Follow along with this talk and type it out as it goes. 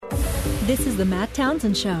This is the Matt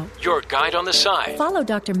Townsend Show. Your guide on the side. Follow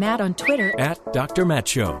Dr. Matt on Twitter at Dr. Matt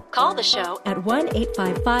Show. Call the show at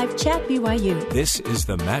 1-855-CHAT-BYU. This is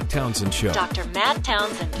the Matt Townsend Show. Dr. Matt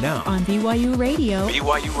Townsend. Now on BYU Radio.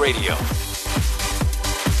 BYU Radio.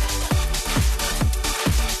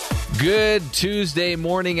 Good Tuesday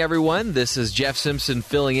morning, everyone. This is Jeff Simpson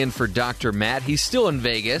filling in for Dr. Matt. He's still in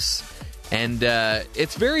Vegas. And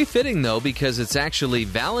it's very fitting, though, because it's actually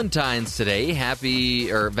Valentine's today. Happy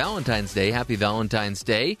Valentine's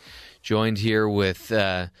Day. Joined here with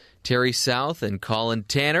Terry South and Colin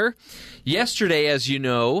Tanner. Yesterday, as you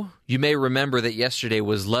know, you may remember that yesterday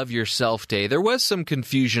was Love Yourself Day. There was some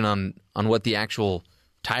confusion on what the actual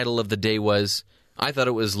title of the day was. I thought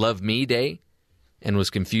it was Love Me Day and was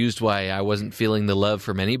confused why I wasn't feeling the love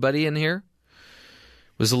from anybody in here.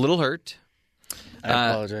 Was a little hurt.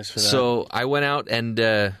 I apologize for that. So I went out and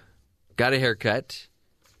got a haircut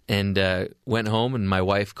and went home, and my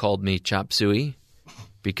wife called me chop suey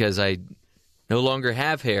because I no longer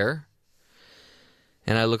have hair,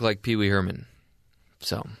 and I look like Pee Wee Herman.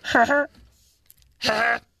 So,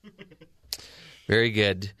 very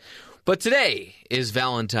good. But today is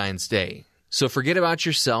Valentine's Day, so forget about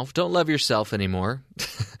yourself. Don't love yourself anymore.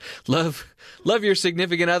 Love your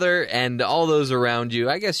significant other and all those around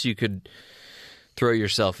you. I guess you could throw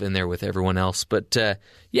yourself in there with everyone else. But,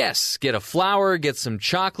 yes, get a flower, get some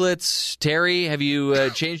chocolates. Terry, have you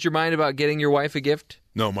changed your mind about getting your wife a gift?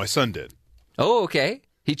 No, my son did. Oh, okay.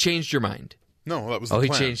 He changed your mind. No, that was the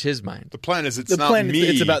plan. He changed his mind. The plan is it's not me.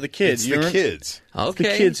 It's about the kids. It's the kids. Okay. It's the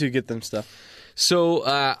kids who get them stuff. So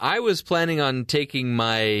I was planning on taking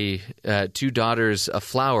my two daughters a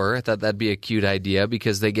flower. I thought that'd be a cute idea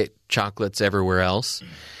because they get chocolates everywhere else.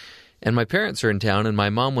 And my parents are in town, and my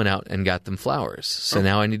mom went out and got them flowers. So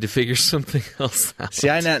now I need to figure something else out. See,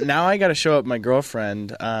 now I got to show up my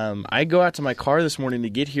girlfriend. I go out to my car this morning to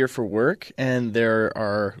get here for work, and there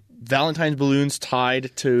are Valentine's balloons tied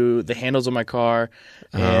to the handles of my car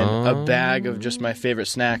and a bag of just my favorite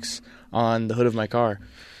snacks on the hood of my car.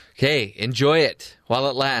 Okay, enjoy it while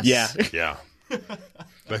it lasts. Yeah.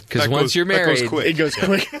 Because once you're married, it goes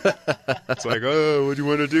quick. It's like, oh, what do you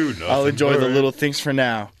want to do? Nothing. I'll enjoy the little things for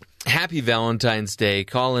now. Happy Valentine's Day.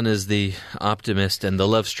 Colin is the optimist and the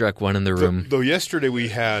love-struck one in the room. Though yesterday we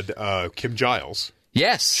had Kim Giles.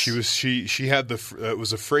 Yes. She had it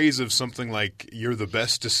was a phrase of something like, you're the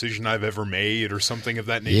best decision I've ever made, or something of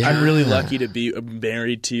that nature. Yeah. I'm really lucky to be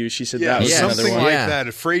married to you. She said that was another something one. like that.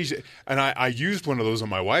 A phrase. And I used one of those on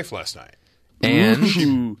my wife last night. And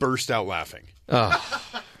she burst out laughing.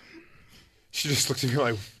 Oh. She just looked at me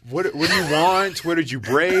like, what do you want? What did you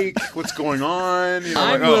break? What's going on? You know,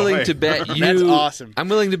 I'm willing to bet you. That's awesome. I'm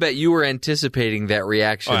willing to bet you were anticipating that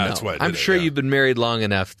reaction. That's why I did I'm sure you've been married long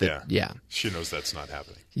enough that, She knows that's not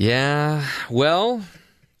happening. Yeah. Well,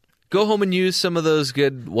 go home and use some of those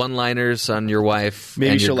good one-liners on your wife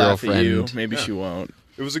Maybe and your she'll laugh girlfriend. at you. Maybe she won't.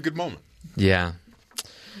 It was a good moment. Yeah.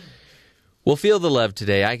 We'll feel the love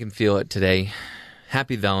today. I can feel it today.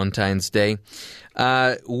 Happy Valentine's Day.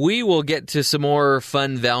 We will get to some more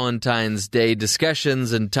fun Valentine's Day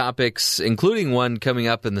discussions and topics, including one coming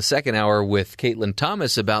up in the second hour with Caitlin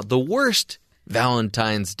Thomas about the worst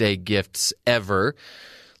Valentine's Day gifts ever.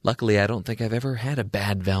 Luckily, I don't think I've ever had a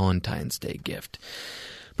bad Valentine's Day gift.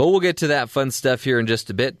 But we'll get to that fun stuff here in just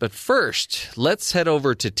a bit. But first, let's head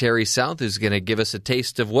over to Terry South, who's going to give us a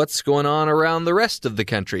taste of what's going on around the rest of the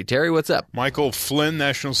country. Terry, what's up? Michael Flynn,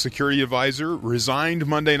 National Security Advisor, resigned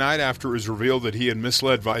Monday night after it was revealed that he had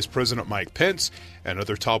misled Vice President Mike Pence and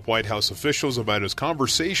other top White House officials about his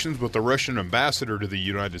conversations with the Russian ambassador to the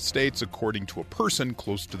United States, according to a person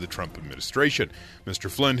close to the Trump administration. Mr.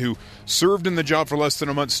 Flynn, who served in the job for less than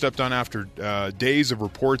a month, stepped down after days of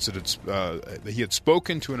reports that he had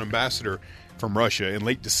spoken to an ambassador from Russia in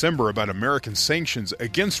late December about American sanctions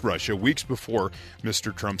against Russia weeks before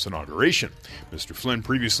Mr. Trump's inauguration. Mr. Flynn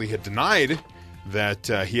previously had denied that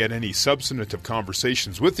he had any substantive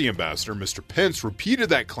conversations with the ambassador. Mr. Pence repeated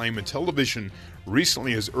that claim in television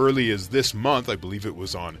recently, as early as this month. I believe it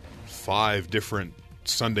was on 5 different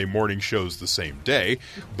Sunday morning shows the same day.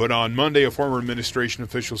 But on Monday, a former administration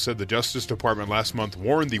official said the Justice Department last month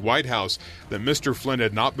warned the White House that Mr. Flynn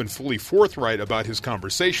had not been fully forthright about his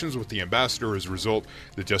conversations with the ambassador. As a result,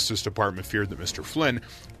 the Justice Department feared that Mr. Flynn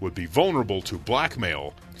would be vulnerable to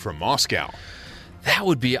blackmail from Moscow.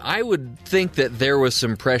 I would think that there was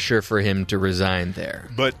some pressure for him to resign there.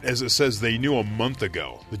 But as it says, they knew a month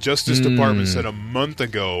ago. The Justice Department said a month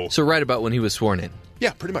ago. So right about when he was sworn in.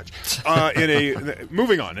 Yeah, pretty much.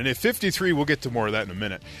 Moving on, in a 53, we'll get to more of that in a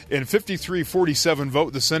minute. In 53-47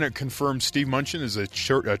 vote, the Senate confirmed Steve Mnuchin as a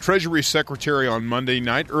Treasury Secretary on Monday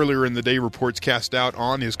night. Earlier in the day, reports cast doubt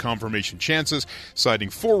on his confirmation chances, citing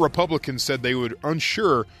 4 Republicans said they would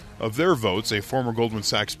unsure of their votes. A former Goldman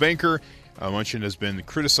Sachs banker, Mnuchin has been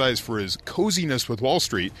criticized for his coziness with Wall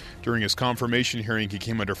Street. During his confirmation hearing, he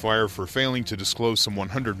came under fire for failing to disclose some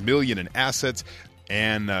 $100 million in assets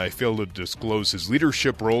and failed to disclose his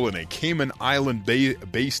leadership role in a Cayman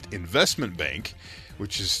Island-based investment bank,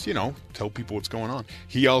 which is, tell people what's going on.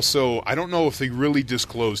 He also, I don't know if he really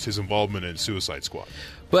disclosed his involvement in Suicide Squad.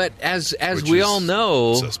 But as we all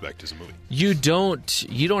know, Suspect is a movie. You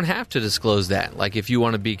don't have to disclose that. Like if you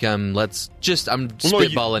want to become, I'm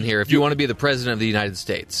spitballing here. If you want to be the president of the United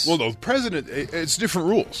States. Well, no, the president, it's different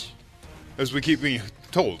rules, as we keep being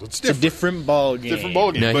told. It's a different ball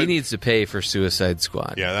game. No, he needs to pay for Suicide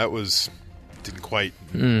Squad. Yeah, that didn't quite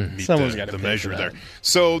meet the measure there.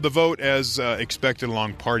 So the vote, as expected,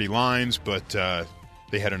 along party lines, but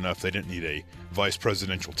they had enough. They didn't need a vice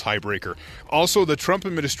presidential tiebreaker. Also, the Trump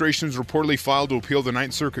administration has reportedly filed to appeal the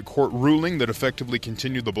Ninth Circuit Court ruling that effectively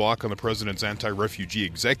continued the block on the president's anti-refugee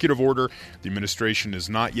executive order. The administration is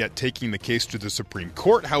not yet taking the case to the Supreme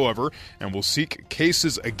Court, however, and will seek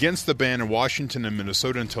cases against the ban in Washington and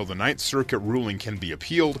Minnesota until the Ninth Circuit ruling can be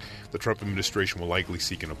appealed. The Trump administration will likely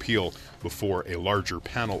seek an appeal before a larger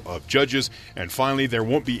panel of judges. And finally, there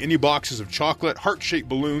won't be any boxes of chocolate, heart-shaped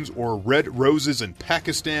balloons, or red roses in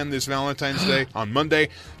Pakistan this Valentine's Day. On Monday,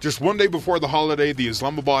 just one day before the holiday, the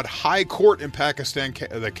Islamabad High Court in Pakistan,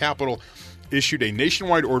 the capital, issued a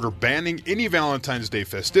nationwide order banning any Valentine's Day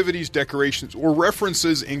festivities, decorations, or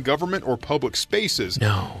references in government or public spaces,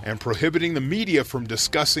 and prohibiting the media from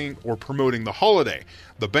discussing or promoting the holiday.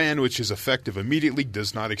 The ban, which is effective immediately,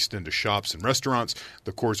 does not extend to shops and restaurants.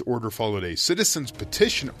 The court's order followed a citizen's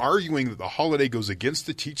petition arguing that the holiday goes against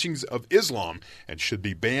the teachings of Islam and should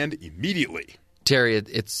be banned immediately. Terry,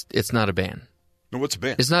 it's not a ban. No, what's a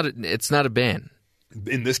ban? It's not a ban.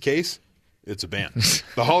 In this case, it's a ban.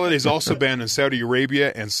 The holiday is also banned in Saudi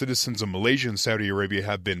Arabia, and citizens of Malaysia and Saudi Arabia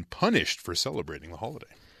have been punished for celebrating the holiday.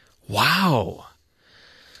 Wow.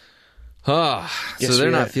 So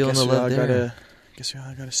they're not feeling the love there. Guess we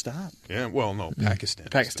all got to stop. Yeah, well, no, Pakistan.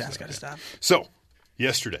 Pakistan's got to stop. So,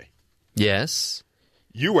 yesterday. Yes.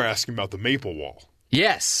 You were asking about the Maple Wall.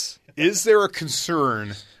 Yes. Is there a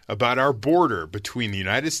concern about our border between the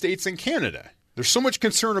United States and Canada? There's so much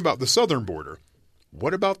concern about the southern border.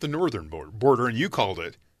 What about the northern border? And you called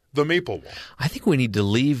it the Maple Wall. I think we need to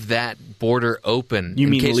leave that border open. You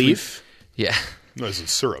mean leaf? Yeah. No, it's in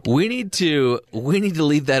syrup. We need to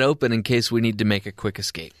leave that open in case we need to make a quick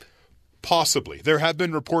escape. Possibly. There have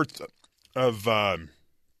been reports of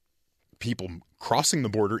people crossing the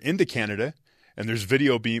border into Canada, and there's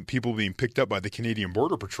video people being picked up by the Canadian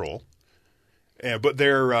Border Patrol. But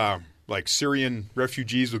they're like Syrian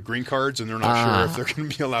refugees with green cards, and they're not sure if they're going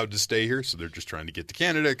to be allowed to stay here. So they're just trying to get to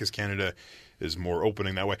Canada because Canada is more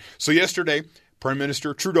opening that way. So yesterday, Prime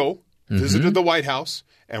Minister Trudeau visited the White House,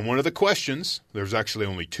 and one of the questions, there's actually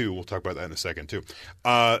only two. We'll talk about that in a second too.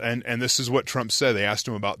 And this is what Trump said. They asked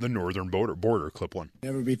him about the northern border. Clip one.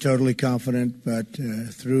 Never be totally confident, but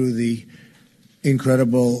through the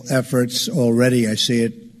incredible efforts already, I see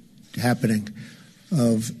it happening,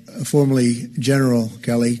 of formerly General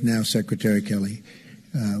Kelly, now Secretary Kelly.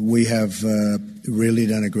 We have really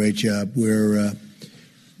done a great job. We're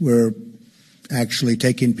actually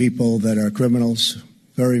taking people that are criminals,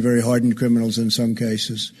 very, very hardened criminals in some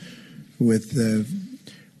cases, with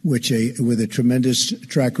a tremendous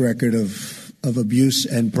track record of abuse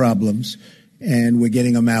and problems, and we're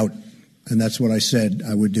getting them out. And that's what I said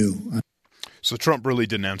I would do. So Trump really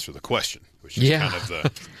didn't answer the question, which is kind of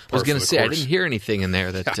the I was going to say, I didn't hear anything in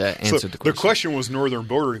there that answered the question. The question was northern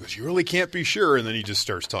border. He goes, you really can't be sure. And then he just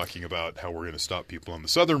starts talking about how we're going to stop people on the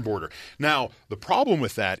southern border. Now, the problem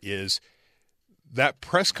with that is that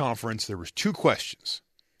press conference, there was two questions.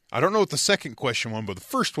 I don't know what the second question was, but the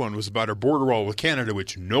first one was about our border wall with Canada,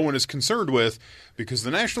 which no one is concerned with because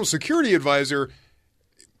the National Security Advisor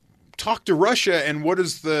talked to Russia and what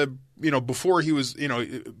is the, before he was,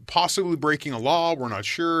 possibly breaking a law, we're not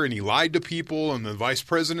sure, and he lied to people, and the vice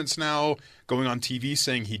president's now going on TV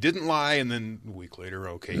saying he didn't lie, and then a week later,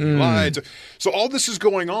 okay, he lied. So all this is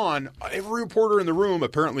going on. Every reporter in the room,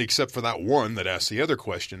 apparently except for that one that asked the other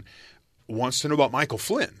question, wants to know about Michael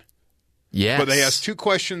Flynn. Yes. But they ask two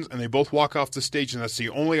questions, and they both walk off the stage, and that's the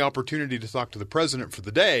only opportunity to talk to the president for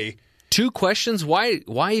the day. Two questions? Why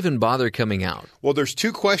even bother coming out? Well, there's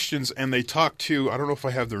two questions, and they talk to, I don't know if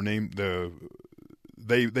I have their name,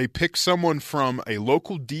 they pick someone from a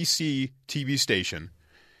local D.C. TV station,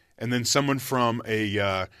 and then someone from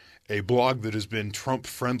a blog that has been Trump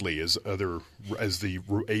friendly, as the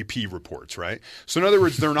AP reports, right? So in other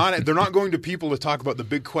words, they're not going to people to talk about the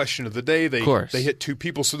big question of the day. They hit two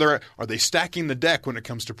people. So are they stacking the deck when it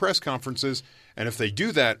comes to press conferences? And if they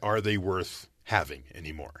do that, are they worth having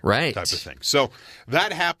anymore? Right. Type of thing. So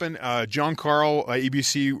that happened. John Carl,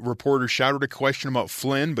 ABC reporter, shouted a question about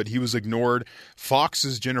Flynn, but he was ignored.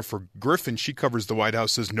 Fox's Jennifer Griffin, she covers the White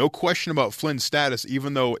House, says no question about Flynn's status,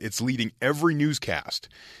 even though it's leading every newscast.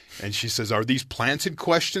 And she says, are these planted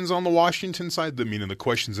questions on the Washington side? Meaning the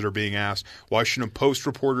questions that are being asked. Washington Post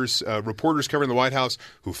reporters covering the White House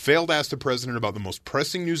who failed to ask the president about the most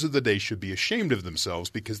pressing news of the day should be ashamed of themselves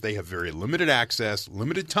because they have very limited access,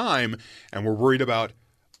 limited time, and we're worried about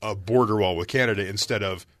a border wall with Canada instead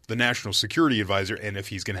of the national security advisor and if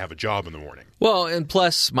he's going to have a job in the morning. Well, and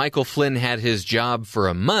plus, Michael Flynn had his job for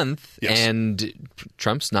a month, Yes. and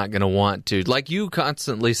Trump's not going to want to, like you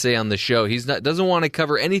constantly say on the show, doesn't want to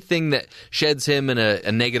cover anything that sheds him in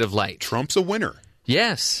a negative light. Trump's a winner.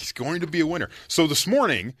 Yes. He's going to be a winner. So this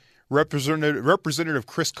morning, Representative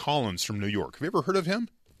Chris Collins from New York. Have you ever heard of him?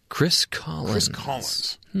 Chris Collins. Chris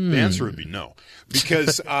Collins. The answer would be no,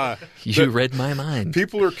 because You read my mind.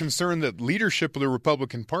 people are concerned that leadership of the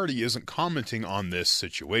Republican Party isn't commenting on this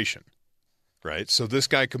situation, right? So this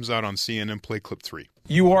guy comes out on CNN, play clip 3.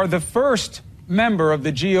 You are the first member of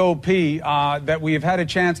the GOP that we have had a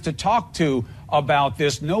chance to talk to about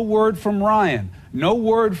this. No word from Ryan. No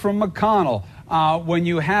word from McConnell. When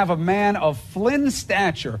you have a man of Flynn's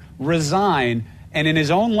stature resign and in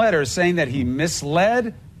his own letter saying that he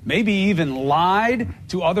misled, maybe even lied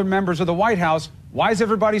to other members of the White House, why is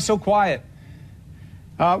everybody so quiet?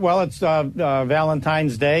 Well, it's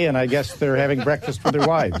Valentine's Day, and I guess they're having breakfast with their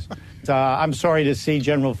wives. I'm sorry to see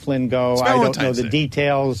General Flynn go. I don't know the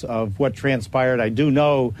details of what transpired. I do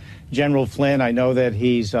know General Flynn. I know that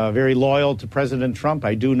he's very loyal to President Trump.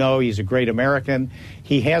 I do know he's a great American.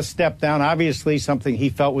 He has stepped down, obviously, something he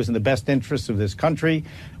felt was in the best interest of this country.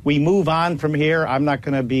 We move on from here. I'm not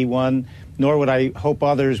going to be one, nor would I hope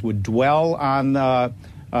others would dwell on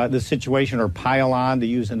the situation or pile on, to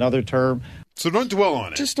use another term. So don't dwell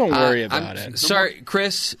on it. Just don't worry about it. Sorry,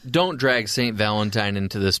 Chris, don't drag St. Valentine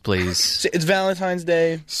into this, please. It's Valentine's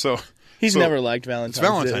Day. So He's never liked Valentine's Day.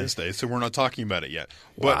 It's Valentine's Day, so we're not talking about it yet.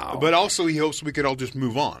 Wow. But also he hopes we could all just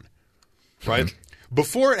move on, right?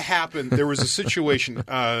 Before it happened, there was a situation.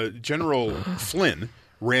 General Flynn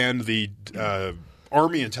ran the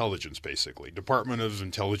Army intelligence, basically. Department of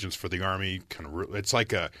Intelligence for the Army. It's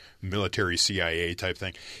like a military CIA type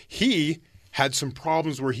thing. He had some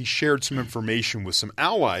problems where he shared some information with some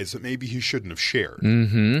allies that maybe he shouldn't have shared.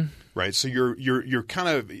 Mm-hmm. Right? So you're kind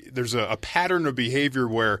of – there's a pattern of behavior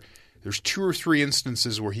where there's 2 or 3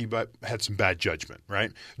 instances where he had some bad judgment,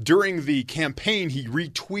 right? During the campaign, he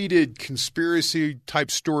retweeted conspiracy-type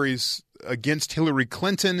stories against Hillary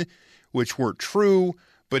Clinton, which weren't true.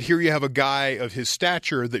 But here you have a guy of his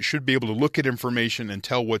stature that should be able to look at information and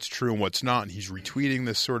tell what's true and what's not, and he's retweeting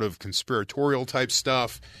this sort of conspiratorial-type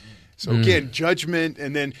stuff. So again, judgment,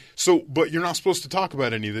 and then but you're not supposed to talk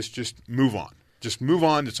about any of this. Just move on. Just move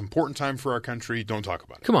on. It's an important time for our country. Don't talk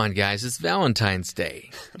about it. Come on, guys. It's Valentine's Day.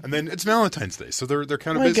 And then it's Valentine's Day, so they're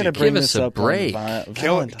kind of Why busy. gotta bring Give this us a up on break.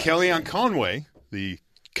 Kellyanne Conway, the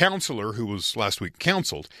counselor who was last week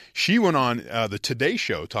counseled, she went on the Today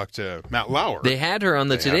Show, talked to Matt Lauer. They had her on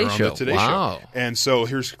the Today Show. Wow. And so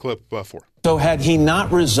here's clip 4. So had he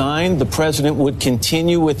not resigned, the president would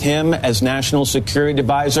continue with him as national security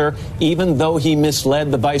advisor, even though he misled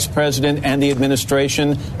the vice president and the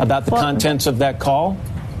administration about the contents of that call?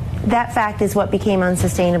 That fact is what became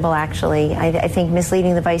unsustainable, actually. I think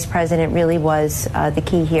misleading the vice president really was the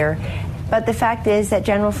key here. But the fact is that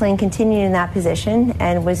General Flynn continued in that position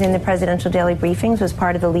and was in the presidential daily briefings, was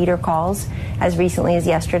part of the leader calls as recently as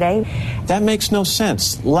yesterday. That makes no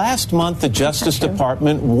sense. Last month, the Justice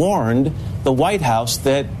Department warned the White House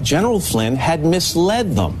that General Flynn had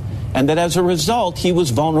misled them and that as a result, he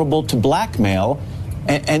was vulnerable to blackmail.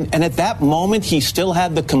 And at that moment, he still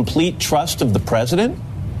had the complete trust of the president?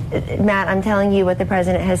 Matt, I'm telling you what the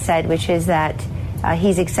president has said, which is that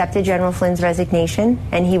he's accepted General Flynn's resignation,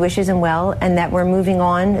 and he wishes him well, and that we're moving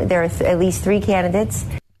on. There are at least 3 candidates.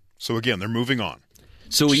 So again, they're moving on.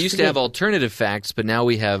 So we used to have alternative facts, but now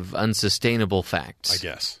we have unsustainable facts. I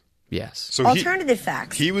guess. Yes. So alternative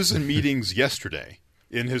facts. He was in meetings yesterday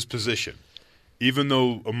in his position, even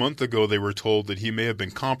though a month ago they were told that he may have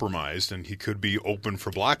been compromised and he could be open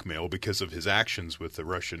for blackmail because of his actions with the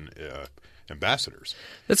Russian ambassadors.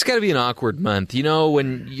 That's got to be an awkward month. You know,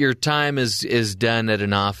 when your time is done at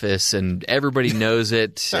an office and everybody knows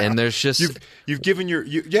it, and there's just you've given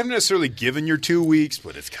you haven't necessarily given your 2 weeks,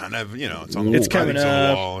 but it's kind of it's on the it's coming up. On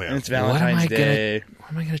the wall, And it's Valentine's Day.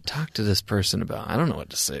 What am I going to talk to this person about? I don't know what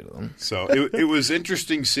to say to them. So it was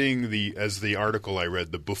interesting seeing the article I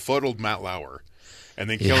read, the befuddled Matt Lauer, and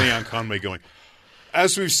then Kellyanne Conway going,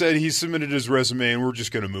 as we've said, he submitted his resume, and we're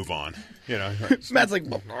just going to move on. Matt's like,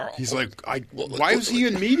 he's like, why was he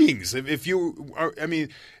in meetings?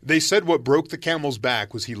 They said what broke the camel's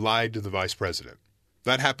back was he lied to the vice president.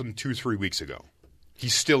 That happened 2-3 weeks ago.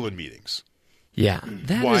 He's still in meetings. Yeah,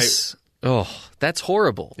 that's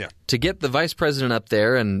horrible. Yeah. To get the vice president up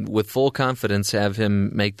there and with full confidence have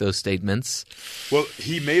him make those statements. Well,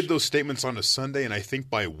 he made those statements on a Sunday, and I think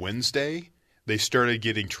by Wednesday they started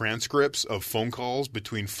getting transcripts of phone calls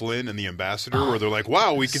between Flynn and the ambassador where they're like,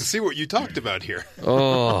 wow, we can see what you talked about here.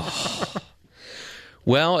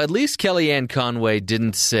 Well, at least Kellyanne Conway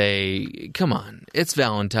didn't say, come on, it's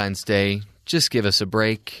Valentine's Day. Just give us a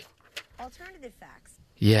break. Alternative facts.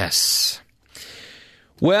 Yes.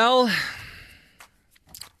 Well,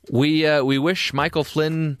 we wish Michael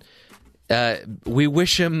Flynn... we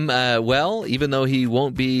wish him well, even though he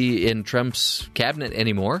won't be in Trump's cabinet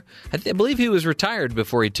anymore. I believe he was retired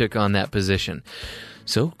before he took on that position.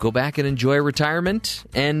 So go back and enjoy retirement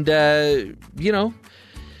and,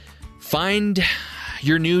 find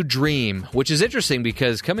your new dream, which is interesting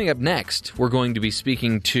because coming up next, we're going to be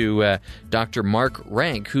speaking to Dr. Mark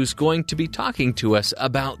Rank, who's going to be talking to us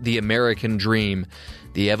about the American dream,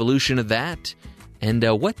 the evolution of that, and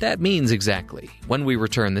what that means exactly. When we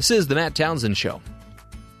return, this is The Matt Townsend Show.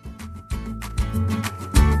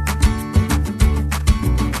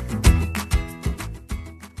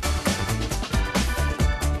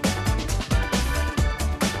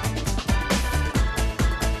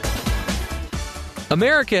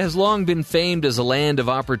 America has long been famed as a land of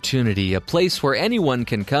opportunity, a place where anyone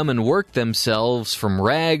can come and work themselves from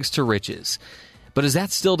rags to riches. But is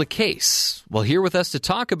that still the case? Well, here with us to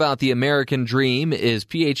talk about the American dream is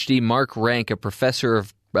Ph.D. Mark Rank, a professor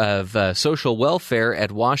of social welfare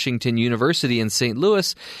at Washington University in St.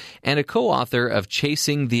 Louis and a co-author of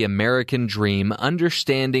Chasing the American Dream,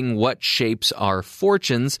 Understanding What Shapes Our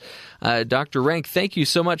Fortunes. Dr. Rank, thank you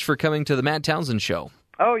so much for coming to the Matt Townsend Show.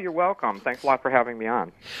 Oh, you're welcome. Thanks a lot for having me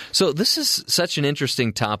on. So this is such an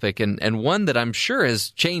interesting topic and one that I'm sure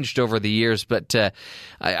has changed over the years, but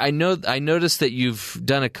I noticed that you've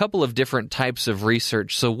done a couple of different types of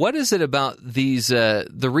research. So what is it about these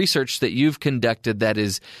the research that you've conducted that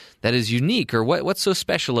is unique, or what's so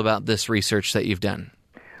special about this research that you've done?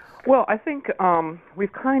 Well, I think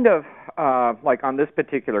we've kind of, like on this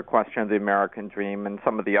particular question of the American dream and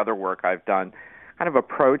some of the other work I've done, kind of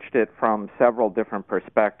approached it from several different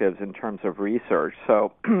perspectives in terms of research.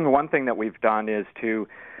 So one thing that we've done is to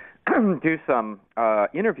do some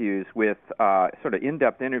interviews with, sort of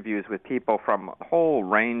in-depth interviews with people from a whole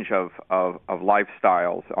range of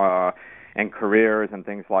lifestyles and careers and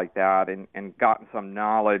things like that, and gotten some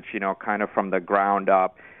knowledge, kind of from the ground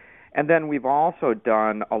up. And then we've also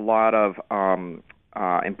done a lot of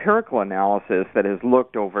empirical analysis that has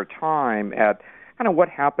looked over time at kind of what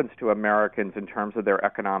happens to Americans in terms of their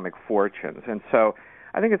economic fortunes. And so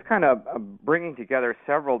I think it's kind of bringing together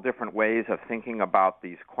several different ways of thinking about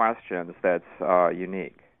these questions that's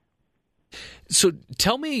unique. So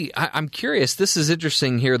tell me, I'm curious, this is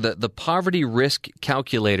interesting here, the poverty risk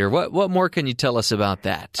calculator. What more can you tell us about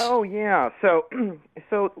that? Oh, yeah. So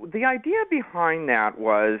the idea behind that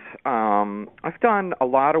was I've done a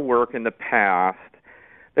lot of work in the past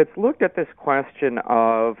that's looked at this question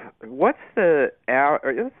of what's the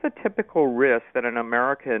typical risk that an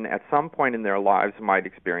American at some point in their lives might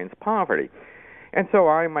experience poverty. And so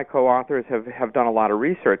I and my co-authors have done a lot of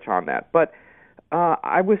research on that. But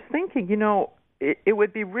I was thinking, it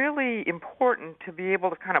would be really important to be able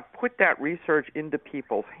to kind of put that research into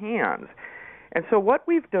people's hands. And so what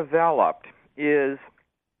we've developed is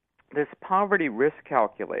this poverty risk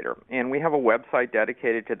calculator, and we have a website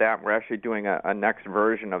dedicated to that. We're actually doing a next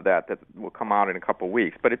version of that will come out in a couple of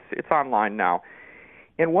weeks, but it's online now.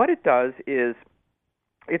 And what it does is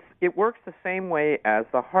it works the same way as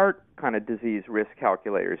the heart kind of disease risk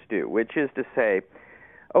calculators do, which is to say,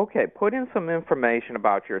 okay, put in some information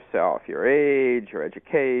about yourself, your age, your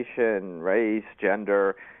education, race,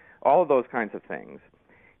 gender, all of those kinds of things.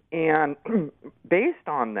 And based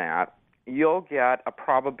on that, you'll get a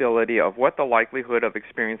probability of what the likelihood of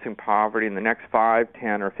experiencing poverty in the next 5,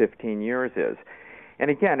 10, or 15 years is. And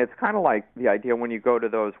again, it's kind of like the idea when you go to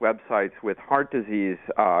those websites with heart disease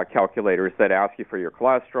calculators that ask you for your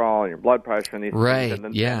cholesterol and your blood pressure and these things,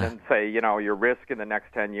 and then say, your risk in the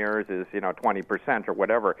next 10 years is, 20% or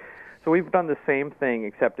whatever. So we've done the same thing,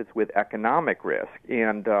 except it's with economic risk.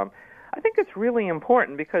 And I think it's really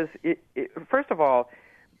important because, first of all,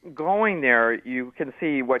 going there, you can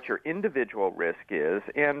see what your individual risk is.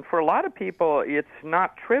 And for a lot of people, it's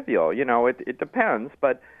not trivial. It depends,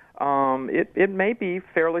 but it may be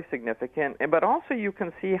fairly significant. But also you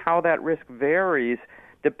can see how that risk varies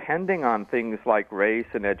depending on things like race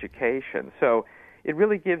and education. So it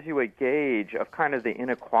really gives you a gauge of kind of the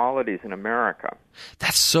inequalities in America.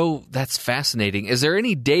 That's fascinating. Is there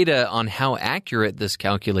any data on how accurate this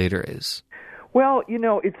calculator is? Well,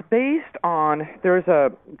 it's based on,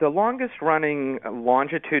 the longest-running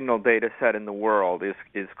longitudinal data set in the world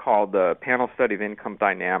is called the Panel Study of Income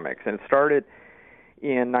Dynamics, and it started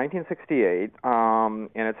in 1968, and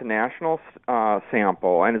it's a national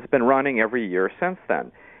sample, and it's been running every year since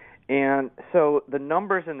then. And so the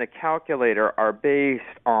numbers in the calculator are based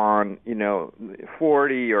on,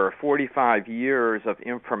 40 or 45 years of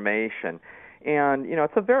information, and,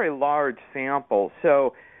 it's a very large sample,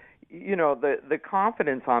 so the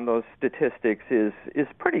confidence on those statistics is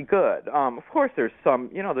pretty good. Of course, there's some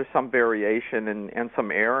variation and some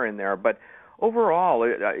error in there, but overall,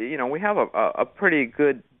 we have a pretty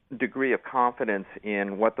good degree of confidence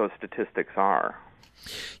in what those statistics are.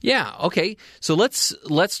 Yeah. Okay. So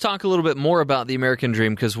let's talk a little bit more about the American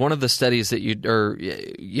Dream, because one of the studies that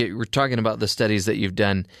you were talking about the studies that you've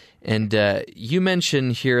done, and you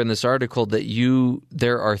mentioned here in this article that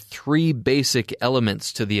there are 3 basic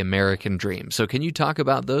elements to the American Dream. So can you talk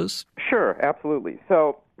about those? Sure. Absolutely.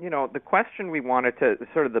 So the question we wanted to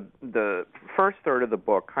sort of the first third of the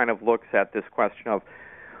book kind of looks at this question of,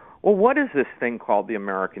 well, what is this thing called the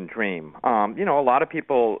American Dream? A lot of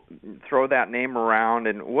people throw that name around,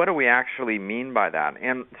 and what do we actually mean by that?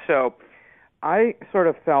 And so I sort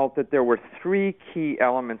of felt that there were 3 key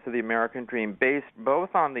elements of the American Dream based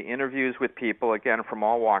both on the interviews with people, again, from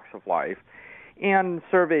all walks of life, and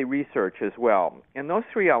survey research as well. And those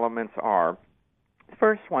 3 elements are, the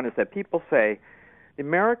first one is that people say the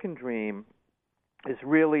American Dream is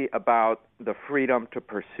really about the freedom to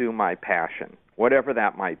pursue my passion, whatever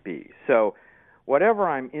that might be. So whatever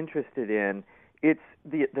I'm interested in, it's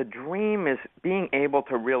the dream is being able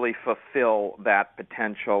to really fulfill that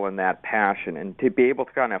potential and that passion, and to be able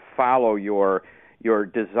to kind of follow your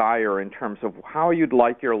desire in terms of how you'd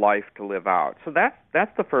like your life to live out. So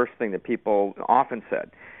that's the first thing that people often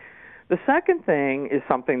said. The second thing is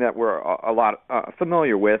something that we're a lot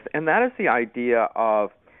familiar with, and that is the idea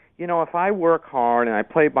of, if I work hard and I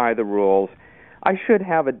play by the rules, I should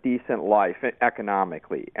have a decent life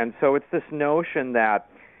economically. And so it's this notion that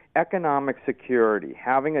economic security,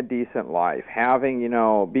 having a decent life,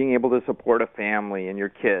 being able to support a family and your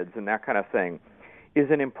kids and that kind of thing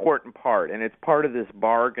is an important part. And it's part of this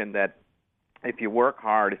bargain that if you work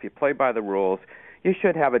hard, if you play by the rules, you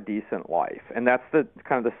should have a decent life. And that's the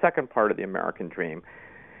kind of the second part of the American Dream.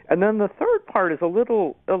 And then the third part is a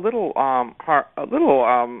little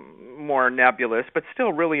more nebulous, but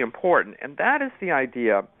still really important, and that is the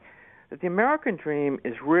idea that the American Dream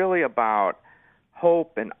is really about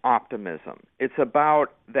hope and optimism. It's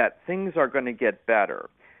about that things are going to get better.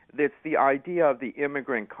 It's the idea of the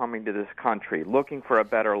immigrant coming to this country, looking for a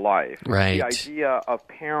better life. Right. It's the idea of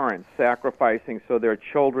parents sacrificing so their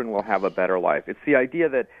children will have a better life. It's the idea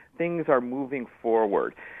that things are moving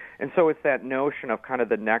forward. And so it's that notion of kind of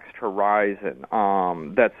the next horizon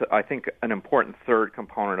that's, I think, an important third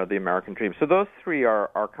component of the American Dream. So those 3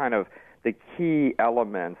 are kind of the key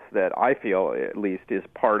elements that I feel, at least, is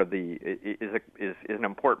part of is an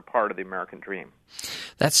important part of the American Dream.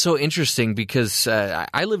 That's so interesting because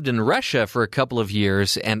I lived in Russia for a couple of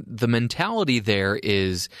years, and the mentality there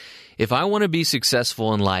is, if I want to be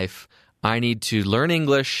successful in life, I need to learn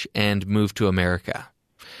English and move to America.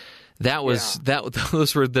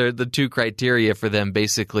 Those were the 2 criteria for them,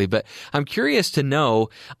 basically. But I'm curious to know,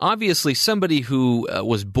 obviously, somebody who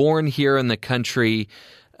was born here in the country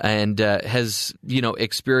and has,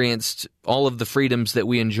 experienced all of the freedoms that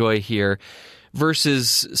we enjoy here,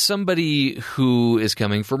 versus somebody who is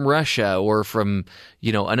coming from Russia or from,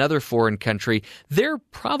 another foreign country, they're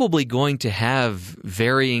probably going to have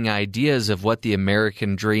varying ideas of what the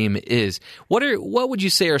American Dream is. What would you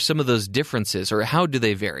say are some of those differences, or how do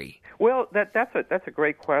they vary? Well, that's a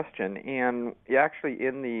great question, and actually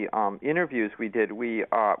in the interviews we did, we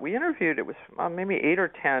interviewed, it was maybe 8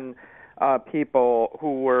 or 10 people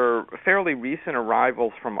who were fairly recent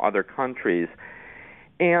arrivals from other countries,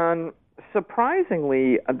 and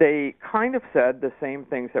surprisingly, they kind of said the same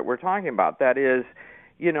things that we're talking about. That is,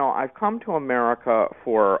 I've come to America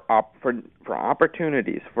for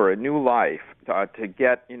opportunities, for a new life, to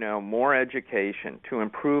get more education, to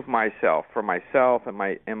improve myself, for myself and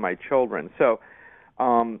my children. So,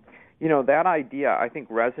 that idea I think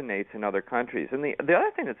resonates in other countries. And the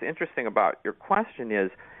other thing that's interesting about your question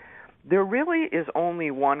is there really is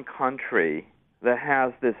only one country that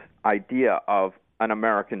has this idea of an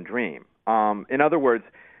American dream. In other words,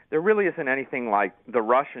 there really isn't anything like the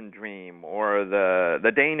Russian dream or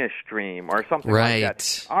the Danish dream or something like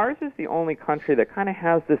that. Ours is the only country that kind of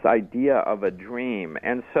has this idea of a dream.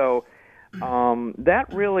 And so that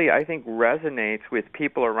really, I think, resonates with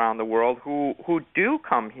people around the world who do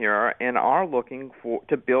come here and are looking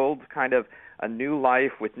to build kind of a new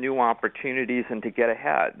life with new opportunities and to get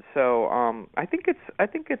ahead. So I think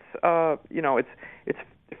it's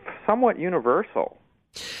somewhat universal.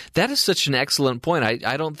 That is such an excellent point.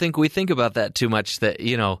 I don't think we think about that too much, that,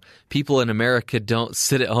 people in America don't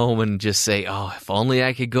sit at home and just say, oh, if only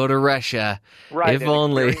I could go to Russia. Right, if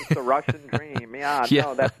only. Experience the Russian dream. Yeah,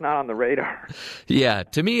 no, that's not on the radar. Yeah,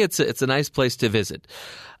 to me, it's a nice place to visit.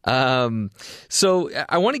 So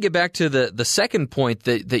I want to get back to the second point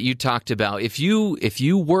that you talked about. If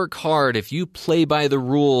you work hard, if you play by the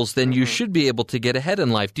rules, then you should be able to get ahead in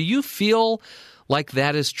life. Do you feel like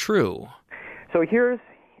that is true? So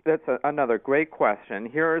that's another great question.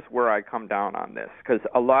 Here's where I come down on this, because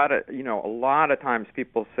a lot of times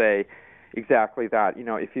people say exactly that.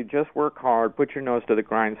 If you just work hard, put your nose to the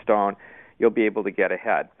grindstone, you'll be able to get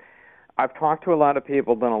ahead. I've talked to a lot of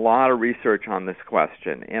people, done a lot of research on this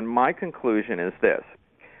question, and my conclusion is this: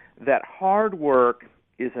 that hard work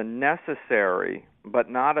is a necessary but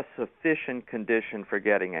not a sufficient condition for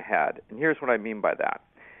getting ahead. And here's what I mean by that.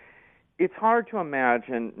 It's hard to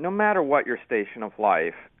imagine, no matter what your station of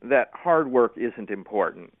life, that hard work isn't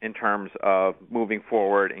important in terms of moving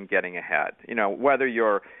forward and getting ahead. Whether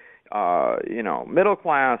you're, middle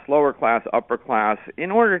class, lower class, upper class,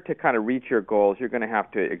 in order to kind of reach your goals, you're going to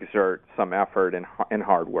have to exert some effort and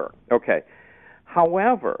hard work. Okay.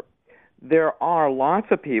 However, there are lots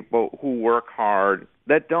of people who work hard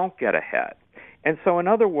that don't get ahead. And so, in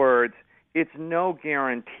other words, it's no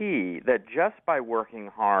guarantee that just by working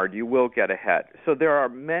hard you will get ahead. So there are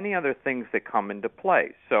many other things that come into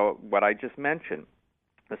play. So what I just mentioned,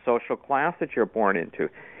 the social class that you're born into.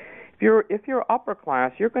 If you're upper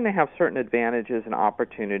class, you're going to have certain advantages and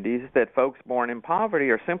opportunities that folks born in poverty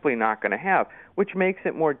are simply not going to have, which makes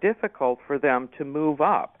it more difficult for them to move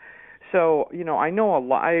up. So,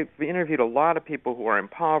 I've interviewed a lot of people who are in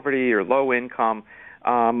poverty or low income.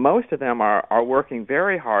 Most of them are working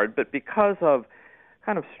very hard, but because of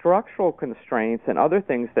kind of structural constraints and other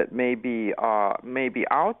things that may be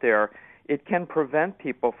out there, it can prevent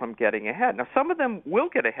people from getting ahead. Now, some of them will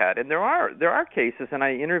get ahead, and there are cases, and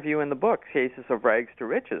I interview in the book cases of rags to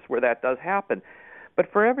riches where that does happen.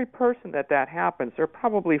 But for every person that happens, there are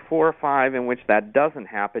probably 4 or 5 in which that doesn't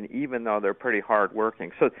happen, even though they're pretty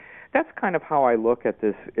hardworking. So that's kind of how I look at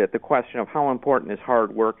this, at the question of how important is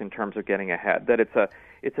hard work in terms of getting ahead. That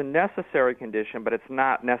it's a necessary condition, but it's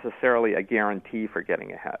not necessarily a guarantee for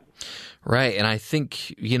getting ahead. Right, and I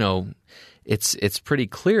think it's pretty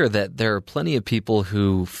clear that there are plenty of people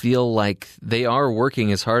who feel like they are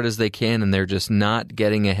working as hard as they can, and they're just not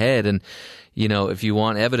getting ahead. And if you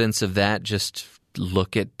want evidence of that, just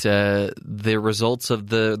look at the results of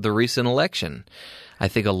the recent election. I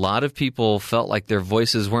think a lot of people felt like their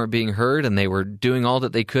voices weren't being heard, and they were doing all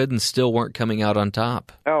that they could and still weren't coming out on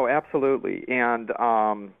top. Oh, absolutely. And,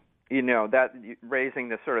 that raising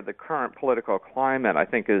the sort of the current political climate, I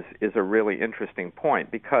think, is a really interesting point,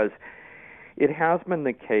 because it has been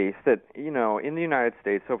the case that, in the United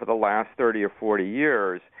States over the last 30 or 40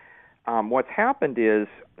 years, what's happened is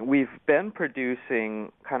we've been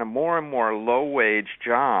producing kind of more and more low-wage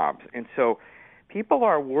jobs, and so people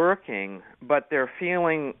are working, but they're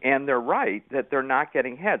feeling, and they're right, that they're not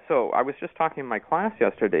getting ahead. So I was just talking in my class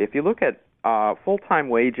yesterday. If you look at full-time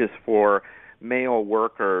wages for male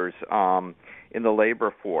workers in the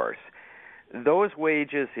labor force, those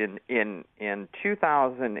wages in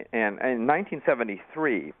 2000 and in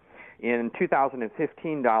 1973, in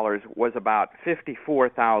 2015 dollars, was about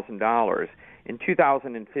 $54,000. In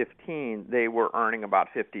 2015, they were earning about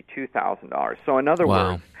 $52,000. So in other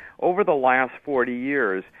words, over the last 40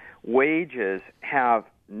 years, wages have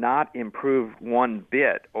not improved one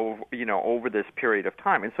bit over this period of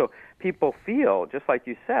time. And so people feel, just like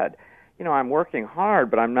you said, I'm working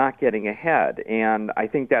hard, but I'm not getting ahead. And I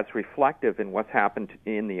think that's reflective in what's happened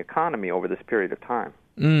in the economy over this period of time.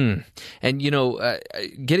 And,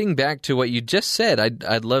 getting back to what you just said,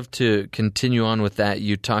 I'd love to continue on with that.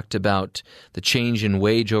 You talked about the change in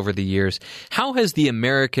wage over the years. How has the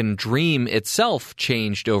American dream itself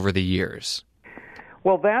changed over the years?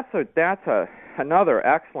 Well, that's another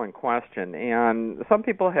excellent question. And some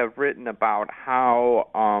people have written about how,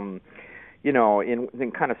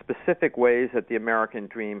 in kind of specific ways that the American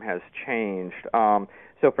dream has changed.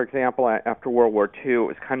 So, for example, after World War II, it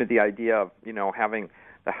was kind of the idea of, having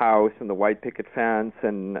the house and the white picket fence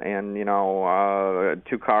and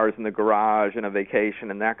 2 cars in the garage and a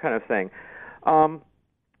vacation and that kind of thing.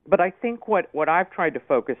 But I think what I've tried to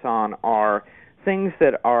focus on are things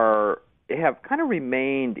that have kind of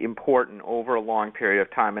remained important over a long period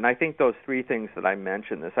of time. And I think those 3 things that I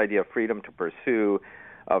mentioned, this idea of freedom to pursue,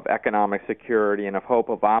 of economic security, and of hope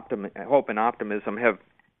and optimism, have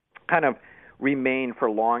kind of remained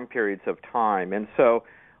for long periods of time. And so,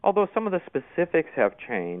 although some of the specifics have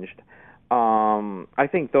changed, I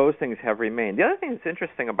think those things have remained. The other thing that's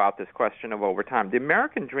interesting about this question of over time, the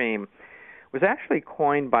American dream was actually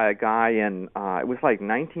coined by a guy in, it was like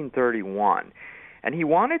 1931, and he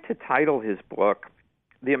wanted to title his book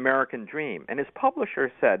The American Dream. And his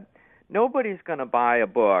publisher said, nobody's going to buy a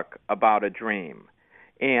book about a dream,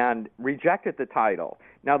 and rejected the title.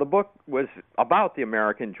 Now, the book was about the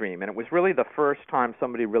American dream, and it was really the first time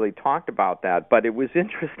somebody really talked about that. But it was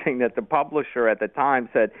interesting that the publisher at the time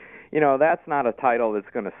said, that's not a title that's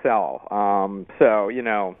going to sell.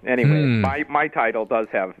 Anyway, my title does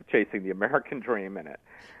have Chasing the American Dream in it.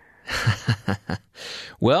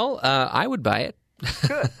 Well, I would buy it.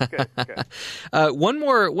 Good. One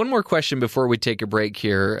more question before we take a break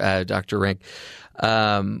here, Dr. Rank.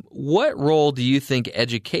 What role do you think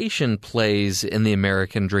education plays in the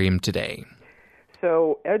American dream today?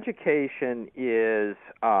 So education is,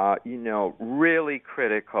 really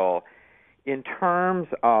critical in terms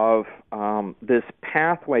of this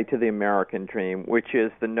pathway to the American dream, which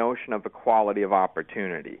is the notion of equality of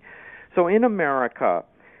opportunity. So in America,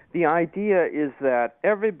 the idea is that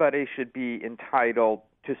everybody should be entitled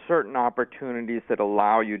to certain opportunities that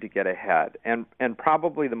allow you to get ahead. And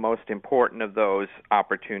probably the most important of those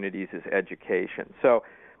opportunities is education. So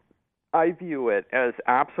I view it as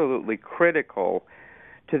absolutely critical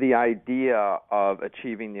to the idea of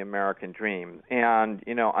achieving the American dream. And,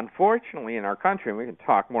 unfortunately in our country, and we can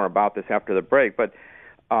talk more about this after the break, but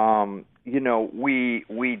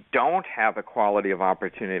we don't have equality of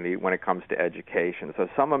opportunity when it comes to education. So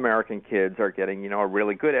some American kids are getting, a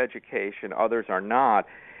really good education, others are not.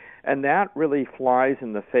 And that really flies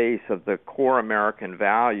in the face of the core American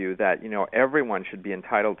value that, everyone should be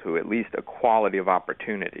entitled to at least equality of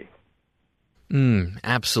opportunity.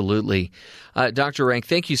 Absolutely. Dr. Rank,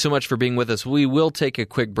 thank you so much for being with us. We will take a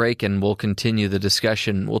quick break and we'll continue the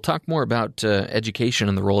discussion. We'll talk more about education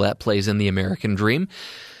and the role that plays in the American dream.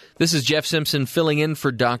 This is Jeff Simpson filling in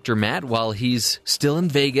for Dr. Matt while he's still in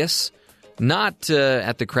Vegas, not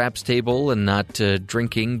at the craps table and not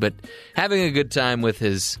drinking, but having a good time with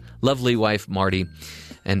his lovely wife, Marty.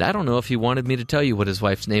 And I don't know if he wanted me to tell you what his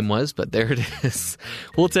wife's name was, but there it is.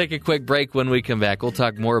 We'll take a quick break. When we come back, we'll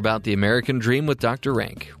talk more about the American dream with Dr.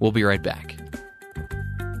 Rank. We'll be right back.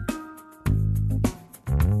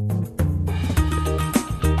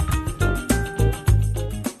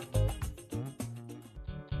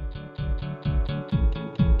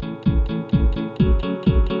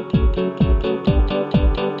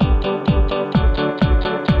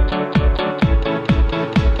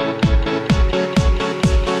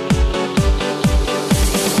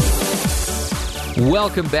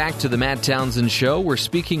 Welcome back to the Matt Townsend Show. We're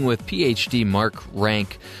speaking with PhD Mark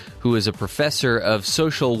Rank, who is a professor of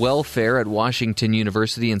social welfare at Washington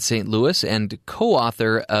University in St. Louis and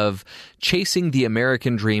co-author of Chasing the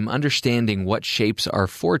American Dream, Understanding What Shapes Our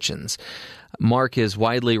Fortunes. Mark is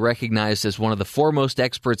widely recognized as one of the foremost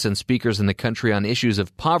experts and speakers in the country on issues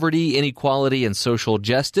of poverty, inequality, and social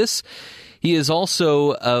justice. He is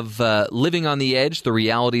also of Living on the Edge, the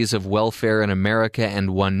Realities of Welfare in America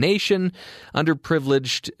and One Nation,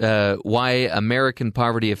 Underprivileged, Why American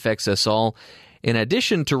Poverty Affects Us All. In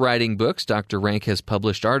addition to writing books, Dr. Rank has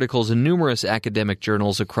published articles in numerous academic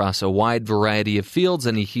journals across a wide variety of fields,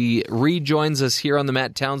 and he rejoins us here on the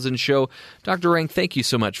Matt Townsend Show. Dr. Rank, thank you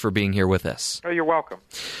so much for being here with us. Oh, you're welcome.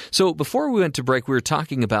 So before we went to break, we were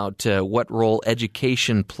talking about what role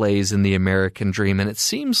education plays in the American dream, and it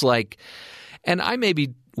seems like, and I may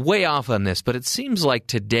be way off on this, but it seems like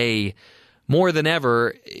today, more than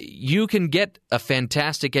ever, you can get a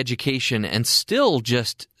fantastic education and still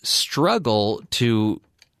just struggle to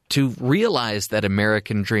realize that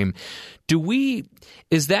American dream.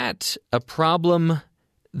 Is that a problem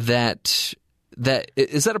that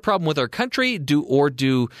is that a problem with our country?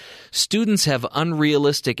 Do students have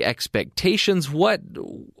unrealistic expectations? What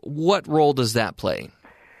role does that play?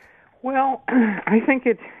 Well, I think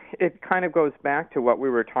it kind of goes back to what we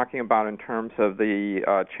were talking about in terms of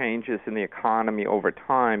the changes in the economy over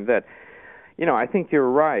time. That, I think you're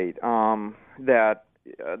right, that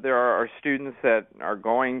there are students that are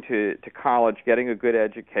going to college, getting a good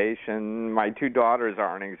education. My two daughters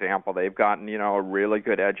are an example. They've gotten, a really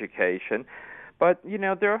good education. But,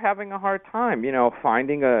 they're having a hard time,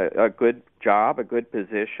 finding a good job, a good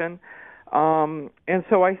position. And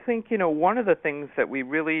so I think, one of the things that we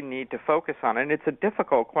really need to focus on, and it's a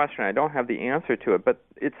difficult question, I don't have the answer to it, but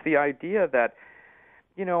it's the idea that,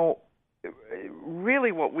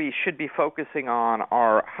 really what we should be focusing on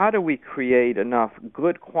are how do we create enough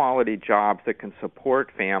good quality jobs that can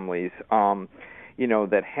support families,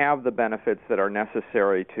 that have the benefits that are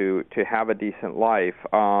necessary to have a decent life,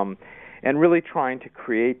 and really trying to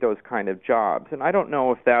create those kind of jobs. And I don't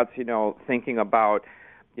know if that's, thinking about,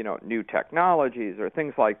 new technologies or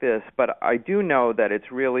things like this, but I do know that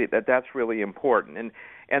that's really important.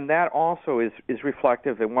 And that also is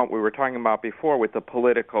reflective in what we were talking about before with the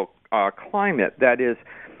political climate. That is,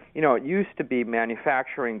 it used to be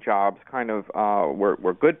manufacturing jobs kind of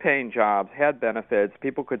were good-paying jobs, had benefits,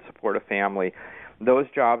 people could support a family. Those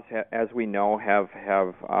jobs, as we know, have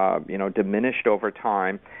diminished over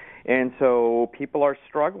time. And so people are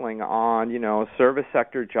struggling on, service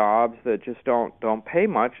sector jobs that just don't pay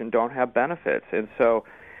much and don't have benefits. And so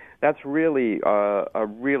that's really a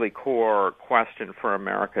really core question for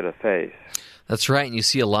America to face. That's right. And you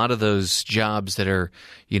see a lot of those jobs that are,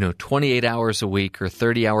 28 hours a week or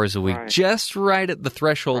 30 hours a week, right, just right at the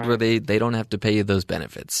threshold, right, where they don't have to pay you those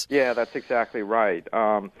benefits. Yeah, that's exactly right.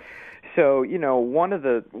 So, one of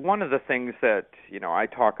the things that, I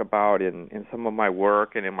talk about in some of my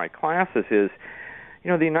work and in my classes is,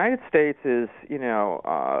 the United States is, has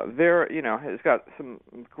got some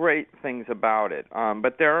great things about it.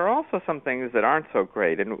 But there are also some things that aren't so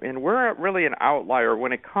great. And we're really an outlier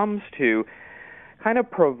when it comes to kind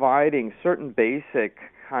of providing certain basic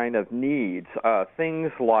kind of needs,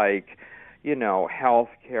 things like, health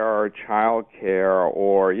care, child care,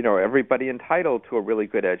 or, everybody entitled to a really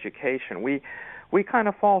good education. We kind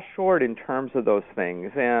of fall short in terms of those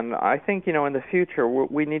things. And I think, in the future,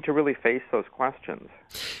 we need to really face those questions.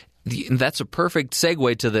 That's a perfect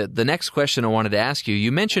segue to the next question I wanted to ask you.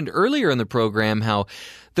 You mentioned earlier in the program how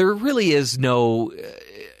there really is no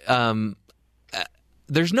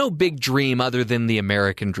there's no big dream other than the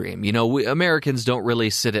American dream. Americans don't really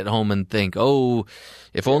sit at home and think, oh,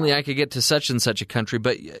 if only I could get to such and such a country.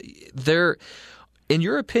 But in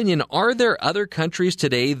your opinion, are there other countries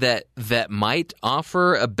today that might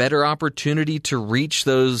offer a better opportunity to reach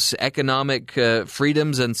those economic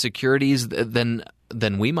freedoms and securities than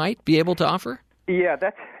we might be able to offer? Yeah,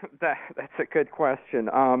 that's a good question.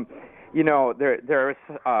 There's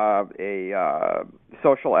a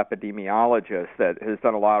social epidemiologist that has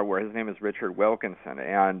done a lot of work. His name is Richard Wilkinson,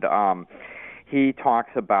 and he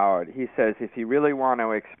says if you really want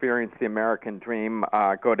to experience the American dream,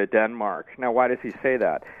 go to Denmark. Now, why does he say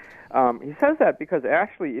that? He says that because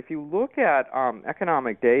actually, if you look at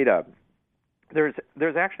economic data,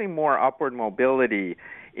 there's actually more upward mobility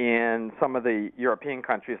in some of the European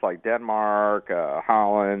countries like Denmark,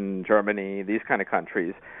 Holland, Germany, these kind of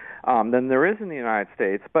countries, than there is in the United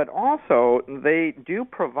States. But also, they do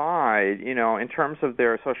provide, in terms of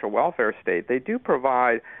their social welfare state, they do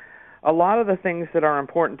provide a lot of the things that are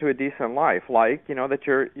important to a decent life, like, that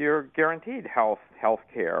you're guaranteed health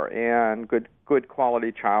care and good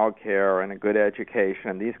quality child care and a good education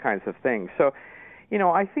and these kinds of things. So,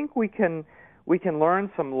 I think we can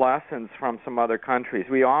learn some lessons from some other countries.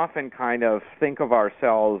 We often kind of think of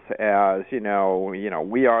ourselves as,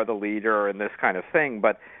 we are the leader and this kind of thing,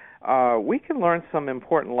 but we can learn some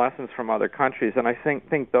important lessons from other countries, and I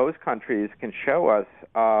think those countries can show us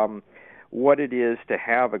what it is to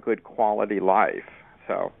have a good quality life.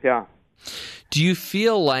 So, yeah. Do you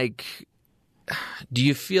feel like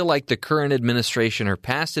the current administration or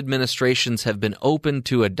past administrations have been open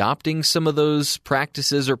to adopting some of those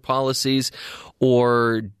practices or policies,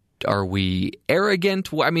 or are we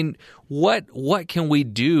arrogant? I mean, what can we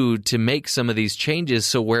do to make some of these changes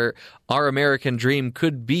so where our American dream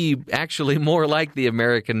could be actually more like the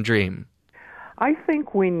American dream? I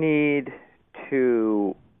think we need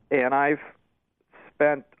to, and I've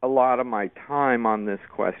spent a lot of my time on this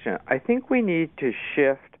question, I think we need to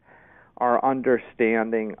shift our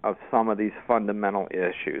understanding of some of these fundamental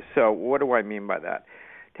issues. So what do I mean by that?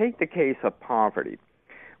 Take the case of poverty.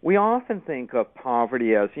 we often think of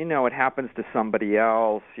poverty as, it happens to somebody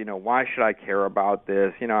else. Why should I care about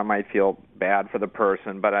this? I might feel bad for the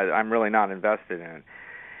person, but I'm really not invested in it.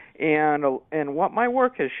 And what my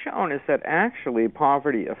work has shown is that actually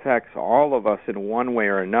poverty affects all of us in one way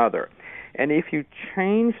or another. And if you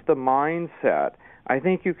change the mindset, I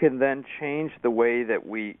think you can then change the way that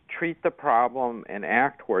we treat the problem and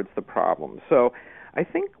act towards the problem. So I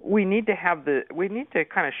think we need to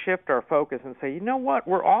kind of shift our focus and say, you know what,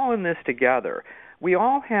 we're all in this together. We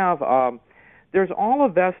all have, there's all a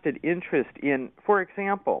vested interest in, for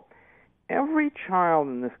example, every child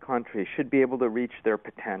in this country should be able to reach their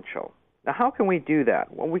potential. Now, how can we do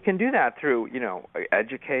that? Well, we can do that through,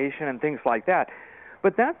 education and things like that.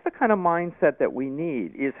 But that's the kind of mindset that we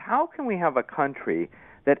need, is how can we have a country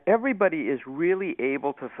that everybody is really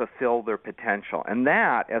able to fulfill their potential? And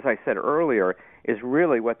that, as I said earlier, is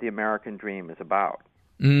really what the American dream is about.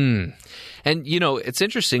 And, it's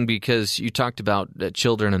interesting because you talked about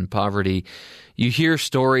children and poverty. You hear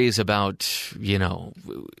stories about,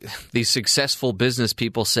 these successful business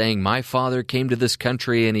people saying, my father came to this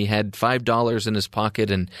country and he had $5 in his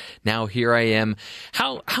pocket and now here I am.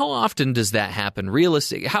 How often does that happen?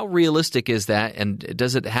 How realistic is that, and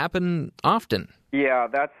does it happen often? Yeah,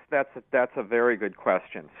 that's a very good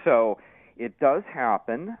question. So it does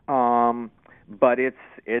happen, but it's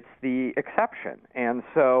the exception. And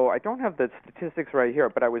so I don't have the statistics right here,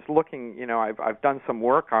 but I was looking, I've done some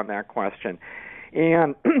work on that question.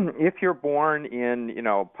 And if you're born in,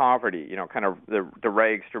 poverty, kind of the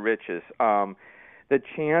rags to riches, the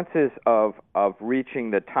chances of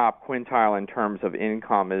reaching the top quintile in terms of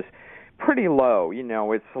income is pretty low.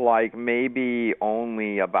 It's like maybe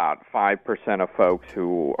only about 5% of folks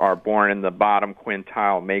who are born in the bottom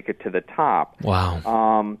quintile make it to the top.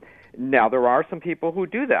 Wow. Now, there are some people who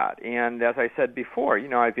do that, and as I said before,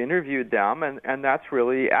 I've interviewed them, and that's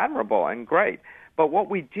really admirable and great. But what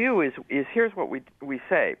we do is here's what we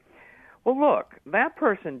say. Well, look, that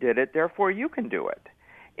person did it, therefore you can do it.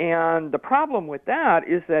 And the problem with that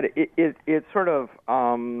is that it sort of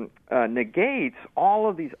negates all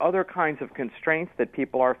of these other kinds of constraints that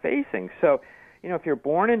people are facing. So, if you're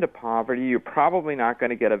born into poverty, you're probably not going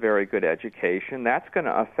to get a very good education. That's going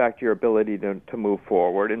to affect your ability to move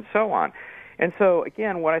forward and so on. And so,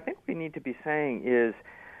 again, what I think we need to be saying is,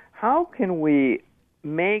 how can we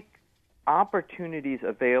make opportunities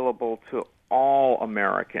available to all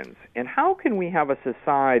Americans? And how can we have a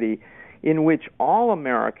society in which all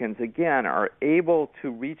Americans, again, are able to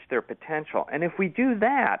reach their potential? And if we do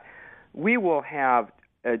that, we will have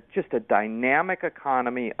just a dynamic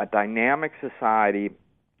economy, a dynamic society,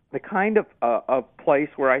 the kind of place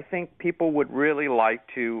where I think people would really like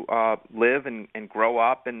to live and grow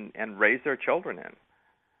up and raise their children in.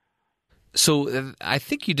 So I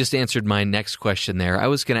think you just answered my next question there. I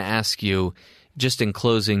was going to ask you, just in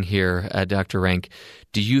closing here, Dr. Rank,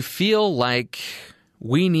 do you feel like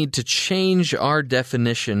we need to change our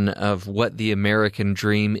definition of what the American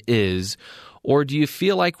dream is, or do you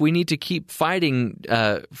feel like we need to keep fighting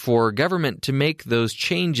for government to make those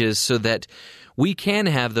changes so that we can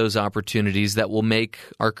have those opportunities that will make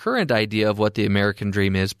our current idea of what the American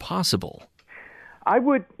dream is possible? I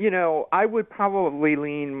would probably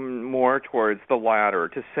lean more towards the latter,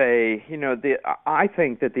 to say, I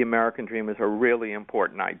think that the American dream is a really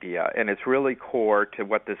important idea, and it's really core to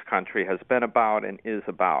what this country has been about and is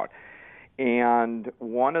about. And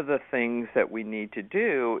one of the things that we need to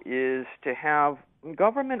do is to have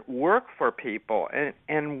government work for people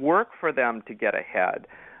and work for them to get ahead.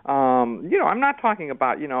 I'm not talking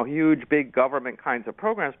about, huge, big government kinds of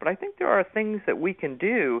programs, but I think there are things that we can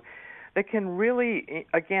do that can really,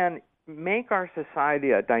 again, make our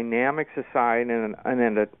society a dynamic society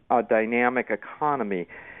and a dynamic economy.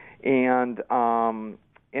 And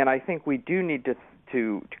I think we do need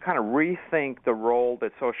to kind of rethink the role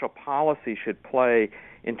that social policy should play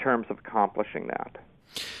in terms of accomplishing that.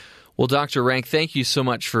 Well, Dr. Rank, thank you so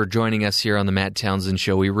much for joining us here on the Matt Townsend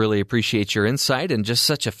Show. We really appreciate your insight and just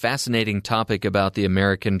such a fascinating topic about the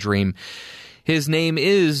American dream. His name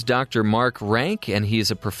is Dr. Mark Rank, and he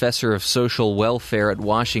is a professor of social welfare at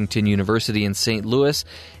Washington University in St. Louis.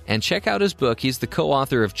 And check out his book. He's the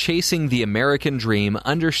co-author of Chasing the American Dream,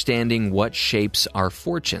 Understanding What Shapes Our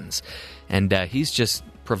Fortunes. And he's just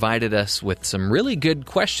provided us with some really good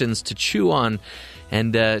questions to chew on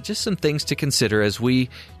and just some things to consider as we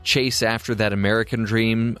chase after that American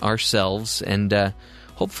dream ourselves and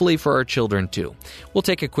hopefully for our children too. We'll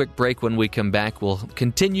take a quick break. When we come back, we'll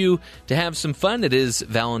continue to have some fun. It is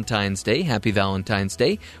Valentine's Day. Happy Valentine's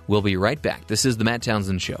Day. We'll be right back. This is the Matt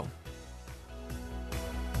Townsend Show.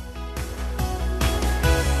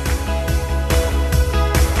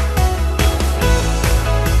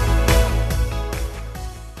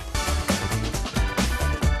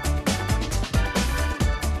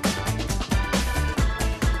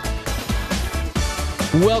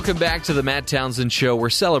 Welcome back to the Matt Townsend Show.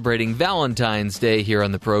 We're celebrating Valentine's Day here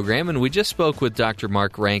on the program, and we just spoke with Dr.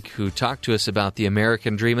 Mark Rank, who talked to us about the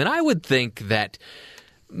American dream. And I would think that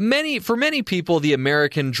for many people, the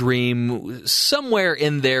American dream, somewhere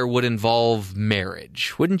in there would involve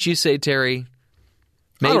marriage. Wouldn't you say, Terry?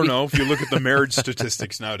 Maybe? I don't know. If you look at the marriage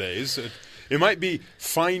statistics nowadays, it might be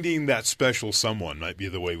finding that special someone might be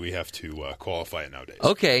the way we have to qualify it nowadays.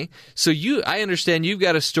 Okay. So I understand you've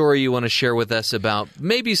got a story you want to share with us about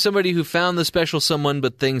maybe somebody who found the special someone,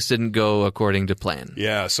 but things didn't go according to plan.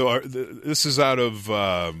 Yeah. So this is out of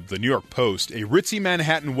the New York Post. A ritzy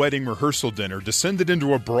Manhattan wedding rehearsal dinner descended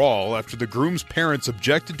into a brawl after the groom's parents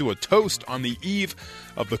objected to a toast on the eve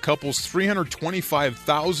of the couple's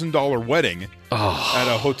 $325,000 wedding at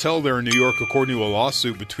a hotel there in New York, according to a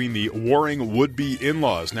lawsuit between the warring would-be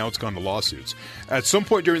in-laws. Now it's gone to lawsuits. At some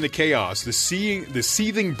point during the chaos, the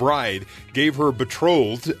seething bride gave her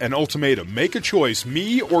betrothed an ultimatum. Make a choice,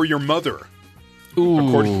 me or your mother,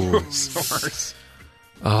 according to a source.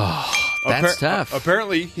 Oh, that's tough.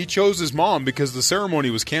 Apparently, he chose his mom because the ceremony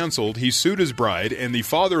was canceled. He sued his bride, and the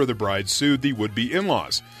father of the bride sued the would-be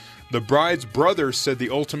in-laws. The bride's brother said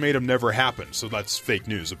the ultimatum never happened, so that's fake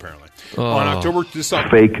news, apparently. On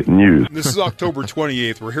fake news. This is October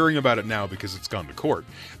 28th. We're hearing about it now because it's gone to court.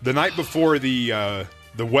 The night before the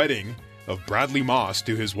wedding of Bradley Moss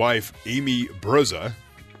to his wife Amy Bruzza,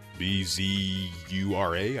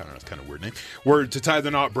 B-Z-U-R-A, I don't know, it's kind of a weird name, were to tie the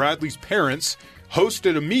knot. Bradley's parents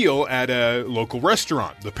hosted a meal at a local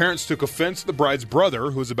restaurant. The parents took offense at the bride's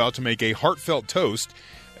brother, who was about to make a heartfelt toast,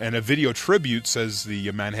 and a video tribute, says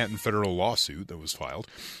the Manhattan federal lawsuit that was filed.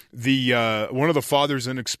 One of the fathers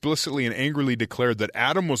then explicitly and angrily declared that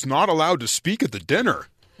Adam was not allowed to speak at the dinner.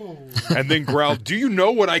 And then growled, "Do you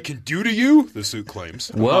know what I can do to you?" the suit claims.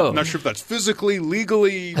 Whoa. I'm not sure if that's physically,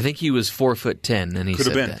 legally. I think he was 4'10", and he could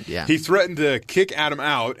said have been. that. Yeah. He threatened to kick Adam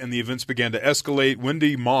out, and the events began to escalate.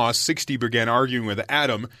 Wendy Moss, 60, began arguing with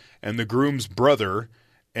Adam and the groom's brother.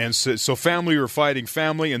 And so family were fighting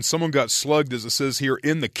family, and someone got slugged, as it says here,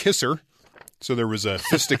 in the kisser. So there was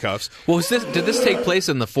fisticuffs. Well, did this take place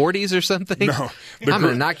in the 40s or something? No. I'm going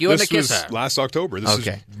to knock you in the kisser. This was last October. This is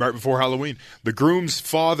right before Halloween. The groom's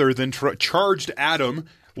father then charged Adam,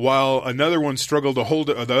 while another one struggled to hold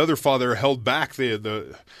it. The other father held back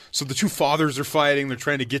So the two fathers are fighting. They're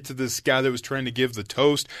trying to get to this guy that was trying to give the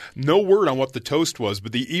toast. No word on what the toast was,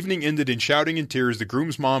 but the evening ended in shouting and tears, the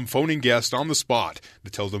groom's mom phoning guests on the spot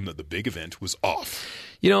to tell them that the big event was off.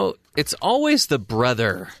 You know, it's always the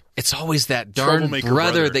brother. It's always that darn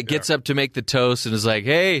brother that gets up to make the toast and is like,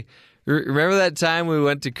 "Hey, remember that time we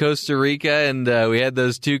went to Costa Rica and we had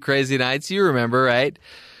those 2 crazy nights? You remember, right?"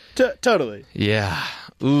 Totally. Yeah.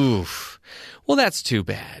 Oof. Well, that's too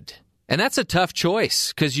bad. And that's a tough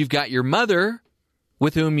choice because you've got your mother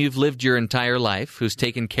with whom you've lived your entire life, who's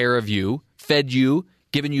taken care of you, fed you,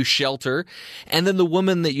 given you shelter, and then the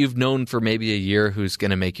woman that you've known for maybe a year who's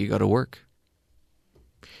going to make you go to work.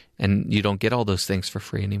 And you don't get all those things for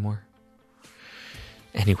free anymore.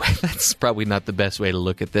 Anyway, that's probably not the best way to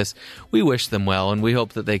look at this. We wish them well, and we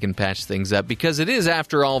hope that they can patch things up, because it is,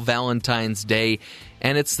 after all, Valentine's Day,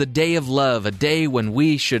 and it's the day of love, a day when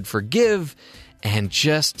we should forgive and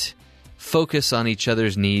just focus on each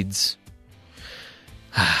other's needs.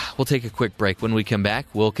 We'll take a quick break. When we come back,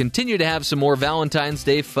 we'll continue to have some more Valentine's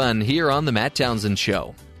Day fun here on The Matt Townsend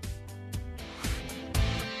Show.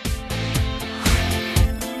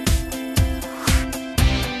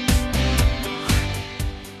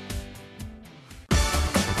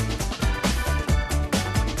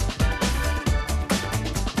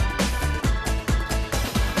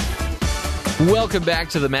 Welcome back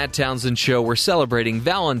to the Matt Townsend Show. We're celebrating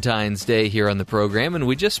Valentine's Day here on the program, and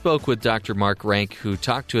we just spoke with Dr. Mark Rank, who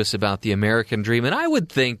talked to us about the American dream. And I would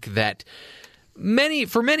think that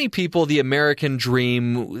for many people, the American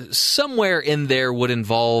dream, somewhere in there would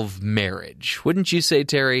involve marriage. Wouldn't you say,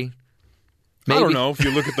 Terry? Maybe? I don't know. If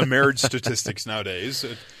you look at the marriage statistics nowadays,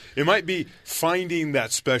 it might be finding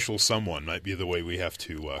that special someone might be the way we have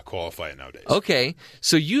to qualify it nowadays. Okay.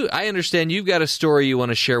 So I understand you've got a story you want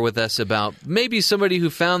to share with us about maybe somebody who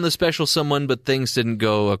found the special someone, but things didn't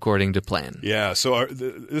go according to plan. Yeah. So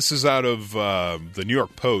this is out of the New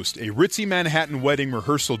York Post. A ritzy Manhattan wedding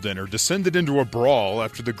rehearsal dinner descended into a brawl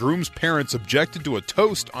after the groom's parents objected to a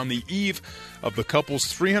toast on the eve of the couple's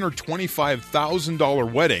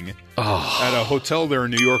 $325,000 wedding at a hotel there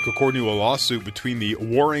in New York, according to a lawsuit between the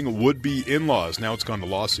warring would-be in-laws. Now it's gone to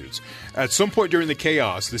lawsuits. At some point during the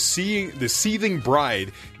chaos, the seething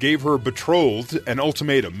bride gave her betrothed an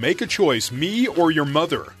ultimatum. Make a choice, me or your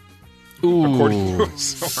mother, according to a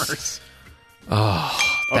source. Oh,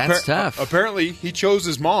 That's tough. Apparently, he chose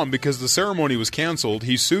his mom because the ceremony was canceled.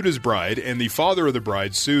 He sued his bride, and the father of the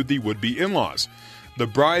bride sued the would-be in-laws. The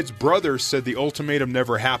bride's brother said the ultimatum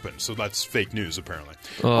never happened, so that's fake news, apparently.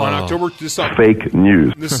 On October... Fake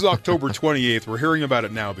news. This is October 28th. We're hearing about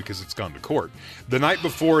it now because it's gone to court. The night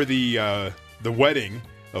before the wedding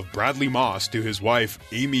of Bradley Moss to his wife,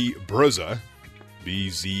 Amy Bruza,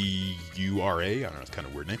 B-Z-U-R-A, I don't know, it's kind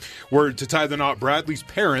of a weird name, were to tie the knot. Bradley's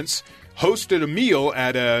parents hosted a meal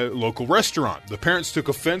at a local restaurant. The parents took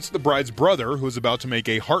offense at the bride's brother, who was about to make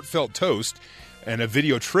a heartfelt toast, and a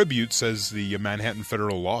video tribute, says the Manhattan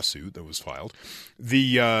federal lawsuit that was filed.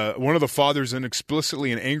 One of the fathers then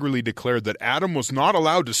explicitly and angrily declared that Adam was not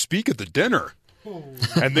allowed to speak at the dinner.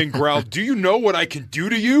 And then growled, "Do you know what I can do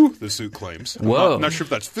to you?" The suit claims. Whoa. I'm not sure if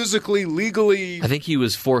that's physically, legally. I think he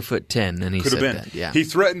was 4'10", and he Could said have been. that. Yeah. He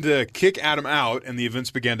threatened to kick Adam out, and the events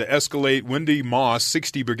began to escalate. Wendy Moss,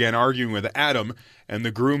 60, began arguing with Adam and the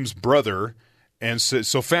groom's brother. And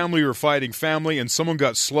so family were fighting family, and someone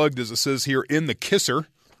got slugged, as it says here, in the kisser.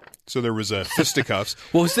 So there was fisticuffs.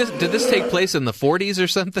 Well, did this take place in the 40s or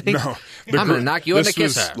something? No. I'm going to knock you in the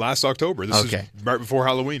kisser. This was last October. This is right before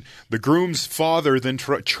Halloween. The groom's father then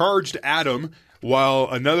charged Adam, while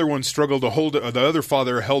another one struggled to hold it. The other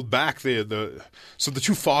father held back So the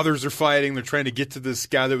two fathers are fighting. They're trying to get to this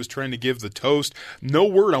guy that was trying to give the toast. No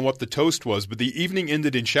word on what the toast was, but the evening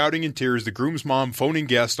ended in shouting and tears, the groom's mom phoning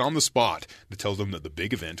guests on the spot to tell them that the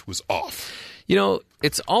big event was off. You know,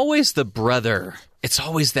 it's always the brother. It's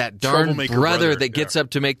always that darn brother that gets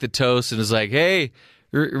up to make the toast and is like, "Hey,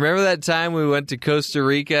 remember that time we went to Costa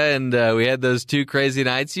Rica and we had those 2 crazy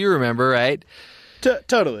nights? You remember, right?"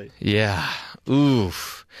 Totally. Yeah.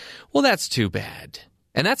 Oof. Well, that's too bad.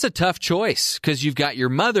 And that's a tough choice because you've got your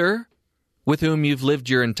mother with whom you've lived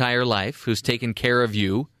your entire life, who's taken care of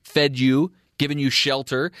you, fed you, given you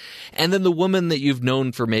shelter, and then the woman that you've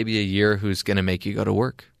known for maybe a year who's going to make you go to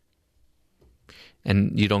work.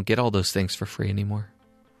 And you don't get all those things for free anymore.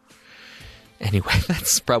 Anyway,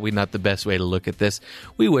 that's probably not the best way to look at this.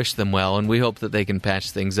 We wish them well, and we hope that they can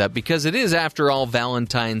patch things up, because it is, after all,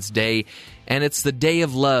 Valentine's Day, and it's the day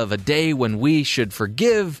of love, a day when we should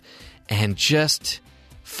forgive and just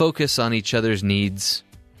focus on each other's needs.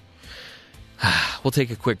 We'll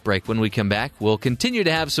take a quick break. When we come back, we'll continue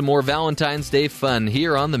to have some more Valentine's Day fun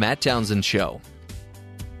here on The Matt Townsend Show.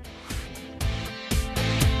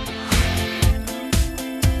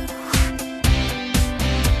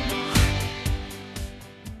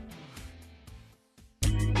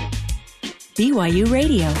 BYU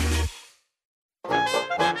Radio.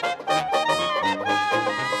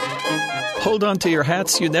 Hold on to your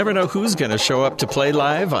hats. You never know who's going to show up to play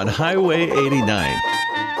live on Highway 89.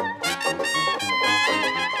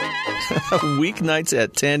 Weeknights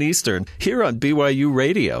at 10 Eastern, here on BYU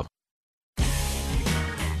Radio.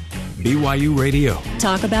 BYU Radio.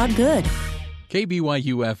 Talk about good.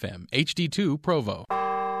 KBYU-FM, HD2 Provo.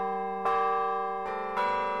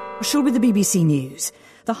 Shall with the BBC News.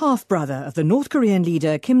 The half-brother of the North Korean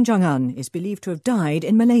leader Kim Jong-un is believed to have died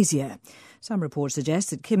in Malaysia. Some reports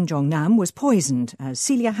suggest that Kim Jong-nam was poisoned, as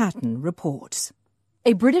Celia Hatton reports.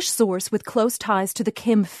 A British source with close ties to the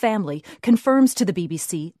Kim family confirms to the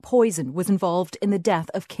BBC poison was involved in the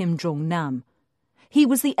death of Kim Jong-nam. He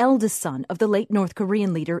was the eldest son of the late North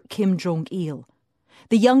Korean leader Kim Jong-il.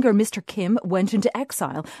 The younger Mr. Kim went into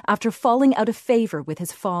exile after falling out of favor with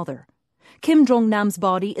his father. Kim Jong-nam's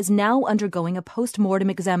body is now undergoing a post-mortem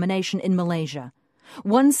examination in Malaysia.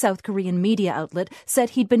 One South Korean media outlet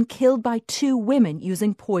said he'd been killed by 2 women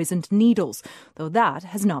using poisoned needles, though that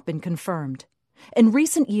has not been confirmed. In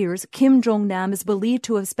recent years, Kim Jong-nam is believed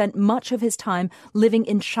to have spent much of his time living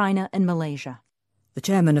in China and Malaysia. The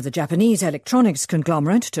chairman of the Japanese electronics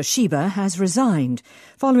conglomerate, Toshiba, has resigned,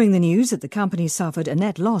 following the news that the company suffered a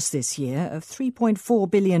net loss this year of $3.4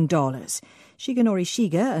 billion. Shigenori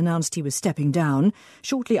Shiga announced he was stepping down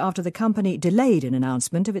shortly after the company delayed an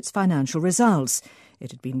announcement of its financial results.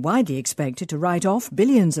 It had been widely expected to write off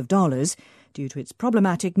billions of dollars due to its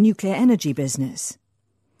problematic nuclear energy business.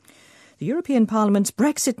 The European Parliament's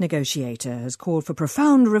Brexit negotiator has called for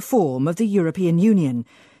profound reform of the European Union,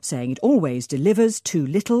 saying it always delivers too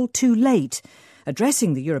little, too late.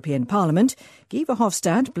 Addressing the European Parliament, Guy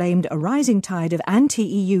Verhofstadt blamed a rising tide of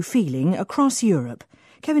anti-EU feeling across Europe.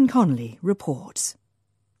 Kevin Connolly reports.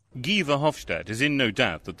 Guy Verhofstadt is in no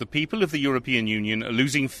doubt that the people of the European Union are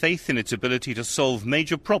losing faith in its ability to solve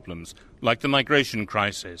major problems like the migration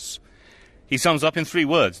crisis. He sums up in 3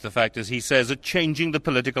 words the factors he says are changing the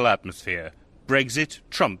political atmosphere: Brexit,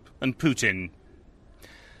 Trump and Putin.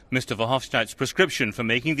 Mr. Verhofstadt's prescription for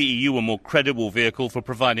making the EU a more credible vehicle for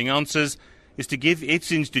providing answers is to give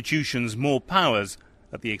its institutions more powers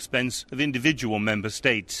at the expense of individual member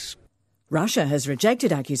states. Russia has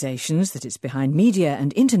rejected accusations that it's behind media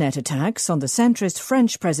and internet attacks on the centrist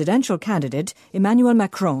French presidential candidate Emmanuel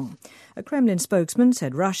Macron. A Kremlin spokesman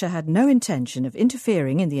said Russia had no intention of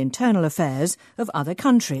interfering in the internal affairs of other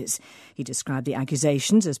countries. He described the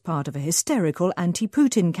accusations as part of a hysterical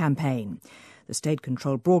anti-Putin campaign. The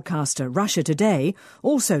state-controlled broadcaster Russia Today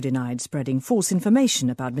also denied spreading false information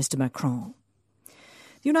about Mr. Macron.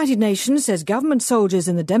 The United Nations says government soldiers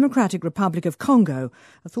in the Democratic Republic of Congo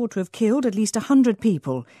are thought to have killed at least 100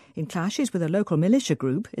 people in clashes with a local militia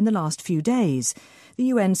group in the last few days. The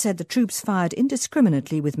UN said the troops fired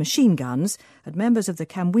indiscriminately with machine guns at members of the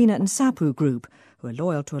Kamwina and Sapu group, who are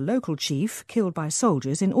loyal to a local chief killed by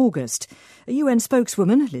soldiers in August. A UN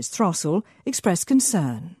spokeswoman, Liz Throssell, expressed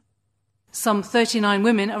concern. Some 39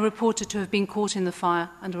 women are reported to have been caught in the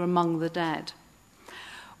fire and are among the dead.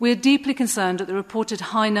 We are deeply concerned at the reported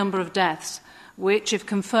high number of deaths, which, if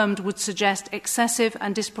confirmed, would suggest excessive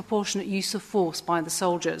and disproportionate use of force by the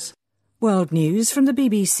soldiers. World News from the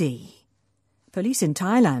BBC. Police in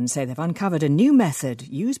Thailand say they've uncovered a new method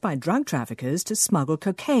used by drug traffickers to smuggle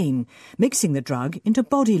cocaine, mixing the drug into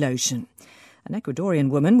body lotion. An Ecuadorian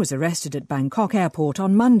woman was arrested at Bangkok airport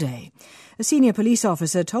on Monday. A senior police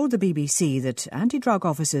officer told the BBC that anti-drug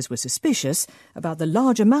officers were suspicious about the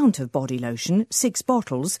large amount of body lotion, 6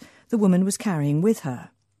 bottles, the woman was carrying with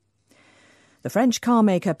her. The French car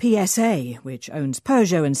maker PSA, which owns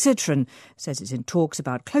Peugeot and Citroën, says it's in talks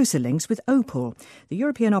about closer links with Opel, the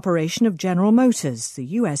European operation of General Motors, the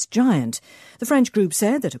US giant. The French group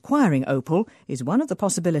said that acquiring Opel is one of the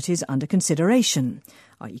possibilities under consideration.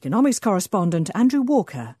 Our economics correspondent Andrew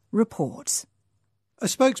Walker reports. A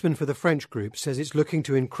spokesman for the French group says it's looking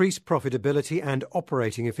to increase profitability and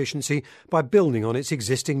operating efficiency by building on its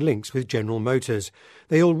existing links with General Motors.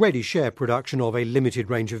 They already share production of a limited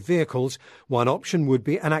range of vehicles. One option would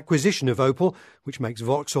be an acquisition of Opel, which makes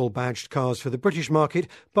Vauxhall-badged cars for the British market,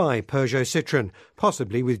 by Peugeot Citroën,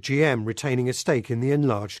 possibly with GM retaining a stake in the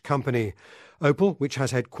enlarged company. Opel, which has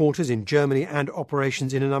headquarters in Germany and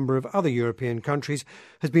operations in a number of other European countries,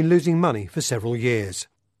 has been losing money for several years.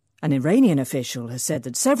 An Iranian official has said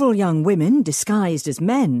that several young women disguised as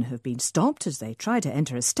men have been stopped as they try to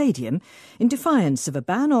enter a stadium in defiance of a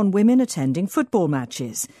ban on women attending football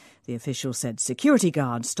matches. The official said security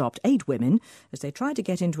guards stopped 8 women as they tried to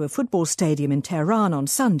get into a football stadium in Tehran on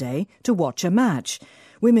Sunday to watch a match.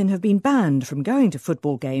 Women have been banned from going to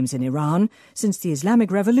football games in Iran since the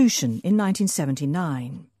Islamic Revolution in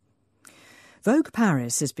 1979. Vogue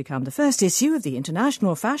Paris has become the first issue of the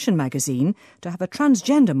international fashion magazine to have a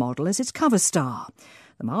transgender model as its cover star.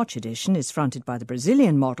 The March edition is fronted by the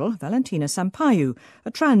Brazilian model Valentina Sampaio,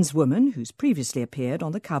 a trans woman who's previously appeared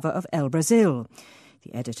on the cover of El Brasil.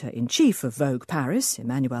 The editor-in-chief of Vogue Paris,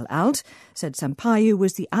 Emmanuel Alt, said Sampaio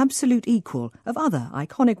was the absolute equal of other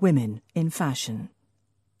iconic women in fashion.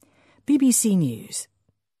 BBC News.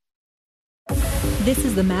 This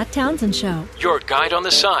is the Matt Townsend Show. Your guide on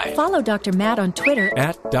the side. Follow Dr. Matt on Twitter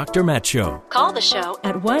At Dr. Matt Show. Call the show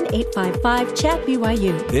at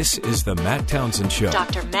 1-855-CHAT-BYU. This is the Matt Townsend Show.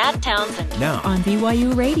 Dr. Matt Townsend. Now on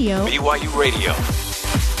BYU Radio. BYU Radio.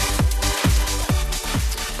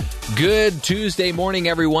 Good Tuesday morning,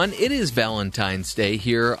 everyone. It is Valentine's Day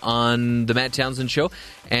here on the Matt Townsend Show,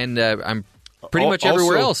 and I'm pretty much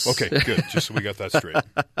everywhere else. Okay, good. Just so we got that straight.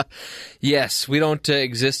 Yes, we don't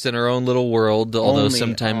exist in our own little world, although Only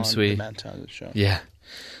sometimes on we... the Matt Townsend Show. Yeah.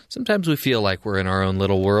 Sometimes we feel like we're in our own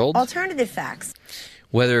little world. Alternative facts.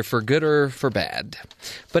 Whether for good or for bad.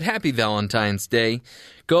 But happy Valentine's Day.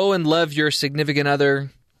 Go and love your significant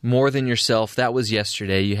other more than yourself. That was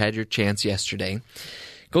yesterday. You had your chance yesterday.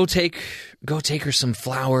 Go take her some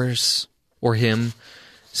flowers, or him,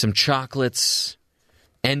 some chocolates.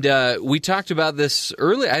 And we talked about this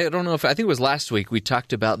earlier. I don't know if, I think it was last week, we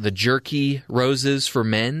talked about the jerky roses for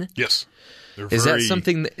men. Yes. Is that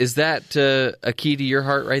something, is that a key to your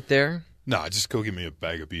heart right there? No, just go get me a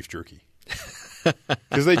bag of beef jerky.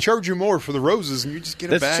 Because they charge you more for the roses, and you just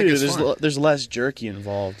get a bag. That's true. There's less jerky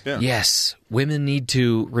involved. Yeah. Yes. Women need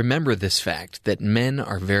to remember this fact, that men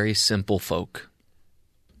are very simple folk.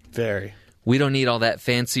 Very. We don't need all that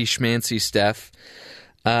fancy schmancy stuff.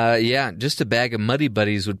 Yeah, just a bag of Muddy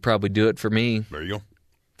Buddies would probably do it for me. There you go.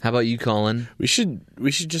 How about you, Colin? We should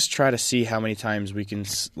just try to see how many times we can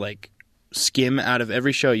skim out of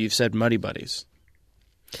every show you've said Muddy Buddies.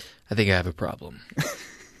 I think I have a problem.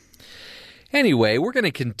 Anyway, we're going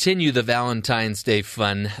to continue the Valentine's Day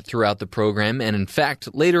fun throughout the program. And in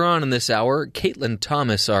fact, later on in this hour, Caitlin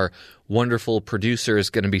Thomas, our wonderful producer, is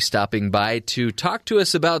going to be stopping by to talk to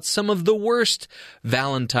us about some of the worst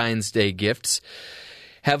Valentine's Day gifts.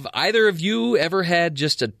 Have either of you ever had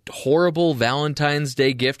just a horrible Valentine's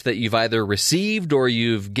Day gift that you've either received or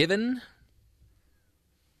you've given?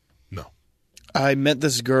 No. I met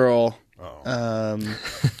this girl.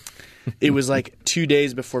 It was like 2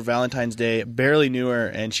 days before Valentine's Day. Barely knew her,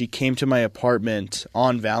 and she came to my apartment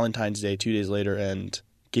on Valentine's Day 2 days later and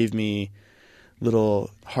gave me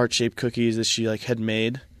little heart-shaped cookies that she had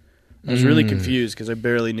made. I was really confused because I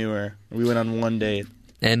barely knew her. We went on one date.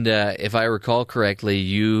 And if I recall correctly,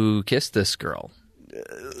 you kissed this girl.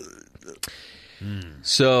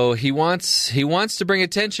 So he wants to bring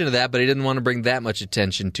attention to that, but he didn't want to bring that much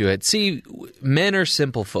attention to it. See, men are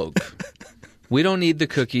simple folk. We don't need the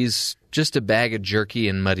cookies, just a bag of jerky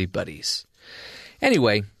and Muddy Buddies.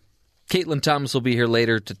 Anyway, Caitlin Thomas will be here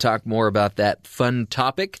later to talk more about that fun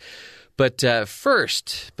topic. But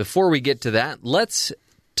first, before we get to that, let's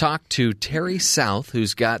talk to Terry South,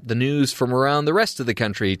 who's got the news from around the rest of the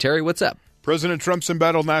country. Terry, what's up? President Trump's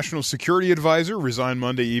embattled national security advisor resigned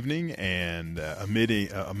Monday evening, and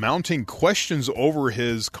amid mounting questions over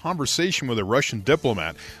his conversation with a Russian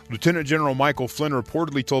diplomat, Lieutenant General Michael Flynn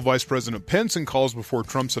reportedly told Vice President Pence in calls before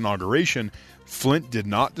Trump's inauguration Flint did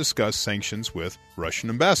not discuss sanctions with Russian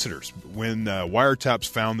ambassadors when wiretaps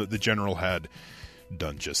found that the general had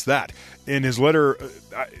done just that. In his letter,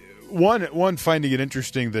 one finding it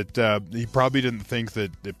interesting that he probably didn't think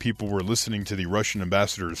that people were listening to the Russian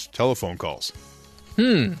ambassador's telephone calls.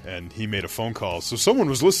 And he made a phone call. So someone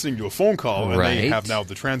was listening to a phone call, and they have now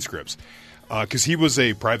the transcripts. Because he was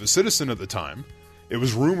a private citizen at the time. It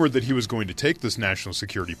was rumored that he was going to take this national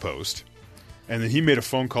security post. And then he made a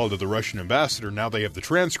phone call to the Russian ambassador. Now they have the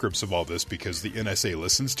transcripts of all this because the NSA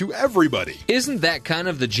listens to everybody. Isn't that kind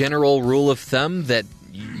of the general rule of thumb that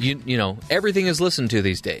you know everything is listened to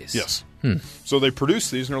these days? Yes. So they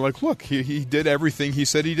produced these and they're like, look, he did everything he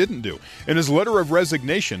said he didn't do. In his letter of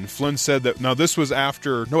resignation, Flynn said that,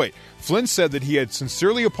 Flynn said that he had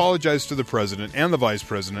sincerely apologized to the president and the vice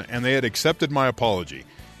president, and they had accepted my apology.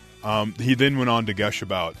 He then went on to gush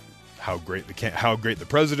about how great the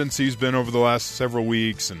presidency's been over the last several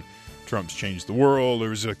weeks, and Trump's changed the world. There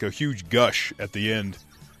was a huge gush at the end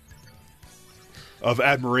of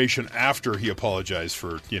admiration after he apologized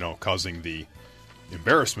for, causing the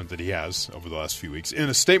embarrassment that he has over the last few weeks. In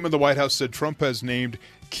a statement, the White House said Trump has named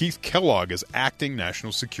Keith Kellogg as acting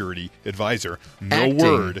national security advisor. No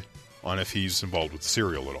word on if he's involved with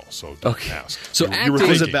Serial at all. So don't ask. So you were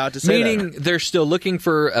thinking, about to say meaning they're still looking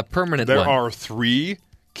for a permanent one. There are 3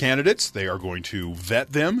 candidates. They are going to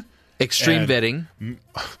vet them. Extreme vetting.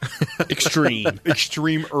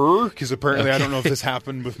 Extreme-er, because apparently I don't know if this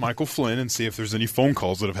happened with Michael Flynn, and see if there's any phone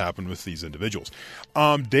calls that have happened with these individuals.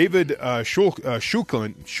 David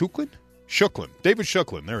Shuklin,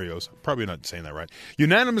 there he goes. Probably not saying that right.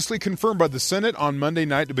 Unanimously confirmed by the Senate on Monday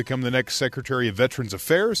night to become the next Secretary of Veterans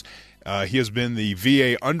Affairs. He has been the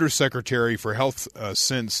VA Undersecretary for Health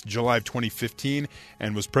since July of 2015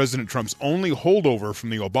 and was President Trump's only holdover from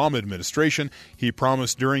the Obama administration. He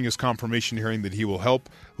promised during his confirmation hearing that he will help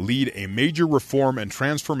lead a major reform and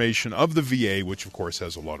transformation of the VA, which of course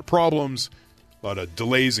has a lot of problems. A lot of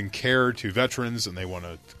delays in care to veterans, and they want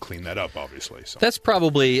to clean that up, obviously. So. That's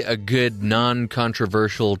probably a good,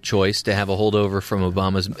 non-controversial choice to have a holdover from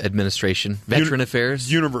Obama's administration. Veteran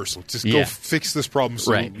affairs? Universal. Just go fix this problem.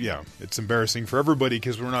 So, yeah, it's embarrassing for everybody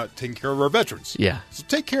because we're not taking care of our veterans. Yeah. So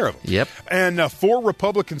take care of them. Yep. And 4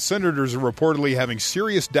 Republican senators are reportedly having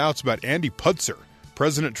serious doubts about Andy Putzer,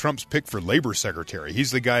 President Trump's pick for labor secretary. He's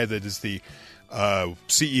the guy that is the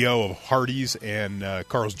CEO of Hardee's and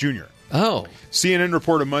Carl's Jr. Oh. CNN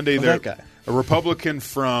reported Monday that a Republican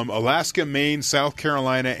from Alaska, Maine, South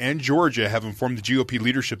Carolina, and Georgia have informed the GOP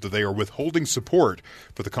leadership that they are withholding support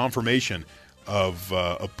for the confirmation of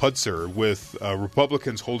Putzer, with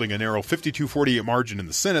Republicans holding a narrow 52-48 margin in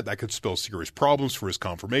the Senate. That could spell serious problems for his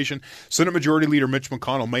confirmation. Senate Majority Leader Mitch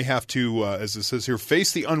McConnell may have to, as it says here,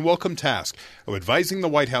 face the unwelcome task of advising the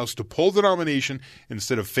White House to pull the nomination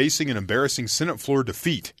instead of facing an embarrassing Senate floor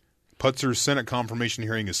defeat. Putzer's Senate confirmation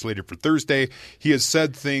hearing is slated for Thursday. He has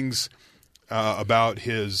said things about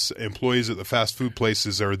his employees at the fast food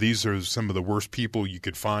places. These are some of the worst people you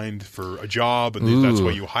could find for a job, and that's why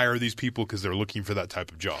you hire these people, because they're looking for that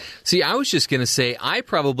type of job. See, I was just going to say, I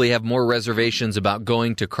probably have more reservations about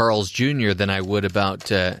going to Carl's Jr. than I would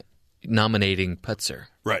about nominating Putzer.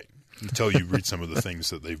 Right. Until you read some of the things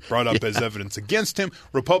that they've brought up as evidence against him.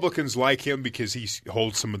 Republicans like him because he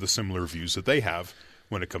holds some of the similar views that they have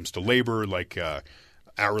when it comes to labor, like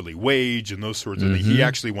hourly wage and those sorts of things. He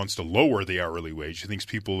actually wants to lower the hourly wage. He thinks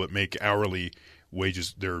people that make hourly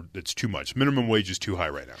wages, it's too much. Minimum wage is too high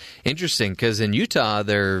right now. Interesting, because in Utah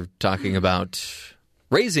they're talking about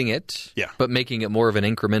raising it, but making it more of an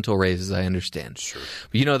incremental raise, as I understand. Sure.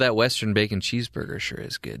 But you know that Western bacon cheeseburger sure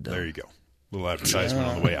is good, though. There you go. Little advertisement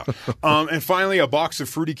on the way out. And finally, a box of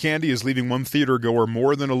fruity candy is leaving one theater-goer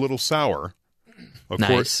more than a little sour. Of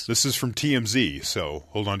course, this is from TMZ, so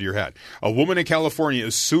hold on to your hat. A woman in California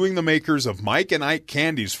is suing the makers of Mike and Ike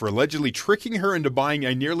candies for allegedly tricking her into buying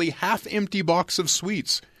a nearly half-empty box of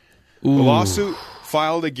sweets. Ooh. The lawsuit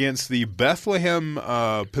filed against the Bethlehem,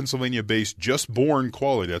 Pennsylvania-based Just Born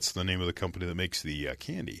Quality. That's the name of the company that makes the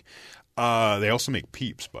candy. They also make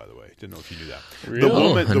Peeps, by the way. Didn't know if you knew that.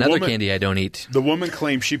 Really? Another candy I don't eat. The woman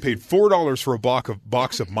claimed she paid $4 for a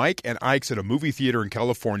box of Mike and Ike's at a movie theater in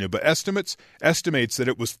California, but estimates that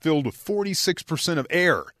it was filled with 46% of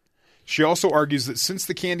air. She also argues that since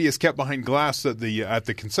the candy is kept behind glass at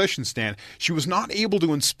the concession stand, she was not able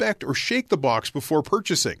to inspect or shake the box before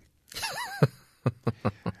purchasing.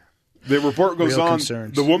 The report goes on.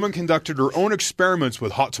 The woman conducted her own experiments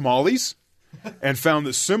with hot tamales and found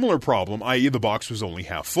that similar problem, i.e. the box was only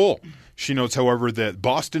half full. She notes, however, that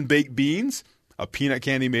Boston Baked Beans, a peanut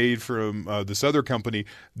candy made from this other company,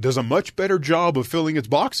 does a much better job of filling its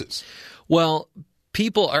boxes. Well,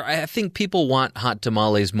 I think people want hot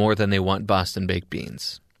tamales more than they want Boston Baked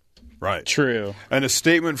Beans. Right. True. And a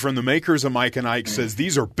statement from the makers of Mike and Ike says,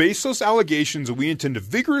 these are baseless allegations and we intend to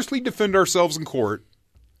vigorously defend ourselves in court.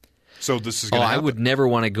 So this is going to happen. I would never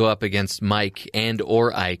want to go up against Mike and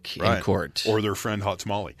or Ike in court. Or their friend Hot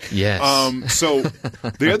Tamale. Yes. So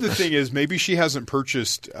the other thing is maybe she hasn't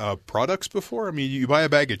purchased products before. I mean, you buy a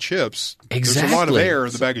bag of chips. Exactly. There's a lot of air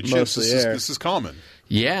in the bag of chips. Mostly This is common.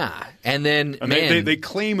 Yeah. And then, they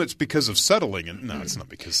claim it's because of settling. And no, it's not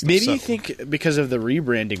because of maybe settling. you think because of the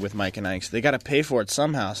rebranding with Mike and Ike's, they got to pay for it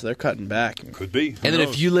somehow, so they're cutting back. Could be. And then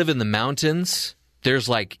if you live in the mountains, there's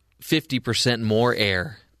like 50% more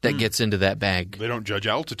air that gets into that bag. They don't judge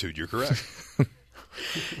altitude. You're correct.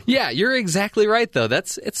 Yeah, you're exactly right, though.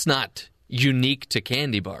 It's not unique to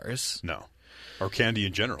candy bars. No. Or candy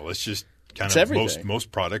in general. It's just kind it's of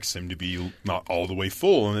most products seem to be not all the way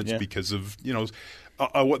full, and it's because of,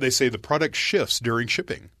 what they say, the product shifts during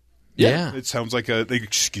shipping. Yeah. It sounds like an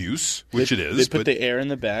excuse, which it is. They put the air in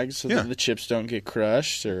the bag so that the chips don't get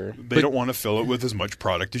crushed. They don't want to fill it with as much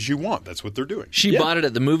product as you want. That's what they're doing. She bought it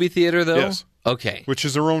at the movie theater, though? Yes. Okay. Which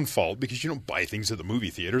is her own fault because you don't buy things at the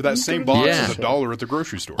movie theater. That same box is $1 at the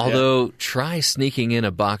grocery store. Although, try sneaking in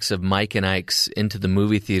a box of Mike and Ike's into the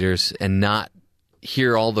movie theaters and not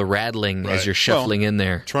hear all the rattling as you're shuffling in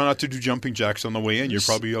there. Try not to do jumping jacks on the way in. You're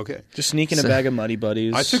probably okay. Just sneak in a bag of Muddy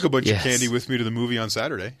Buddies. I took a bunch of candy with me to the movie on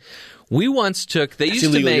Saturday. We once took... They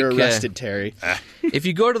used to make... You're arrested, Terry. If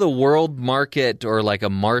you go to the World Market or like a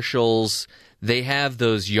Marshall's, they have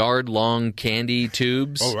those yard-long candy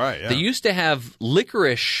tubes. Oh, right, yeah. They used to have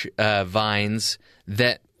licorice vines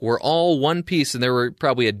that were all one piece, and there were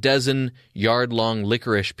probably a dozen yard-long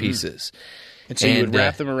licorice pieces. And so you would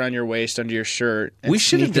wrap them around your waist under your shirt. And we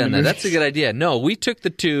should have done that. That's a good idea. No, we took the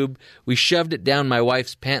tube, we shoved it down my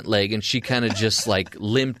wife's pant leg, and she kind of just like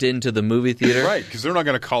limped into the movie theater. Right, because they're not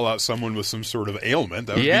going to call out someone with some sort of ailment.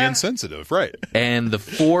 That would be insensitive. Right. And the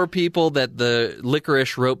 4 people that the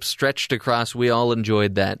licorice rope stretched across, we all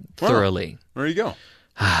enjoyed that thoroughly. There you go.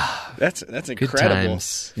 That's incredible. Good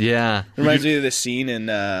times. Yeah. Reminds me of the scene in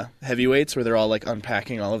Heavyweights where they're all like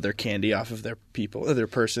unpacking all of their candy off of their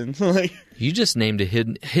person. You just named a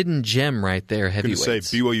hidden gem right there, Heavyweights. I'm going to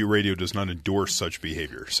say BYU Radio does not endorse such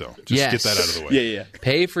behavior, so just get that out of the way. Yeah.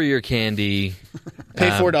 Pay for your candy. Pay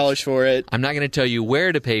 $4 for it. I'm not going to tell you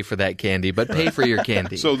where to pay for that candy, but pay for your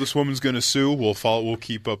candy. So this woman's going to sue. We'll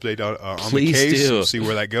keep update on Please the case. do. We'll see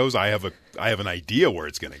where that goes. I have an idea where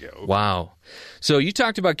it's going to go. Wow. So you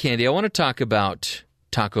talked about candy. I want to talk about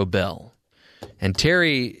Taco Bell. And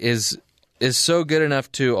Terry is so good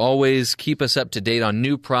enough to always keep us up to date on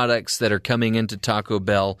new products that are coming into Taco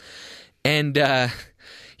Bell. And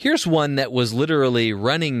here's one that was literally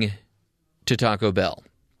running to Taco Bell.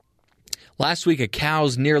 Last week, a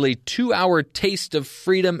cow's nearly 2-hour taste of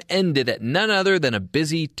freedom ended at none other than a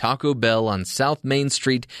busy Taco Bell on South Main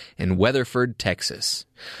Street in Weatherford, Texas.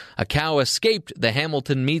 A cow escaped the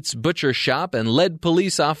Hamilton Meats butcher shop and led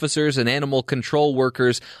police officers and animal control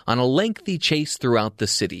workers on a lengthy chase throughout the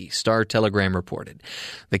city, Star Telegram reported.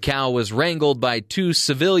 The cow was wrangled by 2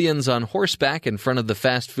 civilians on horseback in front of the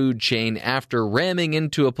fast food chain after ramming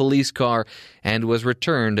into a police car and was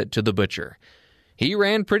returned to the butcher. He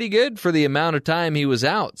ran pretty good for the amount of time he was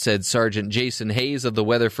out, said Sergeant Jason Hayes of the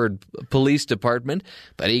Weatherford Police Department,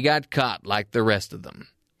 but he got caught like the rest of them.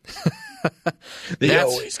 They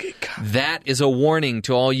always get caught. That is a warning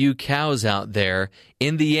to all you cows out there.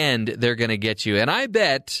 In the end, they're going to get you. And I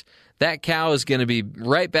bet that cow is going to be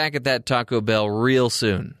right back at that Taco Bell real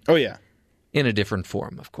soon. Oh, yeah. In a different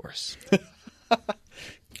form, of course.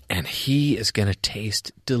 And he is going to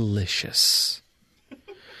taste delicious.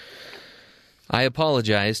 I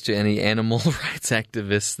apologize to any animal rights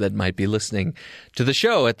activists that might be listening to the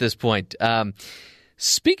show at this point.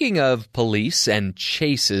 Speaking of police and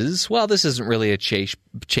chases, well, this isn't really a chase,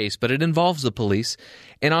 but it involves the police.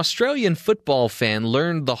 An Australian football fan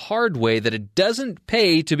learned the hard way that it doesn't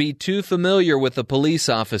pay to be too familiar with a police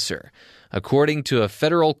officer. According to a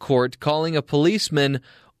federal court, calling a policeman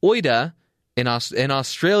oida, an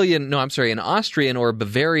Austrian or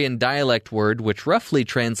Bavarian dialect word, which roughly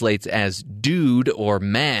translates as dude or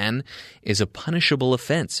man, is a punishable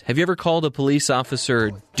offense. Have you ever called a police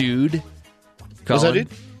officer dude? Was that dude?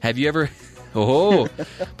 Have you ever? Oh,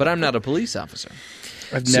 but I'm not a police officer.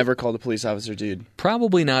 I've never called a police officer dude.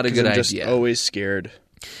 Probably not a good idea. I'm just always scared.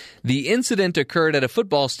 The incident occurred at a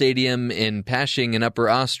football stadium in Pasching in Upper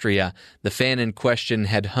Austria. The fan in question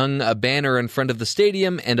had hung a banner in front of the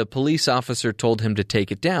stadium, and a police officer told him to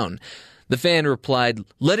take it down. The fan replied,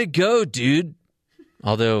 "Let it go, dude."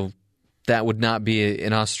 Although that would not be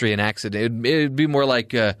an Austrian accent. It would be more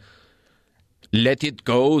like, "Let it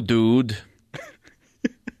go, dude."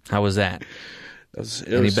 How was that?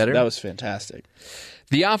 Any better? That was fantastic.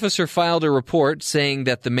 The officer filed a report saying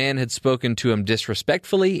that the man had spoken to him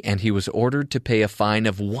disrespectfully, and he was ordered to pay a fine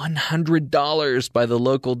of $100 by the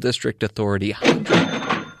local district authority.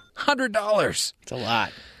 $100! It's a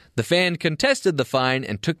lot. The fan contested the fine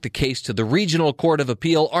and took the case to the Regional Court of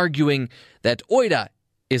Appeal, arguing that oida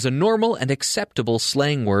is a normal and acceptable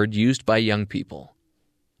slang word used by young people.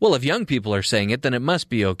 Well, if young people are saying it, then it must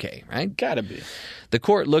be okay, right? Gotta be. The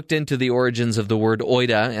court looked into the origins of the word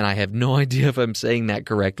oida, and I have no idea if I'm saying that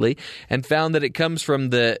correctly, and found that it comes from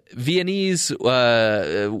the Viennese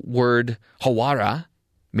word hawara,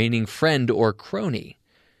 meaning friend or crony.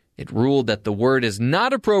 It ruled that the word is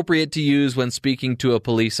not appropriate to use when speaking to a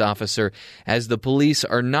police officer, as the police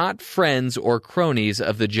are not friends or cronies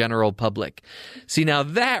of the general public. See, now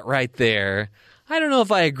that right there, I don't know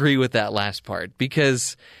if I agree with that last part,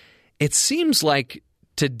 because it seems like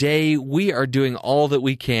today we are doing all that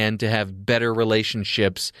we can to have better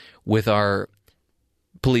relationships with our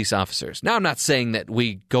police officers. Now, I'm not saying that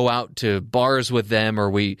we go out to bars with them or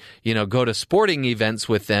we, go to sporting events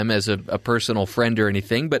with them as a personal friend or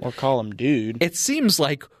anything, but or call them dude. It seems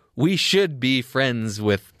like we should be friends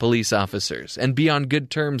with police officers and be on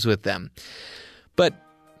good terms with them. But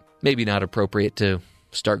maybe not appropriate to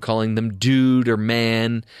start calling them dude or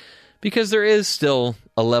man, because there is still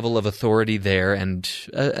a level of authority there and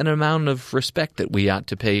an amount of respect that we ought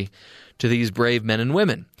to pay to these brave men and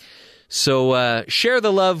women. So share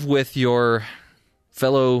the love with your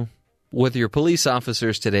police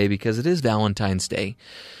officers today, because it is Valentine's Day.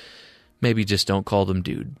 Maybe just don't call them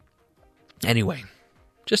dude. Anyway,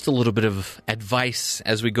 just a little bit of advice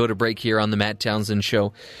as we go to break here on the Matt Townsend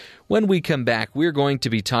Show. When we come back, we're going to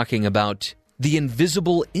be talking about the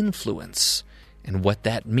invisible influence and what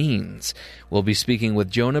that means. We'll be speaking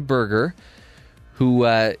with Jonah Berger, who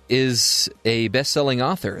is a best-selling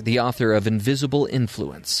author, the author of Invisible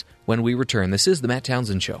Influence. When we return, this is the Matt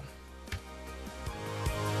Townsend Show.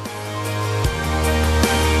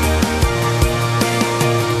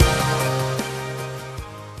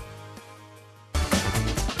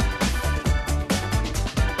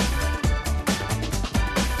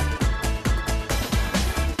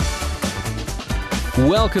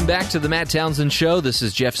 Welcome back to the Matt Townsend Show. This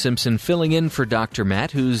is Jeff Simpson filling in for Dr.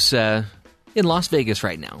 Matt, who's in Las Vegas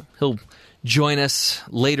right now. He'll join us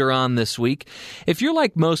later on this week. If you're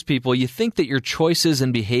like most people, you think that your choices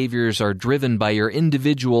and behaviors are driven by your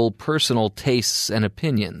individual personal tastes and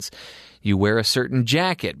opinions. You wear a certain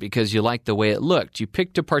jacket because you like the way it looked. You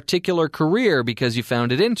picked a particular career because you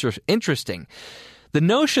found it interesting. The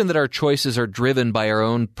notion that our choices are driven by our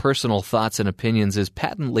own personal thoughts and opinions is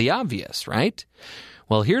patently obvious, right?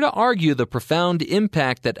 Well, here to argue the profound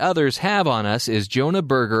impact that others have on us is Jonah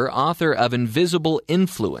Berger, author of Invisible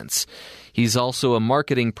Influence. He's also a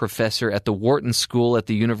marketing professor at the Wharton School at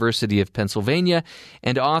the University of Pennsylvania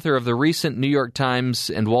and author of the recent New York Times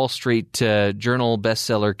and Wall Street Journal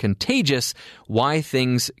bestseller Contagious, Why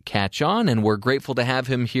Things Catch On. And we're grateful to have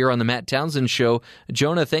him here on the Matt Townsend Show.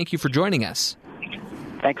 Jonah, thank you for joining us.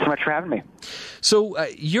 Thanks so much for having me. So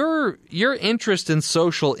your interest in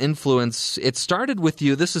social influence, it started with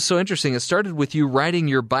you. This is so interesting. It started with you riding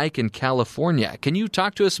your bike in California. Can you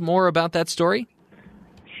talk to us more about that story?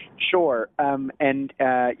 Sure.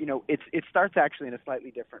 It starts actually in a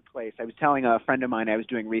slightly different place. I was telling a friend of mine I was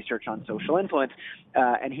doing research on social influence,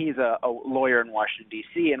 and he's a lawyer in Washington,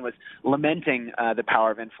 D.C., and was lamenting the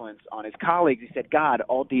power of influence on his colleagues. He said, God,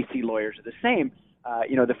 all D.C. lawyers are the same.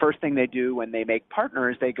 The first thing they do when they make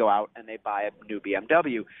partners, they go out and they buy a new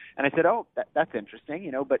BMW. And I said, oh, that's interesting,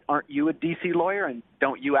 but aren't you a D.C. lawyer and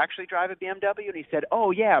don't you actually drive a BMW? And he said,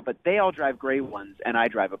 oh, yeah, but they all drive gray ones and I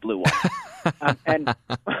drive a blue one. And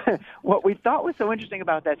what we thought was so interesting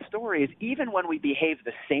about that story is even when we behave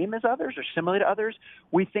the same as others or similar to others,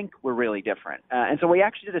 we think we're really different. And so we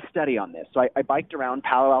actually did a study on this. So I biked around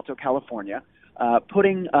Palo Alto, California,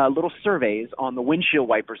 putting little surveys on the windshield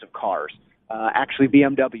wipers of cars. Actually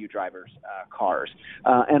BMW drivers' cars.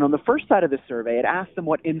 And on the first side of the survey, it asked them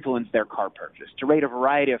what influenced their car purchase to rate a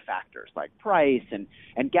variety of factors like price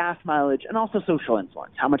and gas mileage and also social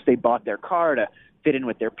influence, how much they bought their car to fit in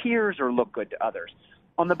with their peers or look good to others.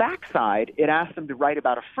 On the back side, it asked them to write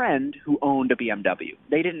about a friend who owned a BMW.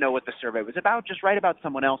 They didn't know what the survey was about. Just write about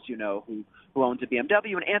someone else you know who owns a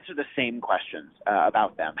BMW and answer the same questions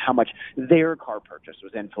about them, how much their car purchase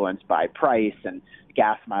was influenced by price and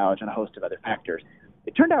gas mileage and a host of other factors.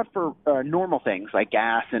 It turned out for normal things like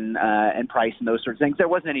gas and price and those sorts of things, there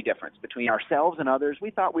wasn't any difference between ourselves and others.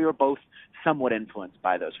 We thought we were both somewhat influenced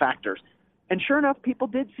by those factors. And sure enough, people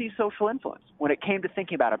did see social influence. When it came to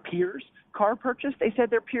thinking about a peer's car purchase, they said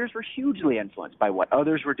their peers were hugely influenced by what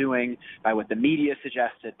others were doing, by what the media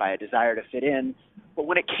suggested, by a desire to fit in. But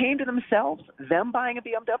when it came to themselves, them buying a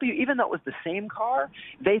BMW, even though it was the same car,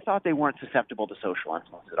 they thought they weren't susceptible to social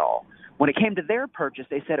influence at all. When it came to their purchase,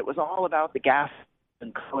 they said it was all about the gas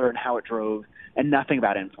and color and how it drove and nothing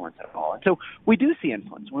about influence at all. And so we do see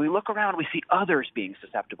influence. When we look around, we see others being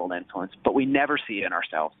susceptible to influence, but we never see it in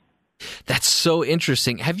ourselves. That's so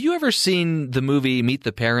interesting. Have you ever seen the movie Meet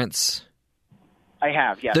the Parents? I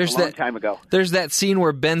have, yes, a long time ago. There's that scene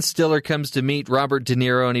where Ben Stiller comes to meet Robert De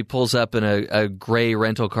Niro, and he pulls up in a gray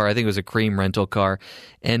rental car. I think it was a cream rental car.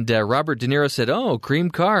 And Robert De Niro said, oh,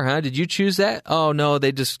 cream car, huh? Did you choose that? Oh, no,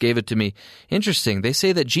 they just gave it to me. Interesting. They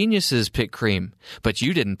say that geniuses pick cream, but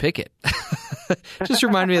you didn't pick it. Just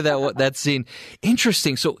remind me of that scene.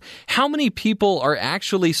 Interesting. So how many people are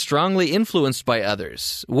actually strongly influenced by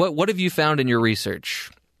others? What have you found in your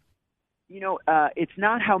research? It's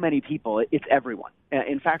not how many people, it's everyone.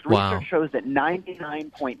 In fact, research shows that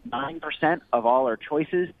 99.9% of all our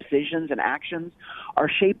choices, decisions, and actions are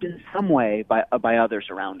shaped in some way by others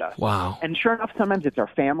around us. Wow. And sure enough, sometimes it's our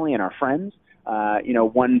family and our friends.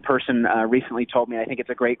 One person recently told me, I think it's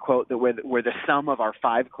a great quote, that we're the sum of our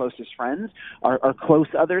 5 closest friends. Our close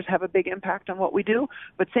others have a big impact on what we do,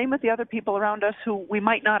 but same with the other people around us who we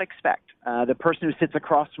might not expect. The person who sits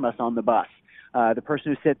across from us on the bus. The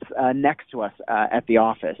person who sits next to us at the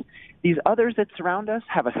office. These others that surround us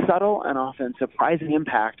have a subtle and often surprising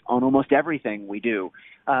impact on almost everything we do.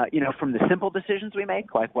 From the simple decisions we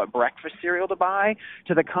make, like what breakfast cereal to buy,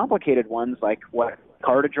 to the complicated ones like what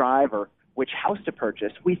car to drive or which house to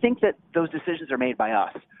purchase. We think that those decisions are made by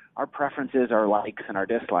us, our preferences, our likes, and our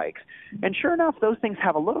dislikes. And sure enough, those things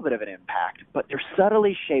have a little bit of an impact, but they're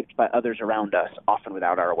subtly shaped by others around us, often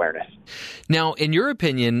without our awareness. Now, in your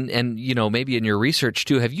opinion, and maybe in your research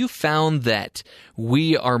too, have you found that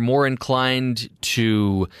we are more inclined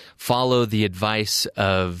to follow the advice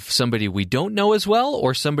of somebody we don't know as well,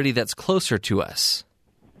 or somebody that's closer to us?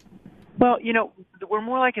 Well, we're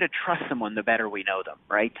more likely to trust someone the better we know them,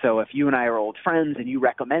 right? So if you and I are old friends and you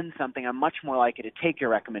recommend something, I'm much more likely to take your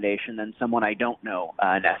recommendation than someone I don't know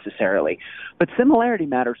necessarily. But similarity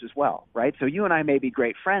matters as well, right? So you and I may be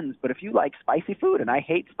great friends, but if you like spicy food and I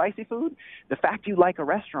hate spicy food, the fact you like a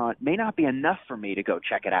restaurant may not be enough for me to go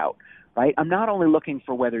check it out. Right? I'm not only looking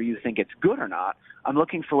for whether you think it's good or not, I'm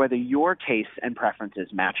looking for whether your tastes and preferences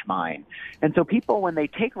match mine. And so people, when they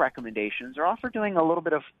take recommendations, are often doing a little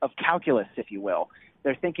bit of calculus, if you will.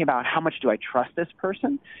 They're thinking about how much do I trust this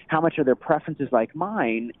person? How much are their preferences like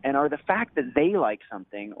mine? And are the fact that they like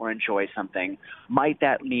something or enjoy something, might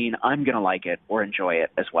that mean I'm going to like it or enjoy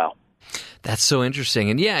it as well? That's so interesting.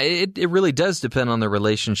 And yeah, it really does depend on the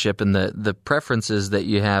relationship and the preferences that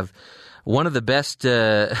you have. One of the best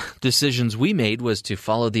decisions we made was to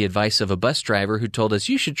follow the advice of a bus driver who told us,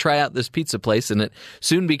 you should try out this pizza place, and it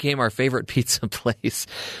soon became our favorite pizza place.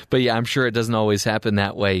 But yeah, I'm sure it doesn't always happen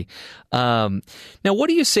that way. Now, what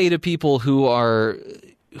do you say to people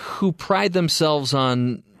who pride themselves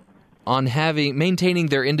on maintaining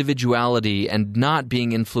their individuality and not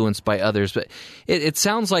being influenced by others? But it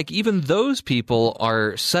sounds like even those people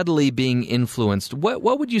are subtly being influenced.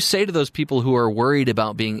 What would you say to those people who are worried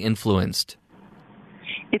about being influenced?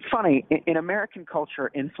 It's funny. In American culture,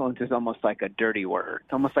 influence is almost like a dirty word.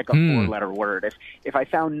 It's almost like a four-letter word. If I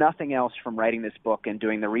found nothing else from writing this book and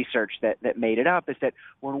doing the research that made it up, is that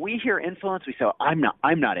when we hear influence, we say, oh, I'm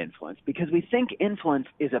not influenced, because we think influence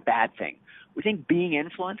is a bad thing. We think being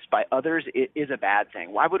influenced by others is a bad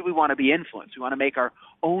thing. Why would we want to be influenced? We want to make our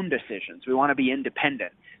own decisions. We want to be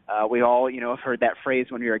independent. We all, have heard that phrase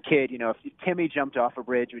when you're a kid, if Timmy jumped off a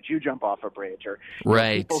bridge, would you jump off a bridge? Or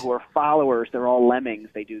right. People who are followers, they're all lemmings.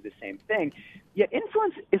 They do the same thing. Yet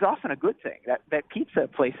influence is often a good thing. That pizza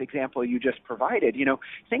place example you just provided,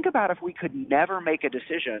 think about if we could never make a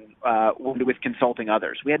decision with consulting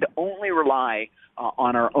others. We had to only rely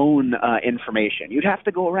on our own information. You'd have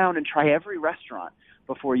to go around and try every restaurant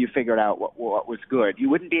before you figured out what was good. You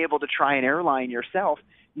wouldn't be able to try an airline yourself.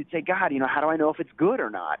 You'd say, God, how do I know if it's good or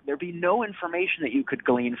not? There'd be no information that you could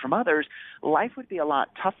glean from others. Life would be a lot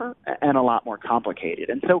tougher and a lot more complicated.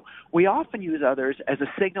 And so we often use others as a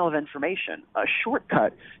signal of information, a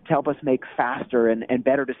shortcut to help us make faster and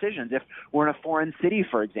better decisions. If we're in a foreign city,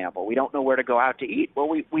 for example, we don't know where to go out to eat. Well,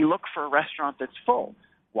 we look for a restaurant that's full.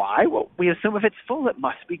 Why? Well, we assume if it's full, it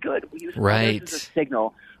must be good. We use others as a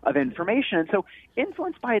signal of information. And so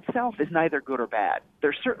influence by itself is neither good or bad.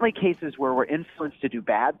 There's certainly cases where we're influenced to do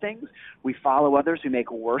bad things. We follow others who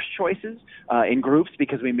make worse choices in groups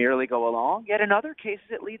because we merely go along. Yet in other cases,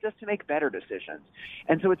 it leads us to make better decisions.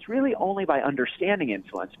 And so it's really only by understanding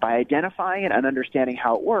influence, by identifying it and understanding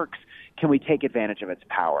how it works, can we take advantage of its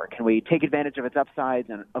power? Can we take advantage of its upsides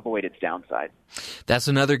and avoid its downsides? That's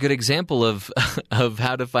another good example of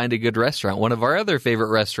how to find a good restaurant. One of our other favorite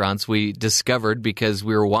restaurants we discovered because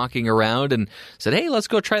we were walking around and said, hey, let's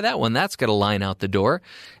go try that one. That's got a line out the door.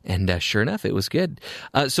 And sure enough, it was good.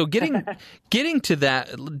 So getting to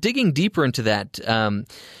that, digging deeper into that,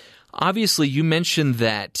 obviously you mentioned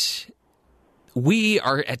that we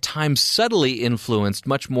are at times subtly influenced,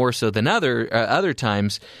 much more so than other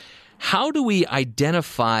times. How do we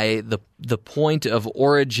identify the point of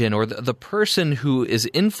origin or the person who is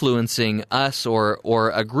influencing us or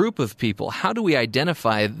a group of people? How do we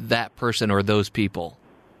identify that person or those people?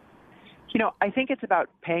 I think it's about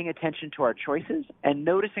paying attention to our choices and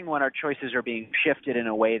noticing when our choices are being shifted in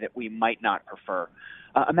a way that we might not prefer.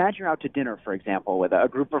 Imagine you're out to dinner, for example, with a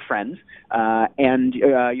group of friends, and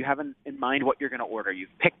you have in mind what you're going to order.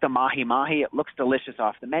 You've picked the mahi-mahi. It looks delicious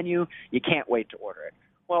off the menu. You can't wait to order it.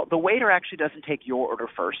 Well, the waiter actually doesn't take your order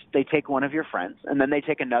first. They take one of your friends, and then they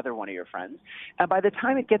take another one of your friends. And by the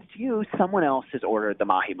time it gets to you, someone else has ordered the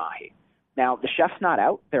mahi-mahi. Now, the chef's not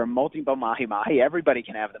out. There are multiple mahi-mahi. Everybody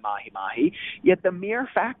can have the mahi-mahi. Yet the mere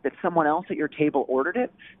fact that someone else at your table ordered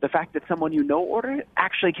it, the fact that someone you know ordered it,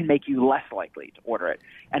 actually can make you less likely to order it.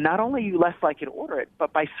 And not only are you less likely to order it,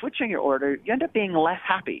 but by switching your order, you end up being less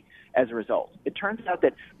happy as a result. It turns out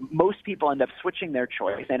that most people end up switching their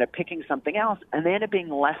choice, end up picking something else, and they end up being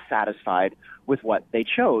less satisfied with what they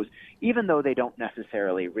chose, even though they don't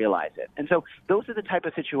necessarily realize it. And so those are the type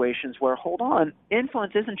of situations where, hold on,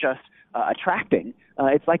 influence isn't just attracting.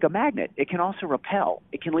 It's like a magnet. It can also repel.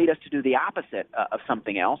 It can lead us to do the opposite of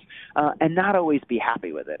something else and not always be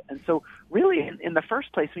happy with it. And so really, in the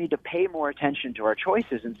first place, we need to pay more attention to our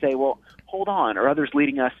choices and say, well, hold on, are others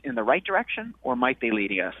leading us in the right direction, or might they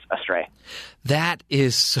leading us astray? That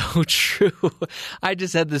is so true. I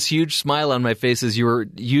just had this huge smile on my face as you were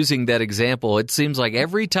using that example. It seems like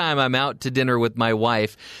every time I'm out to dinner with my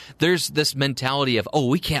wife, there's this mentality of, oh,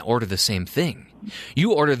 we can't order the same thing.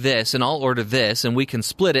 You order this and I'll order this and we can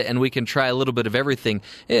split it and we can try a little bit of everything.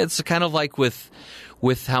 It's kind of like with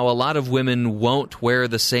how a lot of women won't wear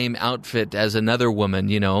the same outfit as another woman,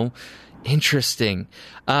 Interesting.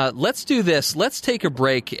 Let's do this. Let's take a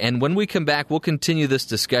break, and when we come back, we'll continue this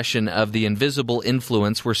discussion of the invisible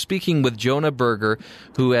influence. We're speaking with Jonah Berger,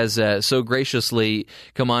 who has so graciously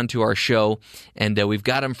come on to our show, and we've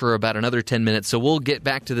got him for about another 10 minutes, so we'll get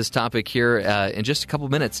back to this topic here in just a couple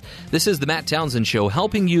minutes. This is the Matt Townsend Show,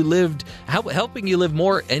 helping you live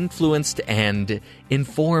more influenced and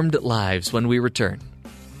informed lives when we return.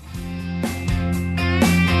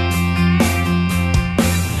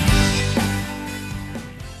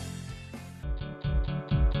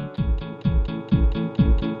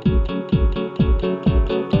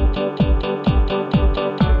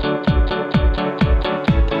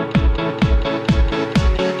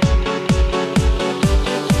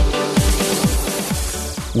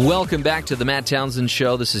 Welcome back to the Matt Townsend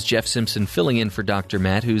Show. This is Jeff Simpson filling in for Dr.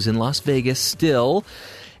 Matt, who's in Las Vegas still.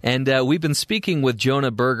 And we've been speaking with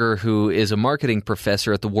Jonah Berger, who is a marketing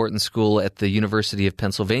professor at the Wharton School at the University of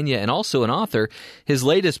Pennsylvania and also an author. His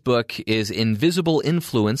latest book is Invisible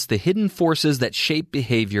Influence, The Hidden Forces That Shape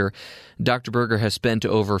Behavior. Dr. Berger has spent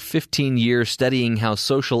over 15 years studying how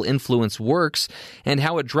social influence works and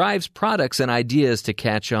how it drives products and ideas to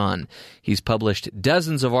catch on. He's published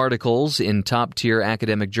dozens of articles in top-tier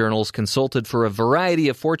academic journals, consulted for a variety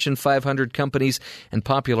of Fortune 500 companies and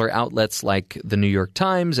popular outlets like the New York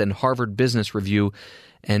Times and Harvard Business Review.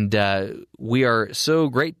 And we are so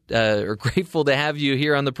grateful to have you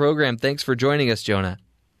here on the program. Thanks for joining us, Jonah.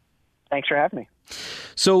 Thanks for having me.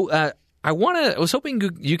 So I was hoping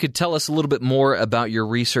you could tell us a little bit more about your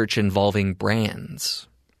research involving brands.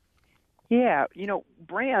 Yeah,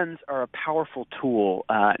 brands are a powerful tool,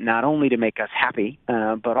 not only to make us happy,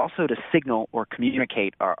 but also to signal or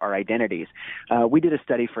communicate our identities. We did a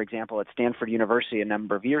study, for example, at Stanford University a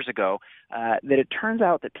number of years ago, that it turns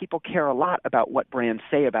out that people care a lot about what brands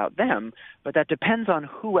say about them, but that depends on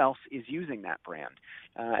who else is using that brand.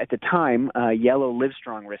 At the time, yellow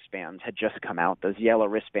Livestrong wristbands had just come out, those yellow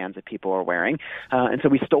wristbands that people are wearing. And so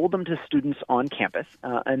we sold them to students on campus.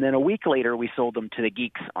 And then a week later, we sold them to the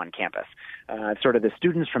geeks on campus, sort of the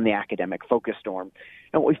students from the academic focus dorm.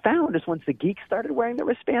 And what we found is once the geeks started wearing the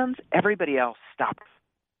wristbands, everybody else stopped.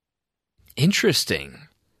 Interesting.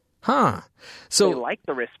 Huh. So they liked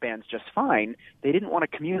the wristbands just fine. They didn't want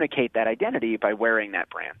to communicate that identity by wearing that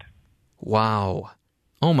brand. Wow.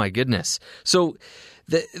 Oh, my goodness. So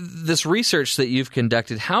this research that you've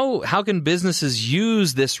conducted, how can businesses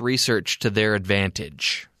use this research to their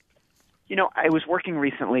advantage? I was working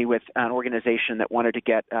recently with an organization that wanted to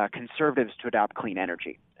get conservatives to adopt clean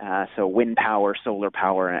energy, so wind power, solar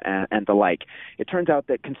power, and the like. It turns out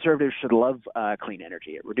that conservatives should love clean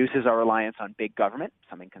energy. It reduces our reliance on big government,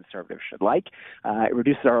 something conservatives should like. It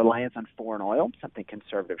reduces our reliance on foreign oil, something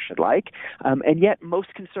conservatives should like. And yet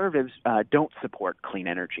most conservatives don't support clean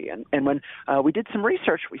energy. And when we did some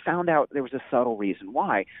research, we found out there was a subtle reason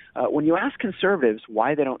why. When you ask conservatives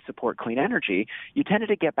why they don't support clean energy, you tended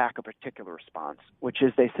to get back a particular response, which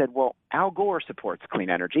is they said, well, Al Gore supports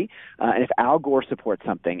clean energy, and if Al Gore supports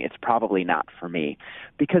something, it's probably not for me.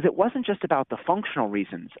 Because it wasn't just about the functional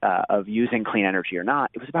reasons of using clean energy or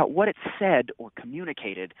not, it was about what it said or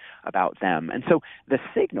communicated about them. And so the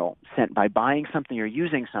signal sent by buying something or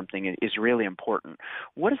using something is really important.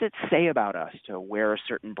 What does it say about us to wear a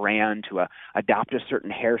certain brand, to adopt a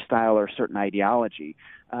certain hairstyle or a certain ideology?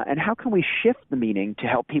 And how can we shift the meaning to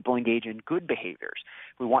help people engage in good behaviors?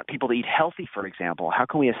 We want people to eat healthy, for example. How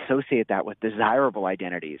can we associate that with desirable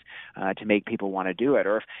identities to make people want to do it?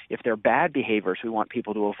 Or if they're bad behaviors we want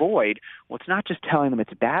people to avoid, well, it's not just telling them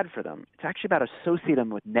it's bad for them. It's actually about associating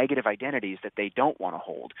them with negative identities that they don't want to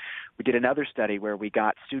hold. We did another study where we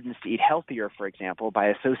got students to eat healthier, for example, by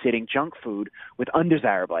associating junk food with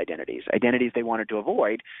undesirable identities they wanted to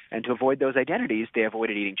avoid. And to avoid those identities, they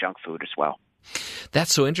avoided eating junk food as well.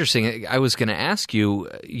 That's so interesting. I was going to ask you,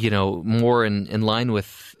 more in line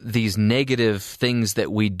with these negative things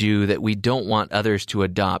that we do that we don't want others to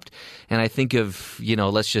adopt. And I think of,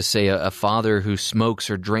 let's just say a father who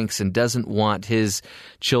smokes or drinks and doesn't want his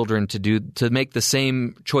children to make the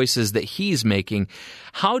same choices that he's making.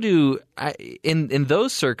 How in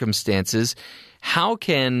those circumstances, how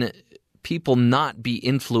can people not be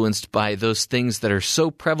influenced by those things that are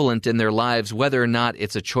so prevalent in their lives, whether or not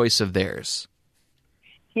it's a choice of theirs?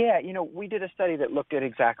 Yeah, we did a study that looked at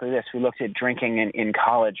exactly this. We looked at drinking in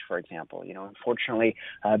college, for example. Unfortunately,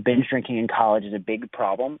 binge drinking in college is a big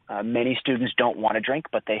problem. Many students don't want to drink,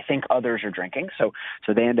 but they think others are drinking, so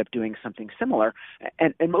they end up doing something similar.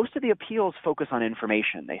 And most of the appeals focus on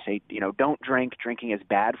information. They say, don't drink. Drinking is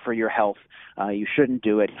bad for your health. You shouldn't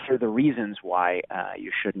do it. Here are the reasons why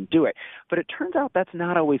you shouldn't do it. But it turns out that's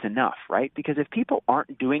not always enough, right? Because if people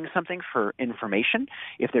aren't doing something for information,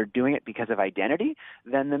 if they're doing it because of identity,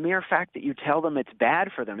 then the mere fact that you tell them it's bad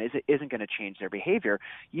for them isn't going to change their behavior.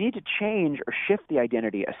 You need to change or shift the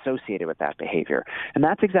identity associated with that behavior. And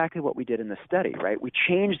that's exactly what we did in the study, right? We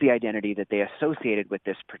changed the identity that they associated with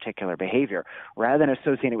this particular behavior. Rather than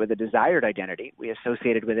associating it with a desired identity, we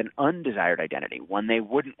associated with an undesired identity, one they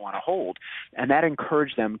wouldn't want to hold. And that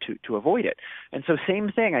encouraged them to avoid it. And so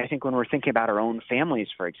same thing, I think, when we're thinking about our own families,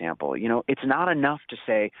 for example. It's not enough to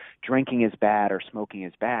say drinking is bad or smoking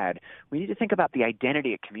is bad. We need to think about the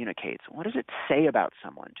identity it communicates. What does it say about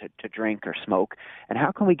someone to drink or smoke? And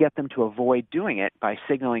how can we get them to avoid doing it by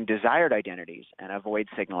signaling desired identities and avoid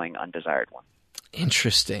signaling undesired ones?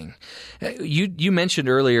 Interesting. You mentioned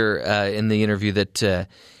earlier in the interview that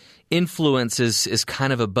influence is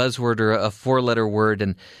kind of a buzzword or a four-letter word,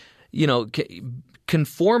 and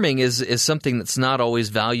conforming is something that's not always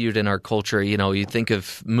valued in our culture. You think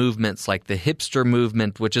of movements like the hipster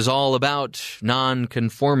movement, which is all about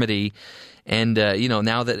non-conformity. And,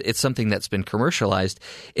 now that it's something that's been commercialized,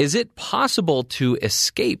 is it possible to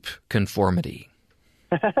escape conformity?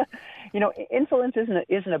 Influence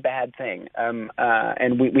isn't a bad thing,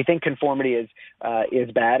 and we think conformity is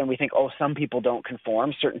bad, and we think, some people don't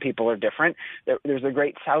conform, certain people are different. There's a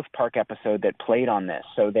great South Park episode that played on this.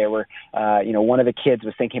 So there were, one of the kids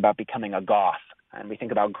was thinking about becoming a goth. And we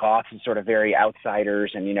think about goths as sort of very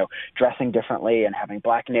outsiders and, dressing differently and having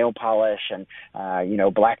black nail polish and,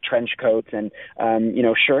 black trench coats. And,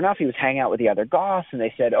 sure enough, he was hanging out with the other goths and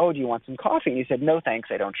they said, "Oh, do you want some coffee?" And he said, "No, thanks,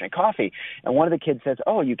 I don't drink coffee." And one of the kids says,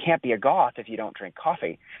 "Oh, you can't be a goth if you don't drink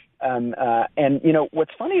coffee."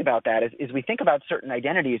 What's funny about that is we think about certain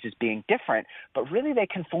identities as being different, but really they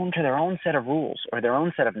conform to their own set of rules or their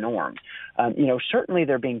own set of norms. Certainly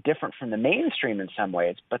they're being different from the mainstream in some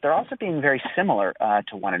ways, but they're also being very similar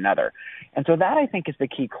to one another. And so that, I think, is the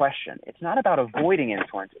key question. It's not about avoiding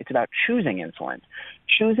influence. It's about choosing influence,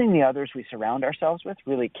 choosing the others we surround ourselves with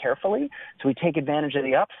really carefully so we take advantage of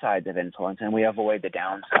the upsides of influence and we avoid the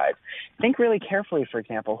downsides. Think really carefully, for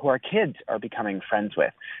example, who our kids are becoming friends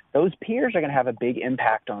with. Those peers are going to have a big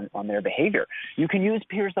impact on their behavior. You can use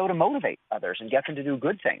peers, though, to motivate others and get them to do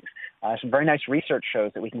good things. Some very nice research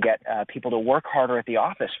shows that we can get people to work harder at the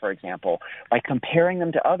office, for example, by comparing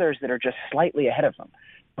them to others that are just slightly ahead of them.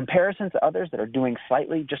 Comparisons to others that are doing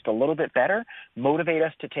slightly just a little bit better motivate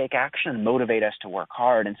us to take action, motivate us to work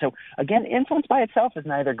hard. And so, again, influence by itself is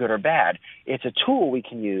neither good or bad. It's a tool we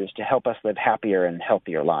can use to help us live happier and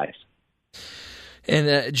healthier lives.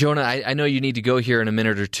 And Jonah, I know you need to go here in a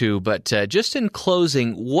minute or two, but just in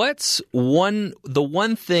closing, what's the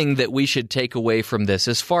one thing that we should take away from this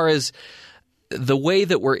as far as the way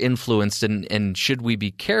that we're influenced, and should we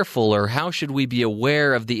be careful, or how should we be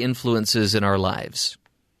aware of the influences in our lives?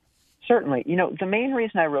 Certainly. The main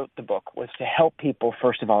reason I wrote the book was to help people,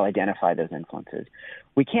 first of all, identify those influences.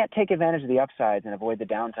 We can't take advantage of the upsides and avoid the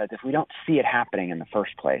downsides if we don't see it happening in the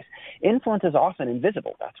first place. Influence is often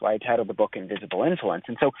invisible. That's why I titled the book Invisible Influence.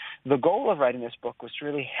 And so the goal of writing this book was to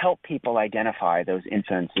really help people identify those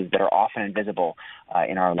influences that are often invisible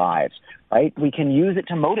in our lives, right? We can use it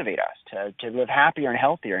to motivate us to live happier and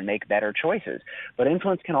healthier and make better choices. But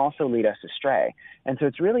influence can also lead us astray. And so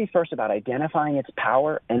it's really first about identifying its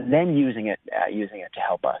power and then using it to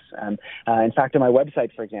help us. In fact, on my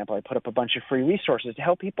website, for example, I put up a bunch of free resources to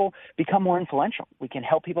help people become more influential. We can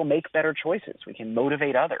help people make better choices. We can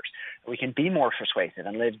motivate others. We can be more persuasive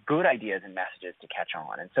and live good ideas and messages to catch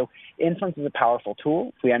on. And so influence is a powerful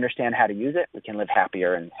tool. If we understand how to use it, we can live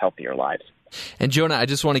happier and healthier lives. And Jonah, I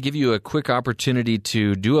just want to give you a quick opportunity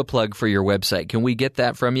to do a plug for your website. Can we get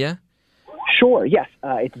that from you? Sure, yes.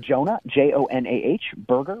 It's Jonah, Jonah,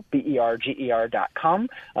 Berger, BERGER.com.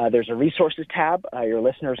 There's a resources tab. Your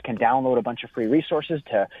listeners can download a bunch of free resources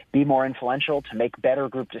to be more influential, to make better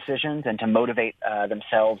group decisions, and to motivate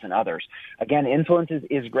themselves and others. Again, influence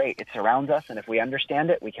is great. It surrounds us, and if we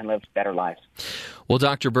understand it, we can live better lives. Well,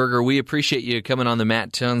 Dr. Berger, we appreciate you coming on the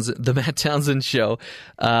Matt Townsend Show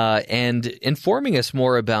and informing us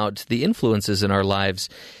more about the influences in our lives.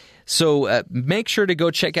 So make sure to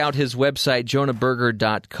go check out his website,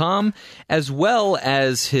 jonahberger.com, as well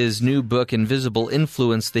as his new book, Invisible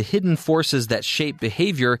Influence, The Hidden Forces That Shape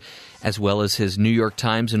Behavior, as well as his New York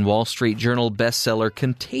Times and Wall Street Journal bestseller,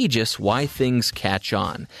 Contagious, Why Things Catch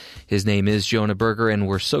On. His name is Jonah Berger, and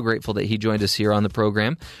we're so grateful that he joined us here on the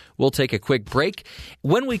program. We'll take a quick break.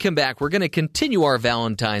 When we come back, we're going to continue our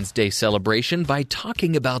Valentine's Day celebration by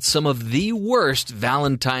talking about some of the worst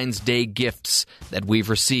Valentine's Day gifts that we've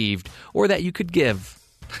received or that you could give.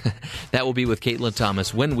 That will be with Caitlin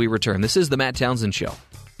Thomas when we return. This is The Matt Townsend Show.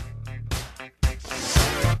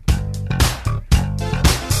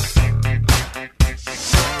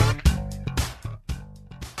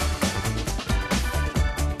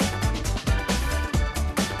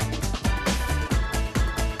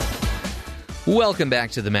 Welcome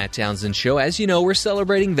back to the Matt Townsend Show. As you know, we're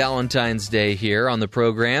celebrating Valentine's Day here on the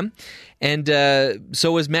program. And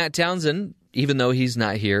so is Matt Townsend, even though he's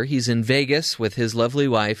not here. He's in Vegas with his lovely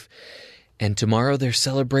wife. And tomorrow they're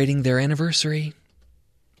celebrating their anniversary.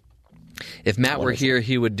 If Matt were here,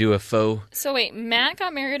 he would do a faux. So wait, Matt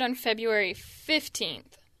got married on February 15th.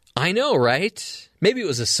 I know, right? Maybe it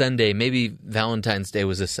was a Sunday. Maybe Valentine's Day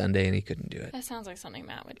was a Sunday and he couldn't do it. That sounds like something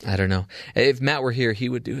Matt would do. I don't know. If Matt were here, he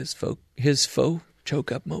would do his faux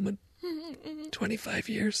choke-up moment. 25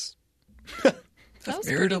 years of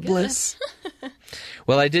marital bliss.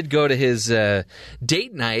 Well, I did go to his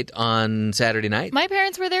date night on Saturday night. My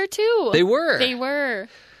parents were there, too. They were? They were.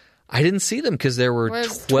 I didn't see them because there were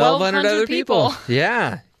 1,200 other people.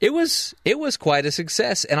 Yeah. It was quite a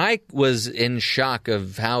success, and I was in shock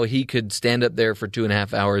of how he could stand up there for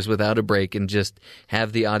 2.5 hours without a break and just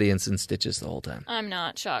have the audience in stitches the whole time. I'm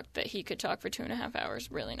not shocked that he could talk for 2.5 hours.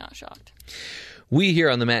 Really not shocked. We here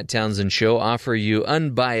on the Matt Townsend Show offer you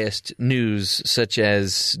unbiased news such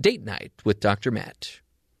as Date Night with Dr. Matt.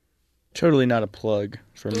 Totally not a plug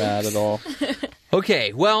for Matt at all.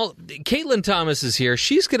 Okay, well, Caitlin Thomas is here.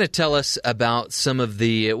 She's going to tell us about some of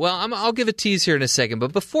the, I'll give a tease here in a second,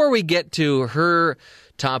 but before we get to her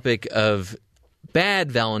topic of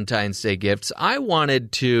bad Valentine's Day gifts, I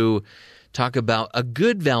wanted to talk about a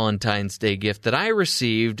good Valentine's Day gift that I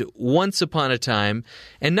received once upon a time,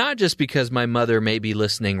 and not just because my mother may be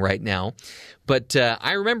listening right now, but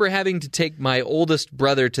I remember having to take my oldest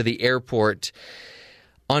brother to the airport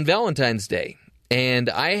on Valentine's Day. And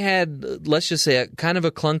I had, let's just say, kind of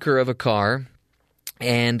a clunker of a car,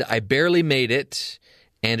 and I barely made it,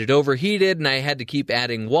 and it overheated, and I had to keep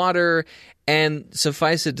adding water, and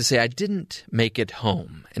suffice it to say, I didn't make it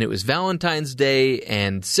home. And it was Valentine's Day,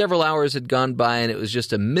 and several hours had gone by, and it was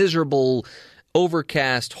just a miserable,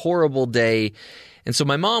 overcast, horrible day. And so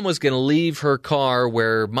my mom was going to leave her car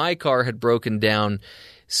where my car had broken down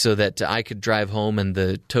so that I could drive home and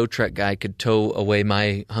the tow truck guy could tow away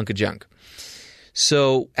my hunk of junk.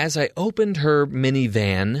 So as I opened her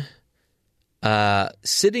minivan,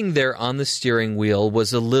 sitting there on the steering wheel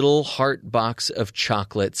was a little heart box of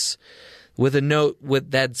chocolates with a note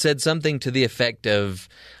that said something to the effect of,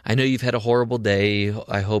 "I know you've had a horrible day.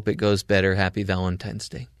 I hope it goes better. Happy Valentine's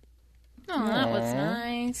Day." Oh, that was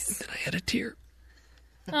nice. And then I had a tear.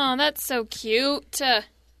 Oh, that's so cute.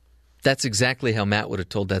 That's exactly how Matt would have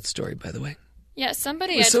told that story, by the way. Yeah,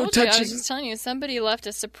 somebody, I told you, I was just telling you, somebody left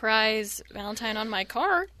a surprise Valentine on my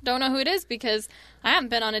car. Don't know who it is because I haven't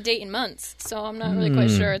been on a date in months, so I'm not really quite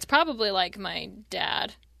sure. It's probably like my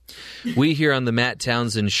dad. We here on the Matt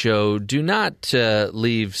Townsend Show do not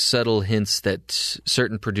leave subtle hints that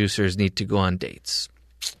certain producers need to go on dates.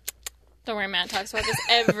 Don't worry, Matt talks about this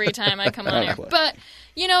every time I come on air. But,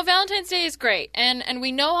 Valentine's Day is great, and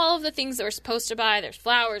we know all of the things that we're supposed to buy. There's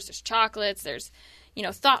flowers, there's chocolates, there's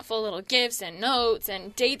thoughtful little gifts and notes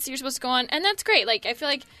and dates you're supposed to go on. And that's great. Like, I feel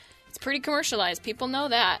like it's pretty commercialized. People know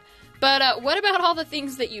that. But what about all the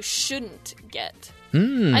things that you shouldn't get?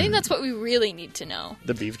 I think that's what we really need to know.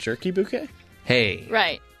 The beef jerky bouquet? Hey.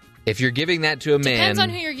 Right. If you're giving that to a man... Depends on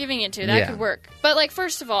who you're giving it to. That could work. But,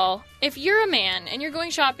 first of all, if you're a man and you're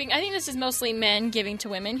going shopping, I think this is mostly men giving to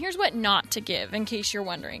women. Here's what not to give, in case you're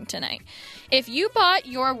wondering tonight. If you bought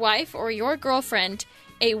your wife or your girlfriend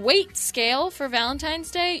a weight scale for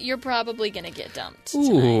Valentine's Day, you're probably going to get dumped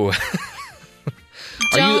tonight. Ooh.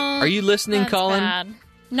 Are you listening, Colin? Bad.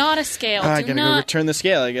 Not a scale. I gotta go return the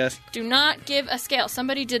scale, I guess. Do not give a scale.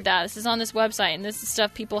 Somebody did that. This is on this website, and this is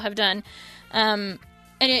stuff people have done. And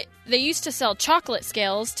they used to sell chocolate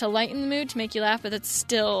scales to lighten the mood, to make you laugh, but that's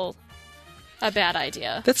still a bad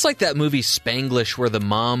idea. That's like that movie Spanglish, where the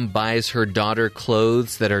mom buys her daughter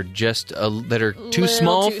clothes that are just too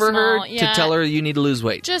small for her to tell her you need to lose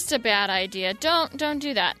weight. Just a bad idea. Don't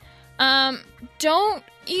do that.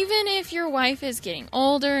 Even if your wife is getting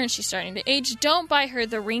older and she's starting to age, don't buy her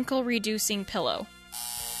the wrinkle-reducing pillow.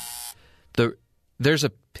 There's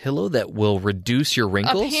a pillow that will reduce your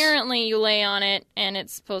wrinkles? Apparently you lay on it and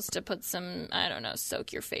it's supposed to put some,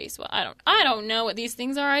 soak your face. Well, I don't know what these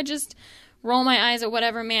things are. I just roll my eyes at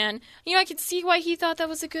whatever, man. I can see why he thought that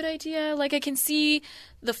was a good idea. I can see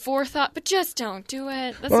the forethought, but just don't do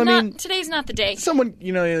it. Today's not the day. Someone,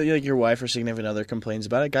 like your wife or significant other complains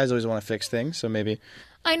about it. Guys always want to fix things, so maybe...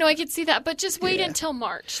 I know, I could see that, but just wait until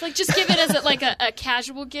March. Just give it as a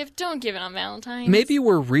casual gift. Don't give it on Valentine's. Maybe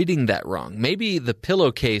we're reading that wrong. Maybe the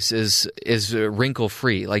pillowcase is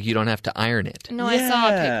wrinkle-free, you don't have to iron it. No, I saw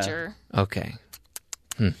a picture. Okay.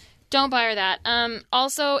 Don't buy her that.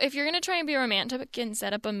 Also, if you're going to try and be romantic and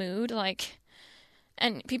set up a mood,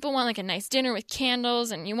 and people want a nice dinner with candles,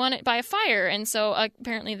 and you want it by a fire, and so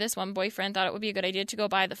apparently this one boyfriend thought it would be a good idea to go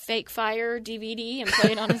buy the fake fire DVD and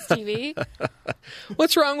play it on his TV.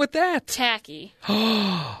 What's wrong with that? Tacky.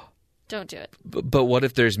 Don't do it. But what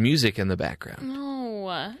if there's music in the background?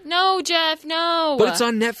 No, Jeff, no. But it's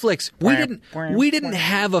on Netflix. We didn't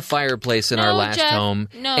have a fireplace in our last home,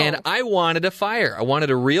 and I wanted a fire. I wanted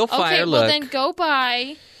a real fire. Okay, well then go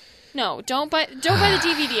buy. No, don't buy the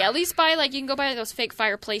DVD. At least buy you can go buy those fake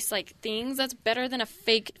fireplace things. That's better than a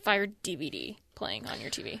fake fire DVD playing on your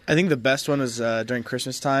TV. I think the best one was during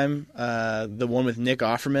Christmas time. The one with Nick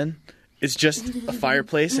Offerman. It's just a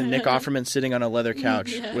fireplace and Nick Offerman sitting on a leather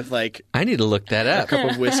couch with I need to look that up. A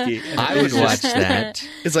cup of whiskey. I would watch that.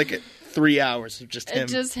 It's 3 hours of just him.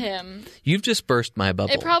 Just him. You've just burst my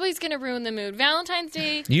bubble. It probably is going to ruin the mood. Valentine's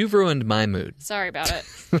Day. You've ruined my mood. Sorry about it.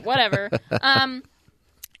 Whatever.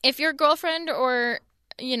 If your girlfriend or,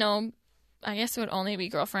 I guess it would only be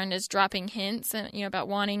girlfriend is dropping hints, about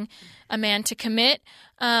wanting a man to commit.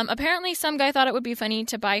 Apparently, some guy thought it would be funny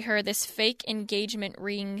to buy her this fake engagement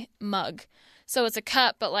ring mug. So it's a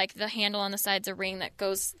cup, but like the handle on the side's a ring that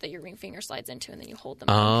your ring finger slides into, and then you hold them.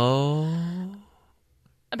 Oh,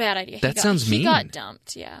 a bad idea. That sounds mean. He got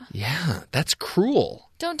dumped. Yeah. Yeah, that's cruel.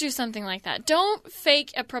 Don't do something like that. Don't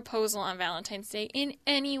fake a proposal on Valentine's Day in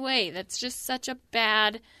any way. That's just such a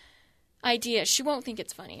bad idea. She won't think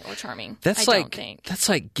it's funny or charming. That's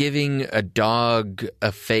like giving a dog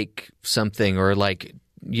a fake something, or like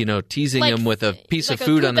teasing him with a piece of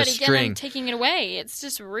food on a string, taking it away. It's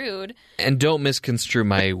just rude. And don't misconstrue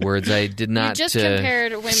my words. I did not. You just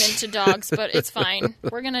compared women to dogs, but it's fine.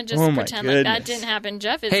 We're gonna just pretend like that didn't happen.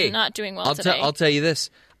 Jeff is not doing well today. I'll tell you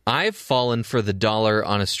this. I've fallen for the dollar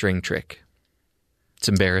on a string trick. It's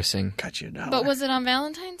embarrassing. Got you $1. But was it on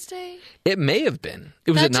Valentine's Day? It may have been.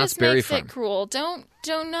 It was at Knott's Berry Farm. That just makes it cruel.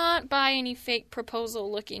 Do not buy any fake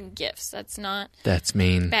proposal-looking gifts. That's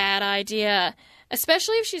mean. Bad idea.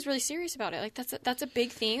 Especially if she's really serious about it. Like that's a big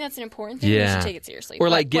thing. That's an important thing. Yeah. You should take it seriously. Or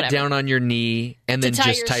like get down on your knee and then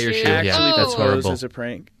just tie your shoe. Actually, that's horrible. As a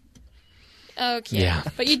prank. Okay. Yeah.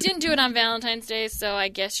 But you didn't do it on Valentine's Day, so I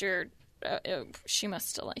guess she must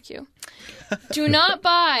still like you. Do not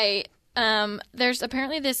buy. There's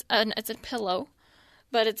apparently this. It's a pillow,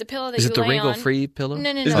 but it's a pillow that is you it the lay on. wrinkle-free pillow? No.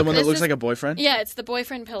 Is it the one that looks like a boyfriend? Yeah, it's the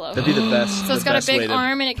boyfriend pillow. That'd be the best. So it's got a big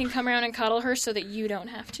arm, and it can come around and cuddle her, so that you don't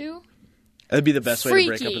have to. That'd be the best way to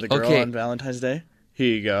break up with a girl on Valentine's Day.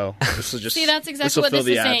 Here you go. This will just see. That's exactly what this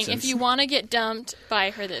is saying. If you want to get dumped,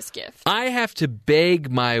 buy her this gift. I have to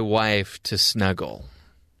beg my wife to snuggle.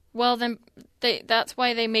 Well, then that's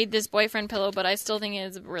why they made this boyfriend pillow, but I still think it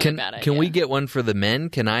is a really bad idea. Can we get one for the men?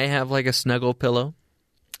 Can I have like a snuggle pillow?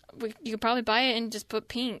 You could probably buy it and just put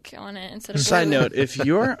pink on it instead of blue. Side note, if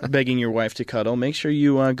you're begging your wife to cuddle, make sure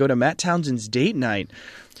you go to Matt Townsend's date night.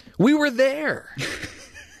 We were there.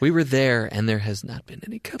 And there has not been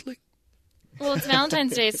any cuddling. Well, it's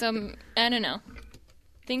Valentine's Day, so I don't know.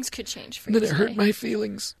 Things could change for you today. It hurt my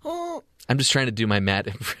feelings. Oh. I'm just trying to do my Matt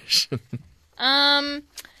impression.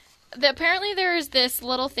 Apparently there is this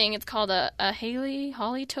little thing. It's called a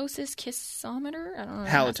halitosis kissometer. I don't know.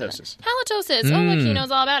 Halitosis. Halitosis. Oh, look, he knows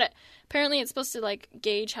all about it. Apparently it's supposed to like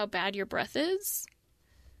gauge how bad your breath is.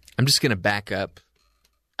 I'm just going to back up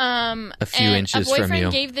a few inches from you. A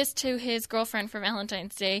boyfriend gave this to his girlfriend for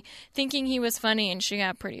Valentine's Day, thinking he was funny, and she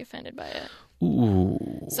got pretty offended by it.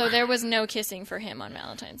 Ooh. So there was no kissing for him on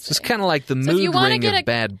Valentine's Day. So it's kind of like the mood ring of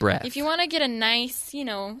bad breath. If you want to get a nice,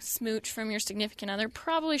 smooch from your significant other,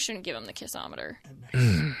 probably shouldn't give him the kissometer.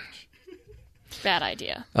 Bad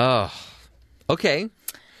idea. Oh. Okay.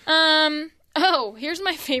 Oh, here's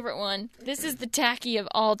my favorite one. This is the tacky of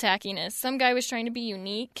all tackiness. Some guy was trying to be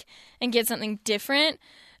unique and get something different,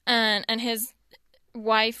 and his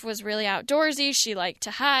wife was really outdoorsy. She liked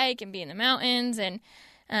to hike and be in the mountains, and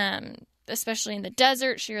especially in the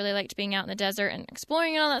desert. She really liked being out in the desert and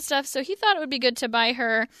exploring and all that stuff. So he thought it would be good to buy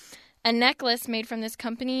her a necklace made from this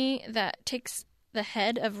company that takes the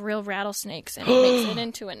head of real rattlesnakes and makes it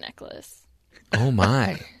into a necklace. Oh,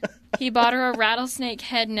 my. He bought her a rattlesnake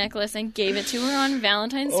head necklace and gave it to her on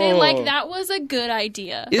Valentine's Day. Like, that was a good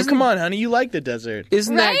idea. Come on, honey. You like the desert.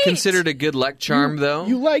 Isn't that considered a good luck charm, though?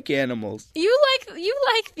 You like animals. You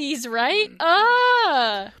like these, right?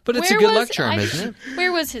 Ah. But it's a good luck charm, isn't it?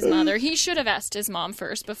 Where was his mother? He should have asked his mom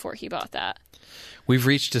first before he bought that. We've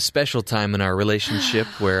reached a special time in our relationship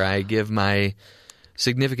where I give my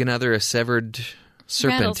significant other a severed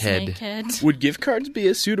serpent head. Would gift cards be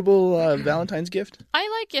a suitable Valentine's gift? I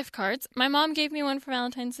like gift cards. My mom gave me one for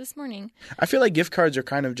Valentine's this morning. I feel like gift cards are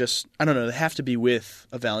kind of just, I don't know, they have to be with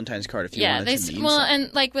a Valentine's card if you want it to mean something.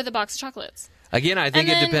 And like with a box of chocolates. Again, I think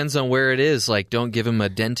it depends on where it is. Like, don't give him a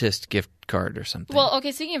dentist gift card or something. Well,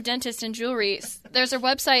 okay, speaking of dentist and jewelry, there's a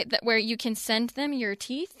website where you can send them your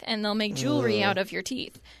teeth, and they'll make jewelry out of your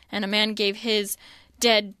teeth. And a man gave his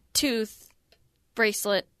dead tooth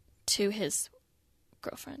bracelet to his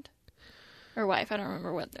girlfriend or wife. I don't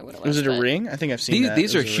remember what it was. Was it a ring? I think I've seen that.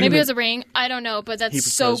 These are human. Maybe it was a ring. I don't know, but that's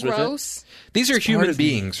so gross. These are human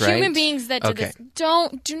beings, right? Human beings that did this.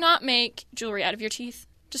 Do not make jewelry out of your teeth.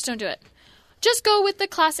 Just don't do it. Just go with the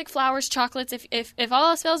classic flowers, chocolates. If all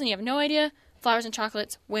else fails and you have no idea, flowers and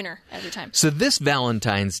chocolates, winner every time. So this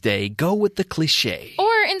Valentine's Day, go with the cliche.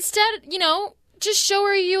 Or instead, just show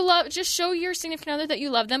her you love. Just show your significant other that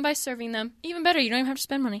you love them by serving them. Even better, you don't even have to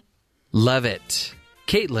spend money. Love it.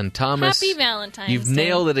 Caitlin Thomas. Happy Valentine's You've Day.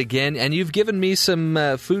 nailed it again, and you've given me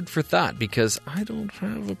some food for thought because I don't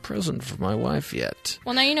have a present for my wife yet.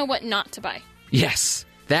 Well, now you know what not to buy. Yes,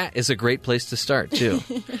 that is a great place to start, too.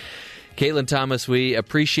 Caitlin Thomas, we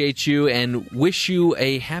appreciate you and wish you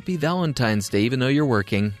a happy Valentine's Day, even though you're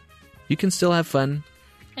working. You can still have fun.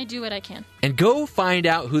 I do what I can. And go find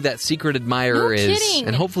out who that secret admirer is. Kidding.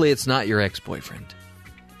 And hopefully it's not your ex-boyfriend.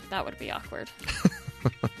 That would be awkward.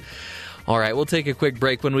 All right, we'll take a quick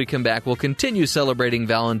break. When we come back, we'll continue celebrating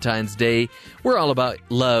Valentine's Day. We're all about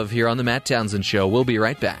love here on The Matt Townsend Show. We'll be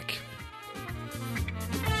right back.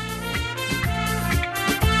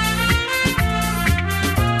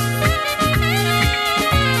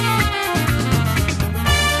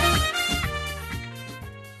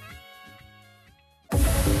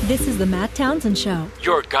 This is the Matt Townsend Show.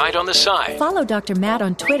 Your guide on the side. Follow Dr. Matt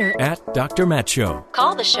on Twitter At Dr. Matt Show.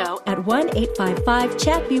 Call the show at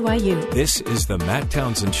 1-855-CHAT-BYU. This is the Matt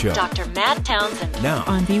Townsend Show. Dr. Matt Townsend. Now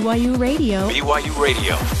On BYU Radio. BYU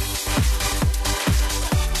Radio.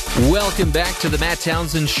 Welcome back to the Matt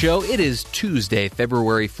Townsend Show. It is Tuesday,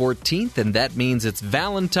 February 14th, and that means it's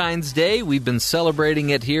Valentine's Day. We've been celebrating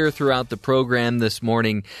it here throughout the program this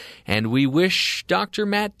morning, and we wish Dr.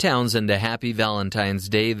 Matt Townsend a happy Valentine's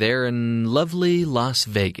Day there in lovely Las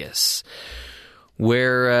Vegas,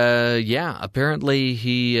 where, apparently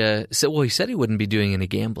he said he wouldn't be doing any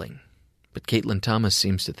gambling, but Caitlin Thomas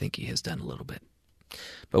seems to think he has done a little bit.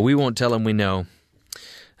 But we won't tell him we know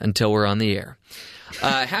until we're on the air.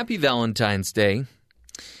 Happy Valentine's Day.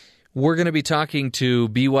 We're going to be talking to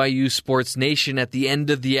BYU Sports Nation at the end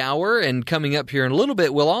of the hour, and coming up here in a little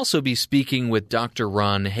bit, we'll also be speaking with Dr.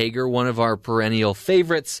 Ron Hager, one of our perennial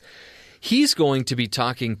favorites. He's going to be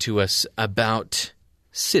talking to us about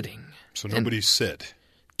sitting. So nobody sit.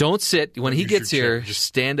 Don't sit. When he gets here, just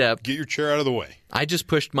stand up. Get your chair out of the way. I just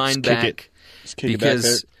pushed mine Just back kick it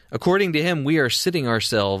because, back according to him, we are sitting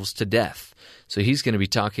ourselves to death. So he's going to be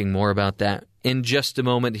talking more about that in just a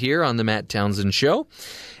moment here on the Matt Townsend Show.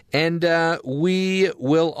 And we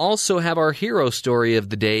will also have our hero story of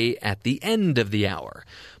the day at the end of the hour.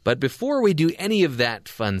 But before we do any of that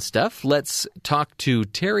fun stuff, let's talk to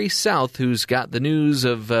Terry South, who's got the news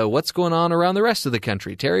of what's going on around the rest of the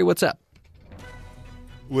country. Terry, what's up?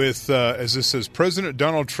 With, as this says, President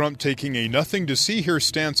Donald Trump taking a nothing-to-see-here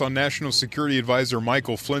stance on National Security Advisor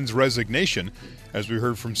Michael Flynn's resignation. As we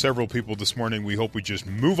heard from several people this morning, we hope we just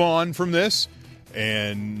move on from this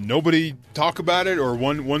and nobody talk about it, or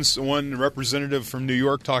one representative from New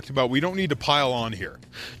York talked about we don't need to pile on here.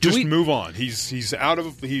 Just move on. He's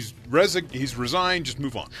resigned, just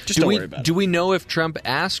move on. Just don't worry about it. Do we know if Trump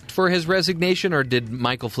asked for his resignation, or did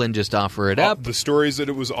Michael Flynn just offer it up? The story is that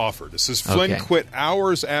it was offered. It says Flynn quit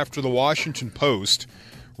hours after the Washington Post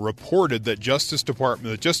reported that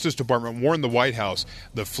the Justice Department warned the White House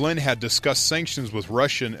that Flynn had discussed sanctions with the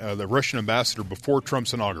Russian ambassador before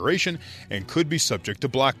Trump's inauguration and could be subject to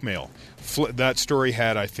blackmail. That story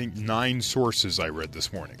had, I think, 9 sources I read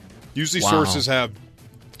this morning. Usually sources have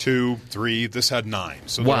 2, 3. This had 9.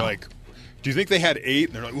 So they're like, do you think they had 8?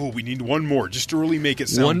 And they're like, oh, we need one more just to really make it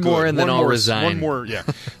sound good. One more and then I'll resign. One more, yeah.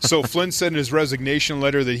 So Flynn said in his resignation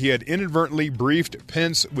letter that he had inadvertently briefed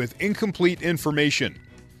Pence with incomplete information.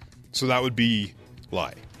 So that would be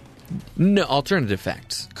lie. No, alternative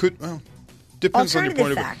facts. Depends on your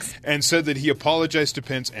point of view. And said that he apologized to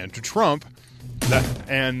Pence and to Trump.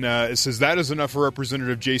 It says that is enough for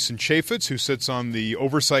Representative Jason Chaffetz, who sits on the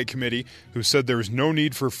Oversight Committee, who said there is no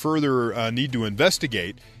need for further need to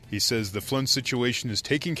investigate. He says the Flynn situation is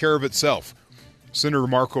taking care of itself. Senator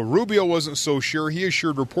Marco Rubio wasn't so sure. He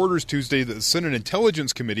assured reporters Tuesday that the Senate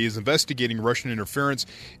Intelligence Committee is investigating Russian interference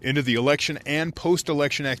into the election and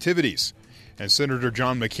post-election activities. And Senator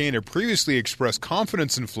John McCain had previously expressed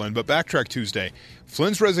confidence in Flynn, but backtracked Tuesday.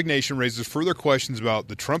 Flynn's resignation raises further questions about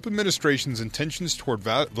the Trump administration's intentions toward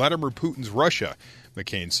Vladimir Putin's Russia,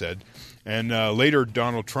 McCain said. And later,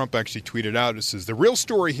 Donald Trump actually tweeted out, it says, the real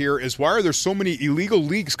story here is why are there so many illegal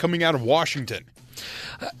leaks coming out of Washington?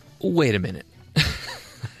 Wait a minute.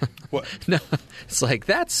 What? No, it's like,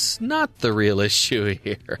 that's not the real issue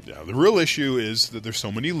here. Yeah, the real issue is that there's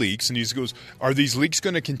so many leaks, and he goes, are these leaks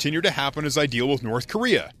going to continue to happen as I deal with North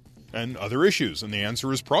Korea and other issues? And the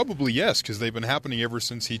answer is probably yes, because they've been happening ever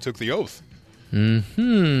since he took the oath.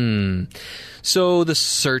 So the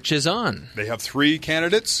search is on. They have 3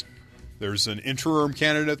 candidates. There's an interim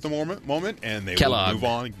candidate at the moment, and they will move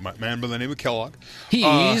on. A man by the name of Kellogg.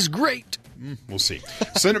 He's great. We'll see.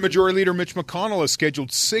 Senate Majority Leader Mitch McConnell has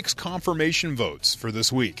scheduled 6 confirmation votes for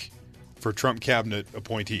this week. for Trump cabinet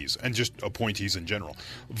appointees and just appointees in general.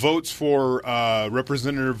 Votes for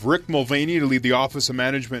Representative Rick Mulvaney to lead the Office of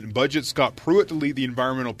Management and Budget, Scott Pruitt to lead the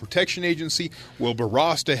Environmental Protection Agency, Wilbur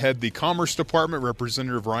Ross to head the Commerce Department,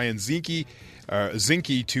 Representative Ryan Zinke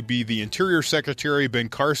to be the Interior Secretary, Ben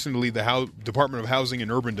Carson to lead the Department of Housing and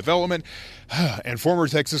Urban Development, and former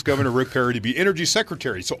Texas Governor Rick Perry to be Energy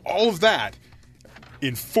Secretary. So all of that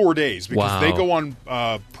in 4 days, because they go on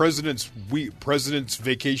President's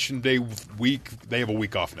Vacation Day week. They have a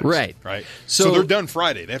week off next. Right. So they're done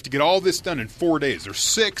Friday. They have to get all this done in 4 days. There's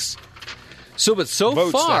 6.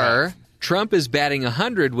 So far, Trump is batting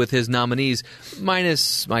 100 with his nominees,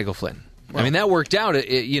 minus Michael Flynn. Well, I mean, that worked out,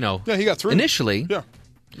 he got through initially. Yeah.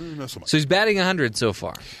 Not so much. So he's batting 100 so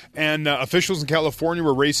far. And officials in California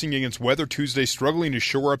were racing against weather Tuesday, struggling to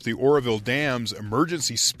shore up the Oroville Dam's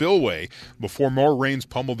emergency spillway before more rains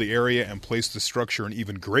pummeled the area and placed the structure in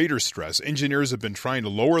even greater stress. Engineers have been trying to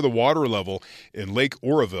lower the water level in Lake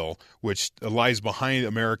Oroville, which lies behind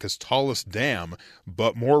America's tallest dam,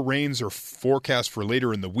 but more rains are forecast for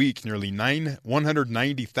later in the week. Nearly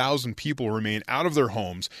 190,000 people remain out of their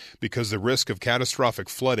homes because the risk of catastrophic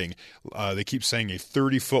flooding. They keep saying a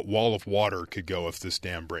 30-foot wall of water could go if this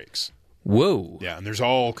dam breaks. Whoa. Yeah, and there's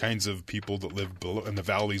all kinds of people that live in the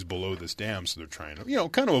valleys below this dam, so they're trying to,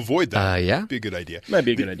 kind of avoid that. Yeah. Be a good idea. Might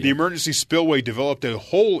be a good idea. The emergency spillway developed a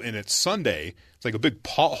hole in it Sunday. It's like a big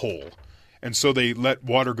pothole. And so they let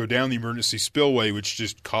water go down the emergency spillway, which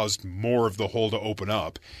just caused more of the hole to open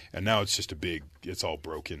up. And now it's just it's all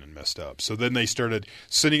broken and messed up. So then they started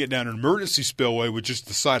sending it down an emergency spillway, which is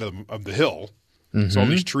the side of the hill. Mm-hmm. So all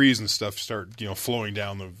these trees and stuff start, flowing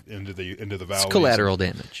down into the valley. It's collateral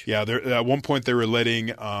damage. Yeah, at one point they were letting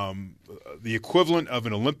the equivalent of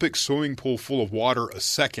an Olympic swimming pool full of water a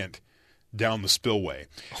second down the spillway,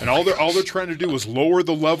 and all they're trying to do is lower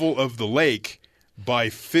the level of the lake by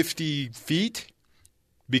 50 feet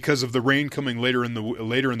because of the rain coming later in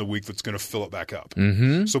the week that's going to fill it back up.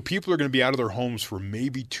 Mm-hmm. So people are going to be out of their homes for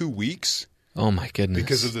maybe 2 weeks. Oh, my goodness.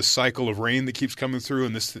 Because of this cycle of rain that keeps coming through,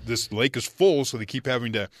 and this lake is full, so they keep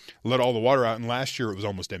having to let all the water out. And last year it was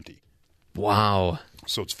almost empty. Wow.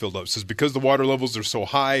 So it's filled up. It says because the water levels are so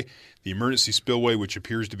high, the emergency spillway, which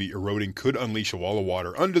appears to be eroding, could unleash a wall of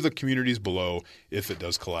water under the communities below if it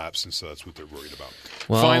does collapse. And so that's what they're worried about.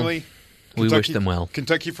 Well, finally, we wish them well.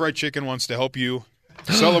 Kentucky Fried Chicken wants to help you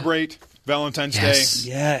celebrate Valentine's Day.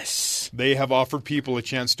 Yes. They have offered people a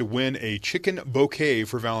chance to win a chicken bouquet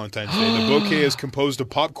for Valentine's Day. The bouquet is composed of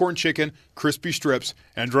popcorn chicken, crispy strips,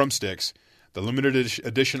 and drumsticks. The limited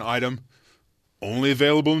edition item, only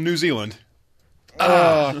available in New Zealand.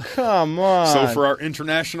 Oh, come on. So for our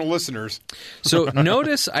international listeners. So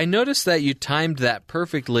I noticed that you timed that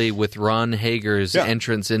perfectly with Ron Hager's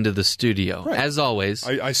entrance into the studio. Right. As always.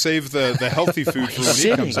 I save the healthy food for when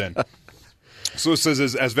he comes in. So it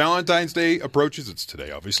says, as Valentine's Day approaches, it's today,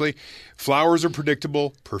 obviously, flowers are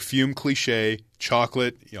predictable, perfume cliché,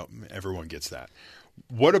 chocolate, everyone gets that.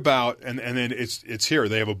 What about, and then it's here,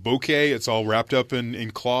 they have a bouquet, it's all wrapped up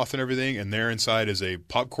in cloth and everything, and there inside is a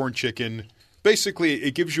popcorn chicken. Basically,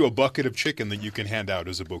 it gives you a bucket of chicken that you can hand out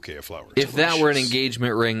as a bouquet of flowers. If that were an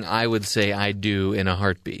engagement ring, I would say I do in a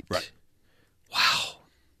heartbeat. Right. Wow.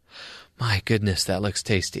 My goodness, that looks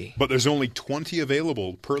tasty. But there's only 20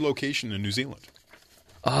 available per location in New Zealand.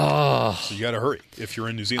 Oh. So you got to hurry if you're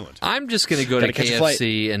in New Zealand. I'm just going to go to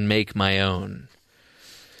KFC and make my own.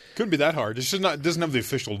 Couldn't be that hard. It's just not. It doesn't have the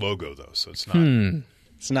official logo, though, so it's not.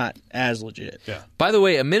 It's not as legit. Yeah. By the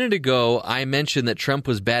way, a minute ago, I mentioned that Trump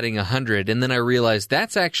was batting 100, and then I realized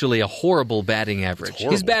that's actually a horrible batting average.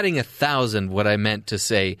 He's batting 1,000, what I meant to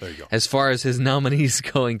say, as far as his nominees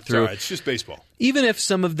going through. It's just baseball. Even if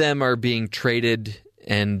some of them are being traded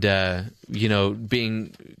and,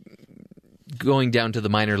 going down to the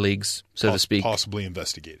minor leagues, so to speak. Possibly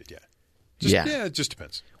investigated, yeah. Yeah, it just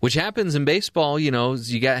depends. Which happens in baseball, you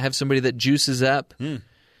got to have somebody that juices up.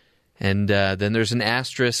 And then there's an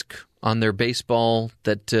asterisk on their baseball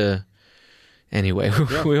that, anyway,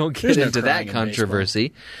 we won't get into that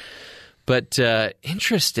controversy. But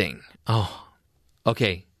interesting. Oh,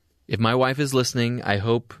 okay. If my wife is listening, I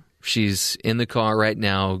hope she's in the car right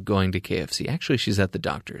now going to KFC. Actually, she's at the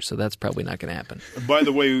doctor, so that's probably not going to happen. By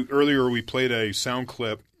the way, earlier we played a sound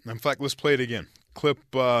clip. In fact, let's play it again. Clip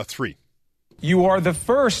 3. You are the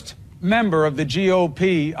first member of the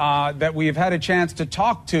GOP that we have had a chance to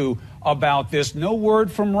talk to about this. No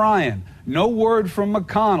word from Ryan. No word from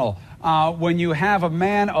McConnell. When you have a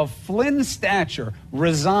man of Flynn's stature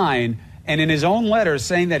resign and in his own letter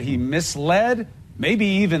saying that he misled, maybe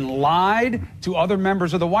even lied to other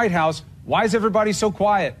members of the White House, why is everybody so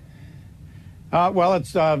quiet? Well,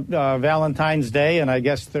 it's Valentine's Day, and I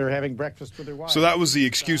guess they're having breakfast with their wives. So that was the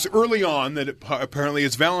excuse early on that apparently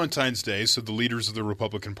it's Valentine's Day, so the leaders of the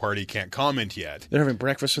Republican Party can't comment yet. They're having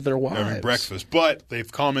breakfast with their wives. They're having breakfast, but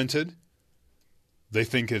they've commented. They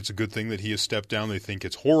think it's a good thing that he has stepped down. They think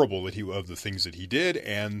it's horrible that of the things that he did,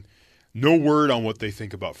 and no word on what they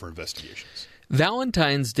think about for investigations.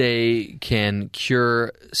 Valentine's Day can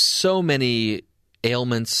cure so many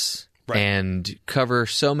ailments and cover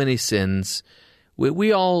so many sins.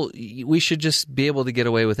 We should just be able to get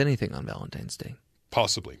away with anything on Valentine's Day.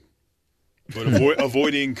 Possibly. But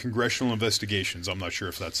avoiding congressional investigations, I'm not sure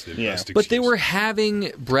if that's the best excuse. But they were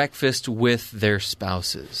having breakfast with their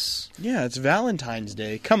spouses. Yeah, it's Valentine's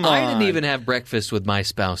Day. Come on. I didn't even have breakfast with my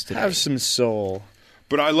spouse today. Have some soul.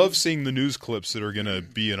 But I love seeing the news clips that are going to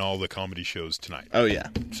be in all the comedy shows tonight. Oh, yeah.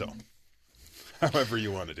 So, however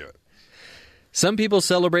you want to do it. Some people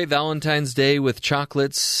celebrate Valentine's Day with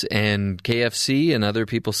chocolates and KFC, and other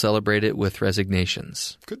people celebrate it with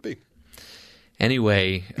resignations. Could be.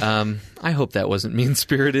 Anyway, I hope that wasn't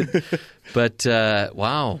mean-spirited. But,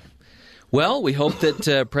 wow. Well, we hope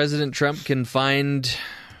that President Trump can find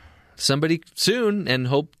somebody soon, and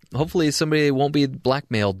hopefully somebody won't be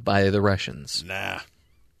blackmailed by the Russians. Nah.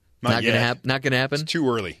 Not going to happen? It's too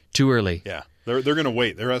early. Too early. Yeah. They're going to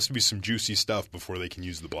wait. There has to be some juicy stuff before they can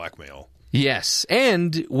use the blackmail. Yes,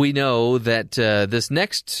 and we know that this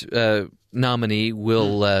next nominee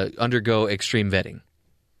will undergo extreme vetting.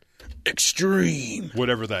 Extreme.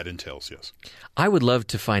 Whatever that entails, yes. I would love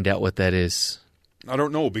to find out what that is. I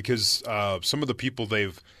don't know, because some of the people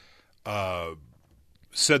they've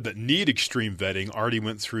said that need extreme vetting already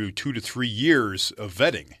went through 2 to 3 years of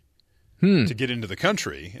vetting to get into the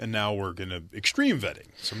country, and now we're going to extreme vetting.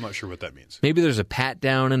 So I'm not sure what that means. Maybe there's a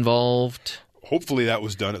pat-down involved. Hopefully that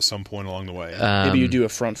was done at some point along the way. Maybe you do a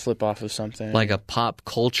front flip off of something. Like a pop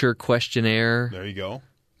culture questionnaire. There you go.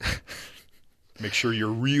 Make sure you're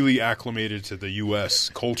really acclimated to the U.S.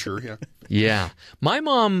 culture. Yeah. Yeah. My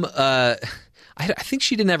mom, I think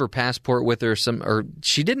she didn't have her passport with her, or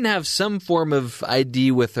she didn't have some form of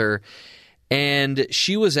ID with her, and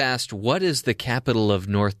she was asked, what is the capital of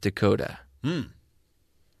North Dakota?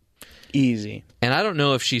 Easy. And I don't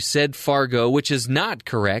know if she said Fargo, which is not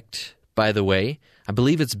correct, by the way. I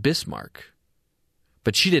believe it's Bismarck.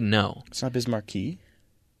 But she didn't know. It's not Bismarcky?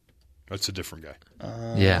 That's a different guy.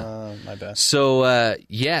 Yeah. My bad. So,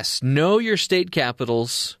 yes, know your state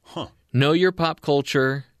capitals, know your pop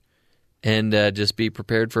culture, and just be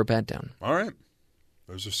prepared for a pat-down. All right.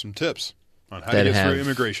 Those are some tips on how to get through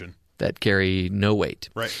immigration. That carry no weight.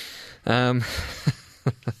 Right.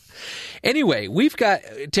 Anyway, we've got,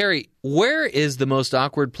 Terry, where is the most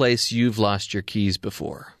awkward place you've lost your keys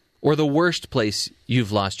before? Or the worst place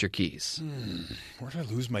you've lost your keys? Where did I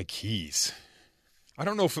lose my keys? I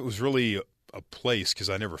don't know if it was really a place because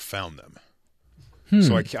I never found them.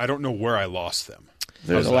 So I don't know where I lost them.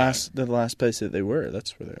 They're the last place that they were.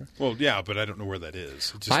 That's where they're. Well, yeah, but I don't know where that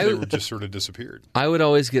is. They were just sort of disappeared. I would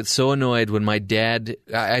always get so annoyed when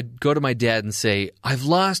I'd go to my dad and say, I've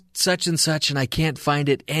lost such and such and I can't find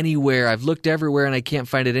it anywhere. I've looked everywhere and I can't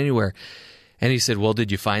find it anywhere. And he said, well,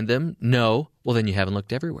 did you find them? No. Well, then you haven't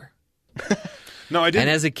looked everywhere. No, I didn't. And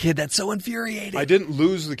as a kid, that's so infuriating. I didn't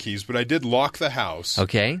lose the keys, but I did lock the house.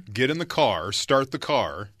 Okay. Get in the car, start the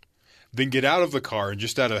car, then get out of the car, and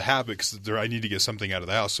just out of habit, because I need to get something out of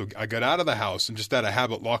the house. So I got out of the house and just out of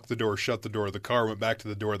habit locked the door, shut the door of the car, went back to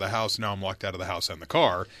the door of the house. Now I'm locked out of the house and the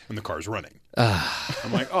car's running.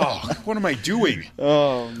 I'm like, what am I doing?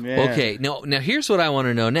 Oh, man. Okay, now here's what I want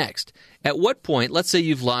to know next. At what point, let's say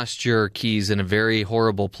you've lost your keys in a very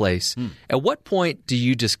horrible place. At what point do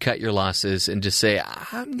you just cut your losses and just say,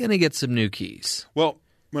 I'm going to get some new keys? Well,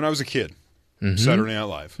 when I was a kid, Saturday Night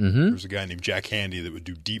Live, there was a guy named Jack Handy that would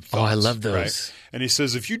do deep thoughts. Oh, I love those. Right? And he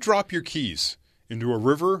says, if you drop your keys into a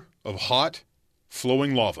river of hot,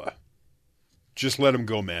 flowing lava, just let them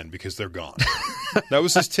go, man, because they're gone. That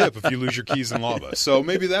was his tip if you lose your keys in lava. So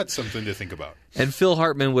maybe that's something to think about. And Phil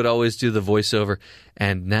Hartman would always do the voiceover,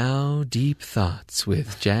 and now deep thoughts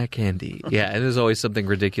with Jack Handy. Yeah, and there's always something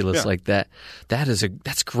ridiculous like that.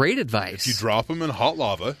 That's great advice. If you drop them in hot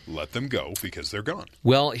lava, let them go because they're gone.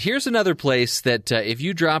 Well, here's another place that if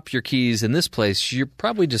you drop your keys in this place, you're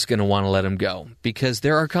probably just going to want to let them go because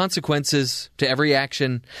there are consequences to every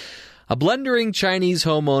action. A blundering Chinese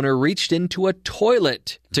homeowner reached into a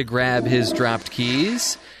toilet to grab his dropped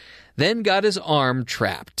keys, then got his arm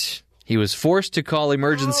trapped. He was forced to call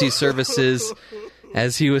emergency services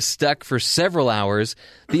as he was stuck for several hours.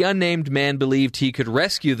 The unnamed man believed he could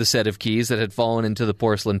rescue the set of keys that had fallen into the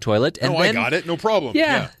porcelain toilet. And I got it. No problem.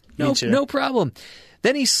 Yeah, no problem.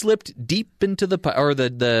 Then he slipped deep into the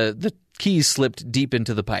the keys slipped deep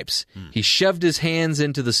into the pipes. He shoved his hands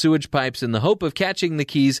into the sewage pipes in the hope of catching the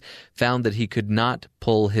keys, found that he could not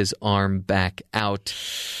pull his arm back out,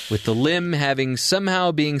 with the limb having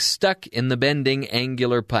somehow being stuck in the bending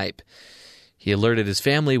angular pipe. He alerted his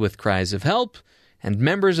family with cries of help, and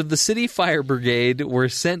members of the city fire brigade were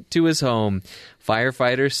sent to his home.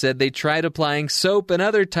 Firefighters said they tried applying soap and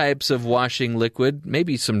other types of washing liquid.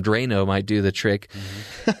 Maybe some Drano might do the trick.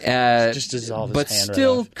 Just dissolve his but hand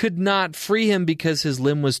still right off. could not free him because his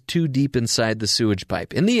limb was too deep inside the sewage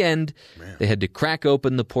pipe. In the end, they had to crack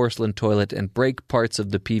open the porcelain toilet and break parts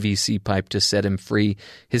of the PVC pipe to set him free.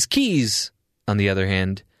 His keys, on the other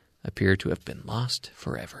hand, appear to have been lost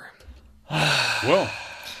forever. Well,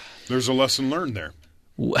 there's a lesson learned there.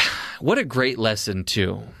 What a great lesson,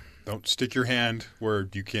 too. Don't stick your hand where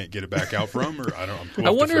you can't get it back out from. Or I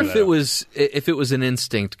wonder if it was an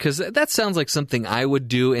instinct, because that sounds like something I would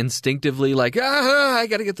do instinctively, like, I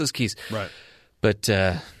got to get those keys. Right. But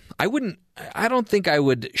I don't think I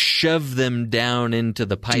would shove them down into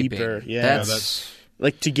the piping. Deeper, yeah. That's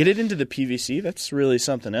like, to get it into the PVC, that's really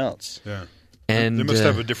something else. Yeah. And they must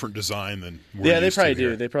have a different design than we're they used probably to here.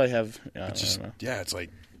 do. They probably have. I don't know. Yeah, it's like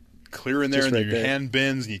clear in there, Just and then right your there. hand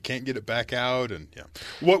bends, and you can't get it back out. And yeah,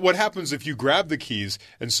 what happens if you grab the keys,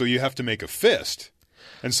 and so you have to make a fist,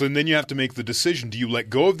 and so then you have to make the decision: do you let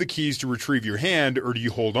go of the keys to retrieve your hand, or do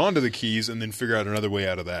you hold on to the keys and then figure out another way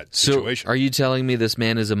out of that situation? So, are you telling me this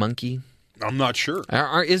man is a monkey? I'm not sure.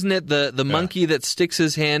 Isn't it the monkey that sticks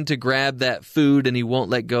his hand to grab that food and he won't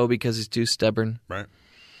let go because he's too stubborn? Right.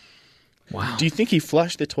 Wow. Do you think he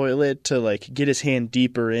flushed the toilet to like get his hand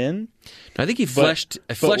deeper in? No, I think he flushed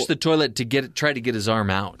the toilet to try to get his arm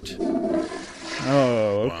out.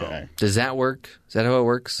 Oh, okay. Wow. Does that work? Is that how it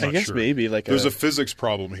works? I guess maybe. There's a physics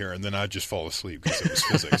problem here, and then I'd just fall asleep because it was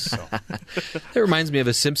physics. So. That reminds me of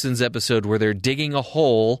a Simpsons episode where they're digging a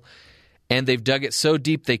hole, and they've dug it so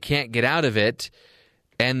deep they can't get out of it,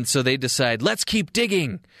 and so they decide, let's keep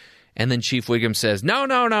digging. And then Chief Wiggum says,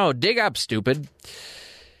 no, dig up, stupid.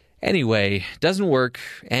 Anyway, doesn't work,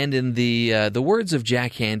 and in the words of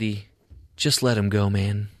Jack Handy, just let them go,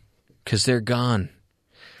 man, because they're gone.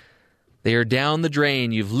 They are down the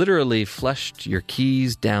drain. You've literally flushed your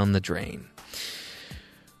keys down the drain.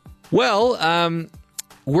 Well,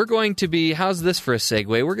 we're going to be, how's this for a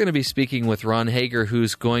segue? We're going to be speaking with Ron Hager,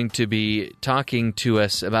 who's going to be talking to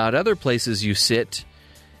us about other places you sit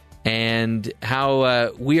and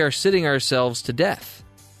how we are sitting ourselves to death.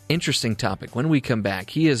 Interesting topic. When we come back,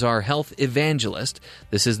 he is our health evangelist.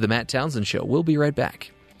 This is the Matt Townsend Show. We'll be right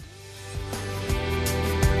back.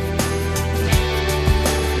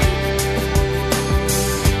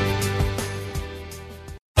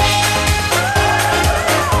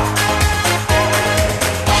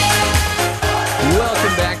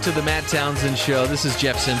 Welcome back to the Matt Townsend Show. This is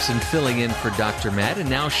Jeff Simpson filling in for Dr. Matt, and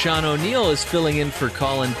now Sean O'Neill is filling in for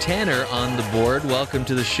Colin Tanner on the board. Welcome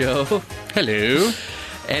to the show. Hello.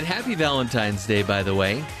 And happy Valentine's Day, by the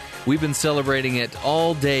way. We've been celebrating it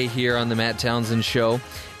all day here on the Matt Townsend Show.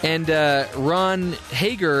 And Ron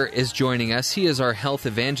Hager is joining us. He is our health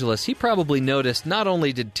evangelist. He probably noticed not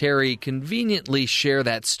only did Terry conveniently share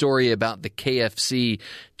that story about the KFC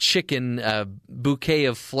chicken bouquet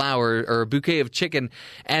of flour or bouquet of chicken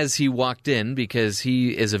as he walked in, because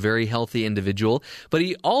he is a very healthy individual, but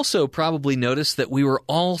he also probably noticed that we were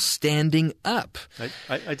all standing up.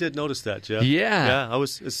 I did notice that, Jeff. Yeah. I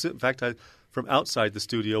was, in fact, from outside the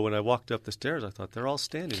studio, when I walked up the stairs, I thought, they're all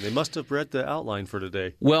standing. They must have read the outline for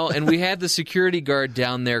today. Well, and we had the security guard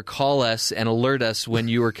down there call us and alert us when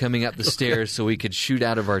you were coming up the stairs so we could shoot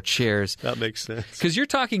out of our chairs. That makes sense. Because you're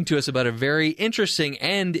talking to us about a very interesting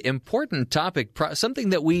and important topic, something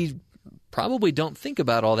that we probably don't think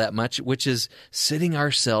about all that much, which is sitting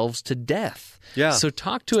ourselves to death. Yeah. So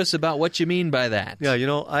talk to us about what you mean by that.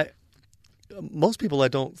 Yeah, most people I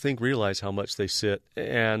don't think realize how much they sit,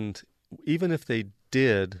 and even if they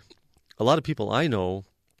did, a lot of people I know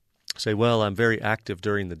say, well, I'm very active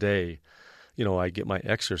during the day. I get my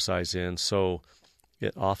exercise in, so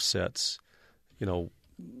it offsets,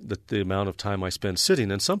 the amount of time I spend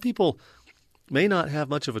sitting. And some people may not have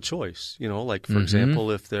much of a choice, like, for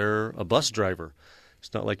example, if they're a bus driver.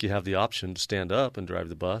 It's not like you have the option to stand up and drive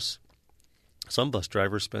the bus. Some bus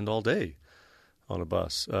drivers spend all day on a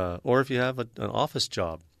bus. Or if you have an office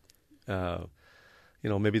job,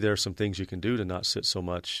 maybe there are some things you can do to not sit so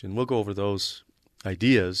much. And we'll go over those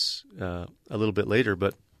ideas a little bit later.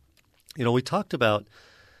 But, we talked about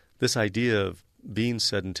this idea of being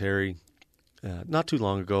sedentary not too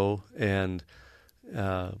long ago. And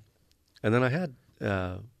then I had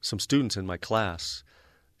some students in my class,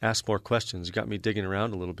 ask more questions. It got me digging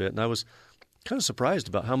around a little bit, and I was kind of surprised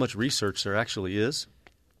about how much research there actually is.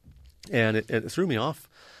 And it threw me off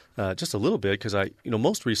just a little bit because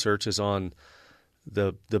most research is on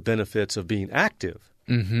the benefits of being active.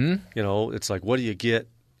 Mm-hmm. It's like, what do you get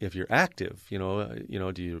if you're active?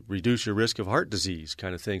 Do you reduce your risk of heart disease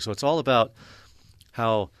kind of thing? So it's all about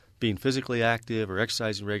how being physically active or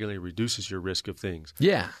exercising regularly reduces your risk of things.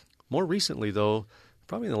 Yeah. More recently, though,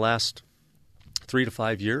 probably in the last 3 to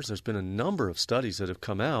 5 years, there's been a number of studies that have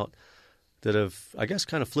come out that have, I guess,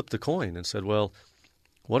 kind of flipped the coin and said, well,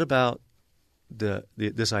 what about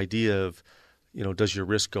this idea of, does your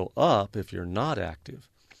risk go up if you're not active?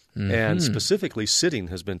 Mm-hmm. And specifically, sitting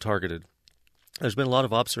has been targeted. There's been a lot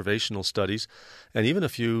of observational studies and even a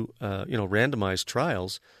few, randomized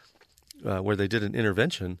trials where they did an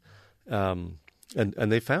intervention, and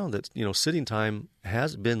they found that, sitting time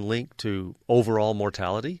has been linked to overall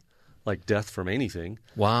mortality, like death from anything.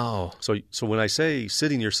 Wow. So when I say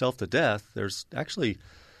sitting yourself to death, there's actually,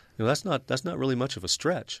 that's not really much of a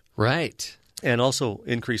stretch. Right. And also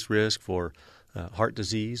increased risk for heart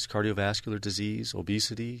disease, cardiovascular disease,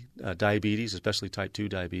 obesity, diabetes, especially type 2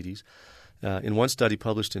 diabetes. In one study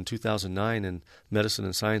published in 2009 in Medicine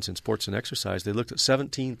and Science in Sports and Exercise, they looked at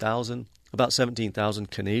about 17,000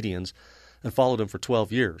 Canadians and followed them for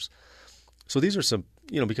 12 years. So these are some,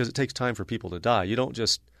 because it takes time for people to die. You don't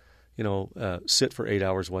just, sit for 8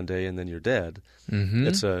 hours one day and then you're dead. Mm-hmm.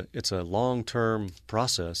 It's a long-term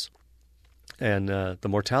process. And the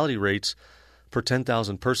mortality rates per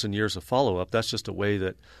 10,000 person years of follow-up, that's just a way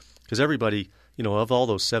that, because everybody, of all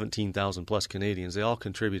those 17,000 plus Canadians, they all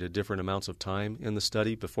contributed different amounts of time in the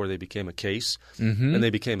study before they became a case. Mm-hmm. And they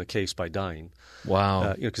became a case by dying.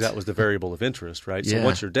 Wow. Because that was the variable of interest, right? Yeah. So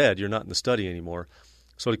once you're dead, you're not in the study anymore.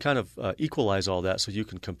 So to kind of equalize all that so you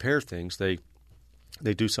can compare things, they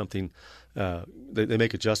do something, they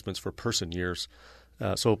make adjustments for person years.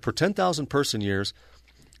 So per 10,000 person years,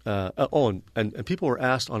 and people were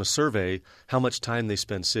asked on a survey how much time they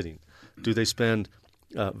spend sitting. Do they spend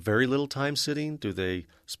very little time sitting? Do they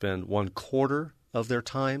spend 1/4 of their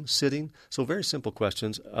time sitting? So very simple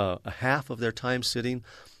questions. A half of their time sitting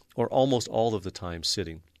or almost all of the time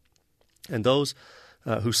sitting. And those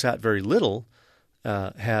who sat very little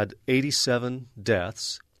had 87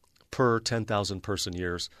 deaths per 10,000 person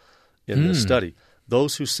years in this study.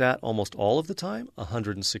 Those who sat almost all of the time,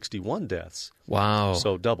 161 deaths. Wow.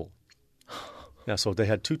 So double. Yeah, so they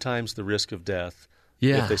had 2 times the risk of death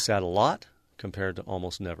if they sat a lot compared to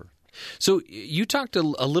almost never. So you talked a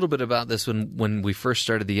little bit about this when we first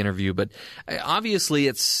started the interview, but obviously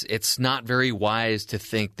it's not very wise to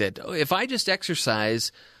think that if I just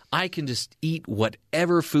exercise, I can just eat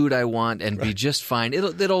whatever food I want and be just fine.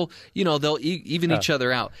 They'll even each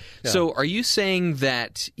other out. Yeah. So are you saying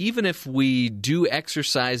that even if we do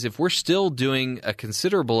exercise, if we're still doing a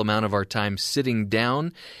considerable amount of our time sitting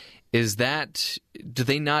down, do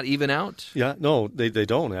they not even out? Yeah, no, they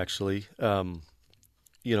don't actually. In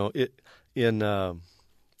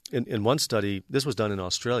one study, this was done in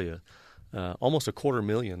Australia, almost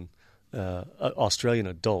 250,000 Australian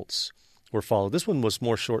adults were followed. This one was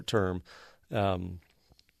more short term.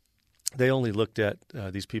 They only looked at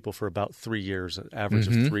these people for about 3 years, an average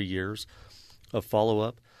of 3 years of follow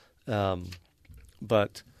up.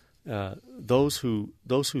 But those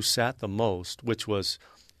who sat the most, which was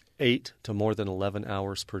 8 to more than 11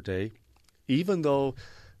 hours per day, even though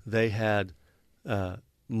they had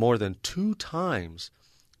more than 2 times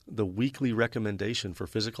the weekly recommendation for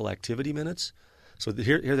physical activity minutes. So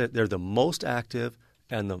here they're the most active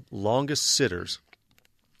and the longest sitters,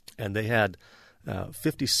 and they had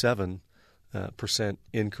 57%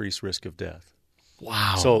 increased risk of death.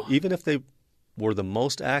 Wow. So even if they were the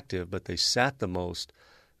most active, but they sat the most,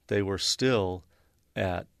 they were still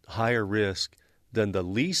at higher risk than the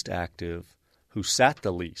least active who sat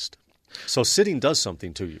the least. So sitting does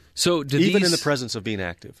something to you. So even in the presence of being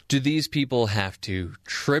active. Do these people have to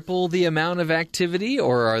triple the amount of activity,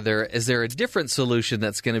 or is there a different solution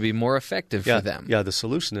that's going to be more effective for them? Yeah, the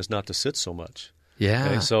solution is not to sit so much. Yeah.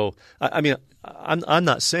 Okay, so I'm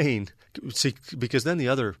not saying, because then the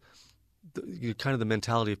other, kind of the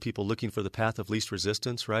mentality of people looking for the path of least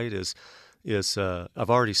resistance, right? Is I've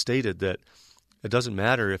already stated that it doesn't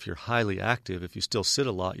matter if you're highly active. If you still sit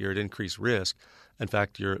a lot, you're at increased risk. In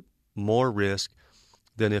fact, you're at more risk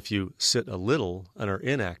than if you sit a little and are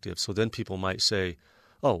inactive. So then people might say,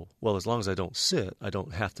 oh, well, as long as I don't sit, I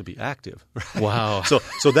don't have to be active. Right? Wow. So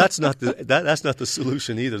that's not that's not the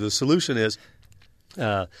solution either. The solution is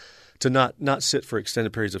to not sit for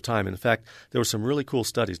extended periods of time. And in fact, there were some really cool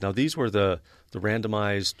studies. Now, these were the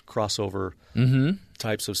randomized crossover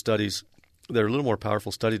types of studies they're a little more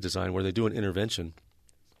powerful study design where they do an intervention.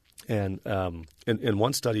 And in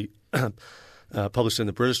one study published in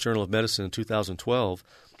the British Journal of Medicine in 2012,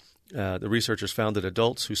 the researchers found that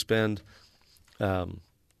adults who spend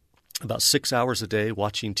about 6 hours a day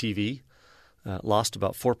watching TV lost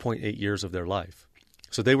about 4.8 years of their life.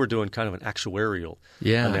 So they were doing kind of an actuarial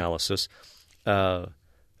analysis.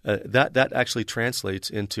 That actually translates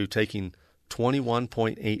into taking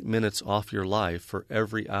 21.8 minutes off your life for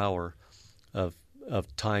every hour of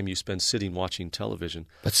time you spend sitting watching television.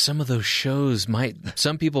 But some of those shows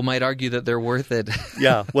some people might argue that they're worth it.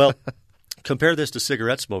 Yeah, well, compare this to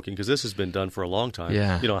cigarette smoking, because this has been done for a long time.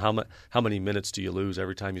 Yeah. You know, how many minutes do you lose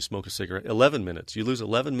every time you smoke a cigarette? 11 minutes. You lose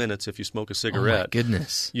 11 minutes if you smoke a cigarette. Oh, my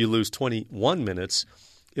goodness. You lose 21 minutes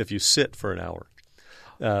if you sit for an hour.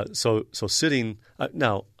 So sitting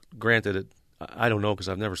now, granted, I don't know because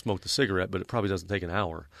I've never smoked a cigarette, but it probably doesn't take an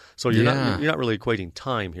hour. So you're not really equating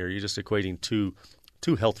time here. You're just equating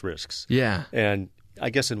two health risks. Yeah. And I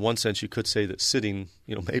guess in one sense you could say that sitting,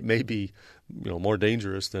 may be, more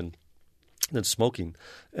dangerous than smoking.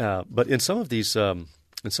 But in some of these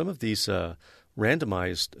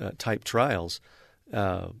randomized type trials,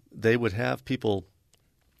 they would have people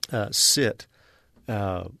sit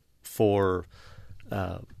for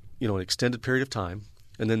an extended period of time,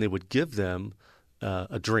 and then they would give them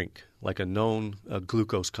a drink, like a known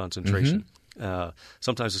glucose concentration.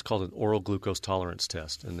 Sometimes it's called an oral glucose tolerance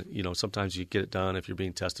test, and sometimes you get it done if you're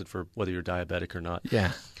being tested for whether you're diabetic or not.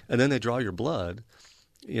 Yeah, and then they draw your blood,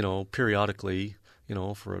 periodically,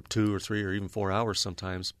 for 2 or 3 or even 4 hours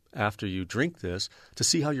sometimes after you drink this to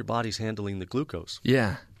see how your body's handling the glucose.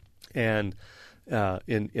 Yeah, and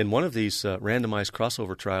in one of these randomized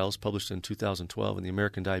crossover trials published in 2012 in the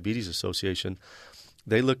American Diabetes Association,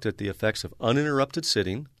 they looked at the effects of uninterrupted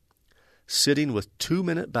sitting with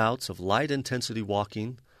 2-minute bouts of light-intensity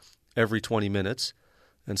walking every 20 minutes,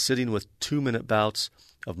 and sitting with 2-minute bouts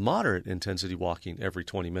of moderate-intensity walking every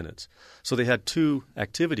 20 minutes. So they had 2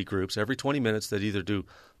 activity groups every 20 minutes that either do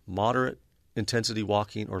moderate-intensity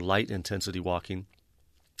walking or light-intensity walking.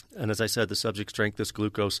 And as I said, the subjects drank this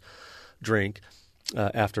glucose drink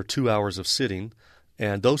after 2 hours of sitting,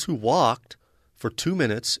 and those who walked for 2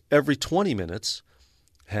 minutes every 20 minutes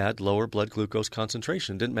had lower blood glucose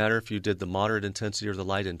concentration. Didn't matter if you did the moderate intensity or the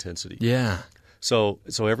light intensity. Yeah. So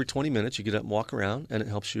every 20 minutes you get up and walk around, and it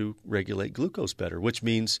helps you regulate glucose better, which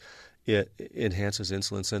means it enhances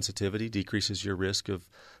insulin sensitivity, decreases your risk of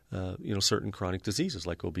certain chronic diseases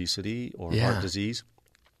like obesity or heart disease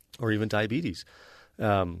or even diabetes.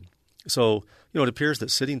 So it appears that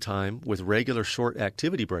sitting time with regular short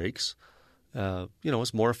activity breaks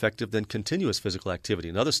is more effective than continuous physical activity.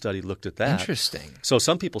 Another study looked at that. Interesting. So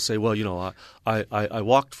some people say, well, I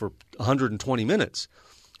walked for 120 minutes.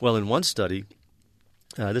 Well, in one study,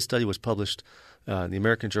 this study was published in the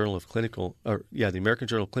American Journal of Clinical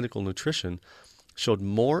Nutrition, showed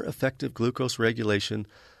more effective glucose regulation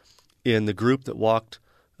in the group that walked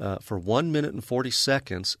for 1 minute and 40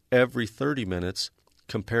 seconds every 30 minutes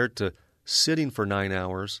compared to sitting for 9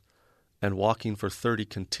 hours and walking for 30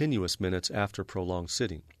 continuous minutes after prolonged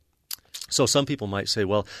sitting. So some people might say,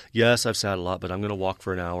 well, yes, I've sat a lot, but I'm going to walk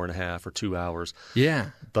for an hour and a half or 2 hours.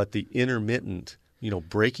 Yeah. But the intermittent,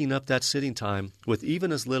 breaking up that sitting time with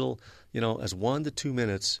even as little, as 1 to 2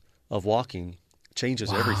 minutes of walking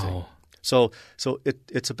changes everything. So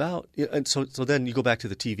it's about, and so then you go back to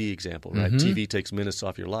the TV example, right? Mm-hmm. TV takes minutes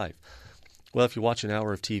off your life. Well, if you watch an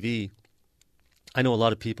hour of TV, I know a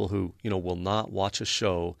lot of people who, will not watch a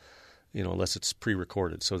show unless it's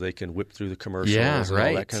pre-recorded, so they can whip through the commercials and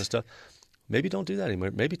all that kind of stuff. Maybe don't do that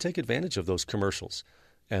anymore. Maybe take advantage of those commercials.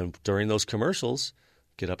 And during those commercials,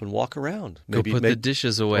 get up and walk around. Maybe put the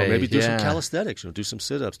dishes away. Or maybe do some calisthenics, do some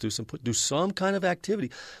sit-ups, do some kind of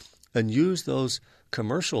activity, and use those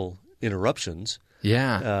commercial interruptions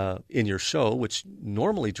in your show, which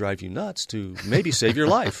normally drive you nuts, to maybe save your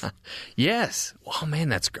life. Yes. Oh, man,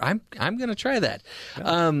 that's I'm going to try that.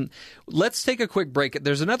 Yeah. Let's take a quick break.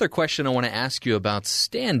 There's another question I want to ask you about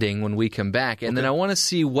standing when we come back, and then I want to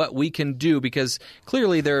see what we can do, because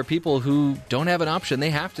clearly there are people who don't have an option.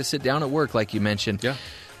 They have to sit down at work, like you mentioned. Yeah.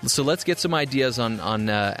 So let's get some ideas on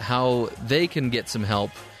how they can get some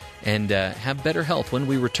help and have better health when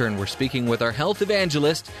we return. We're speaking with our health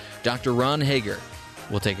evangelist, Dr. Ron Hager.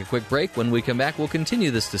 We'll take a quick break. When we come back, we'll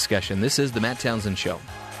continue this discussion. This is The Matt Townsend Show.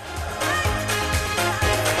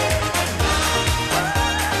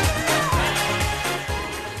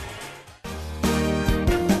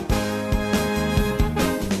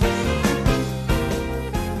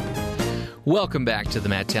 Welcome back to the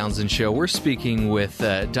Matt Townsend Show. We're speaking with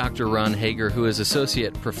Dr. Ron Hager, who is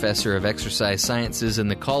Associate Professor of Exercise Sciences in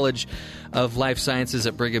the College of Life Sciences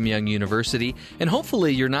at Brigham Young University. And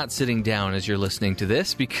hopefully you're not sitting down as you're listening to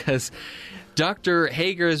this, because Dr.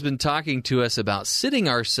 Hager has been talking to us about sitting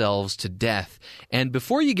ourselves to death. And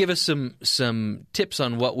before you give us some tips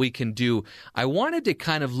on what we can do, I wanted to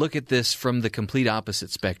kind of look at this from the complete opposite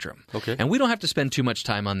spectrum. Okay. And we don't have to spend too much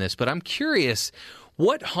time on this, but I'm curious,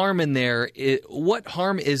 what harm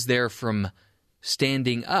is there from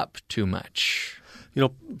standing up too much?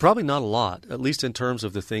 Probably not a lot, at least in terms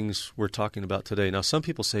of the things we're talking about today. Now, some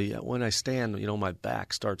people say, yeah, when I stand, my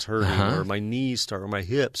back starts hurting or my knees start or my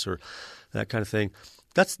hips or that kind of thing.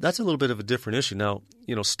 That's a little bit of a different issue. Now,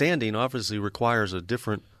 standing obviously requires a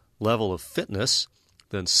different level of fitness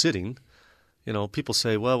than sitting. People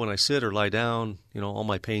say, well, when I sit or lie down, all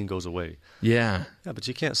my pain goes away. Yeah. Yeah, but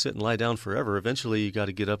you can't sit and lie down forever. Eventually, you got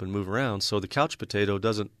to get up and move around. So the couch potato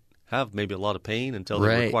doesn't have maybe a lot of pain until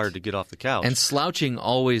they're required to get off the couch. And slouching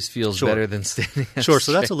always feels better than standing up Sure,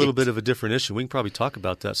 so that's a little bit of a different issue. We can probably talk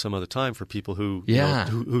about that some other time for people who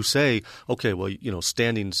who say, okay, well,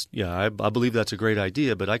 standing's, I believe that's a great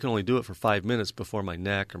idea, but I can only do it for 5 minutes before my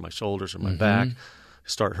neck or my shoulders or my back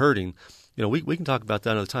start hurting. We can talk about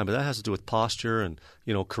that another time, but that has to do with posture and,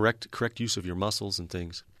 correct use of your muscles and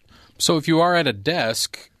things. So if you are at a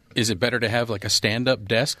desk, is it better to have like a stand-up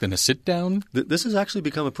desk than a sit-down? This has actually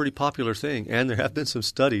become a pretty popular thing, and there have been some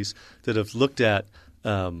studies that have looked at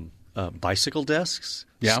bicycle desks,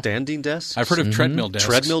 standing desks. I've heard of treadmill desks.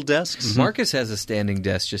 Treadmill desks. Marcus has a standing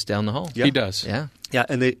desk just down the hall. Yeah. He does. Yeah. Yeah,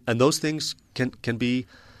 and those things can be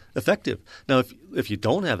effective. Now, if you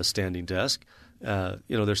don't have a standing desk,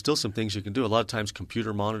 there's still some things you can do. A lot of times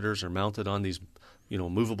computer monitors are mounted on these,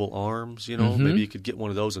 movable arms. Maybe you could get one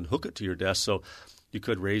of those and hook it to your desk. So you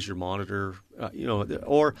could raise your monitor,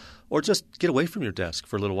 or just get away from your desk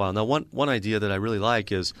for a little while. Now, one idea that I really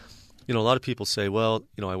like is, a lot of people say, well,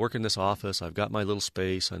 I work in this office, I've got my little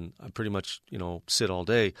space, and I pretty much, sit all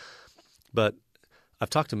day. But I've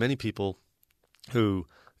talked to many people who,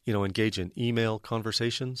 engage in email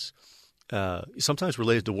conversations, sometimes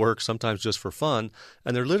related to work, sometimes just for fun,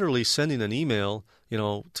 and they're literally sending an email,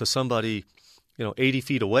 to somebody, 80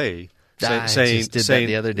 feet away. Saying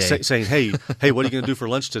the other day. Saying, hey, what are you going to do for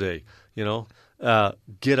lunch today?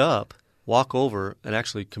 Get up, walk over, and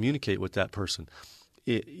actually communicate with that person.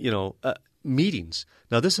 Meetings.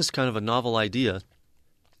 Now, this is kind of a novel idea.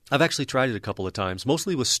 I've actually tried it a couple of times,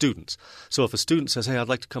 mostly with students. So if a student says, hey, I'd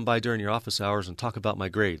like to come by during your office hours and talk about my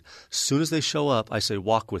grade, as soon as they show up, I say,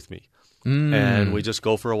 walk with me. And we just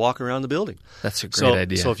go for a walk around the building. That's a great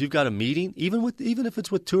idea. So if you've got a meeting, even if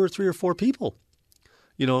it's with 2 or 3 or 4 people,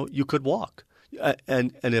 you could walk.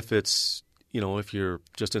 And if it's, if you're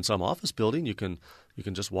just in some office building, you can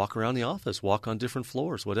just walk around the office, walk on different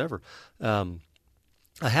floors, whatever. A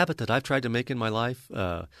habit that I've tried to make in my life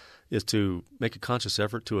is to make a conscious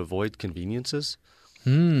effort to avoid conveniences.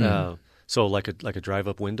 So like a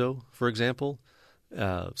drive-up window, for example.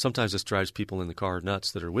 Sometimes this drives people in the car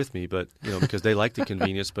nuts that are with me, but because they like the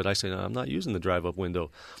convenience. But I say, no, I'm not using the drive-up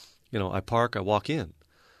window. I park, I walk in,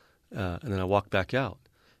 and then I walk back out.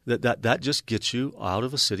 That just gets you out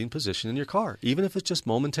of a sitting position in your car, even if it's just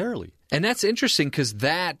momentarily. And that's interesting because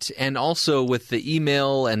that, and also with the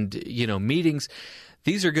email and meetings,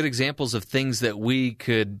 these are good examples of things that we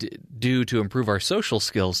could do to improve our social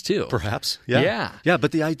skills too. Perhaps, yeah.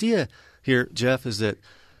 But the idea here, Jeff, is that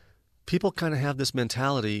people kind of have this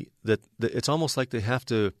mentality that it's almost like they have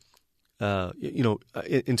to,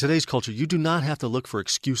 in today's culture, you do not have to look for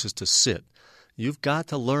excuses to sit. You've got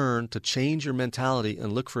to learn to change your mentality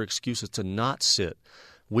and look for excuses to not sit.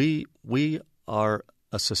 We are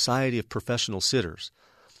a society of professional sitters.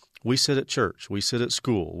 We sit at church. We sit at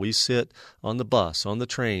school. We sit on the bus, on the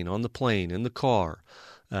train, on the plane, in the car,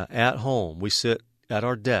 at home. We sit at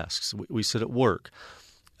our desks. We sit at work.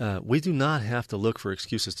 We do not have to look for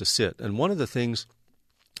excuses to sit. And one of the things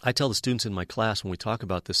I tell the students in my class when we talk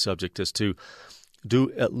about this subject is to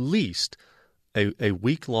do at least a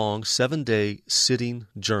week-long, 7-day sitting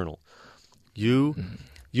journal. You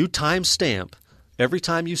timestamp every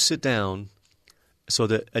time you sit down,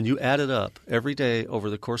 and you add it up every day over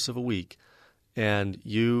the course of a week, and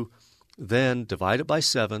you then divide it by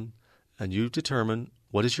 7, and you determine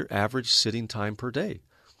what is your average sitting time per day.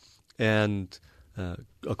 And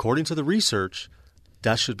according to the research,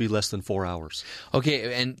 that should be less than 4 hours.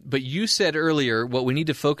 Okay, but you said earlier what we need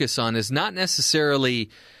to focus on is not necessarily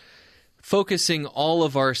focusing all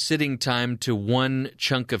of our sitting time to one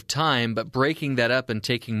chunk of time, but breaking that up and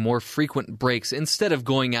taking more frequent breaks instead of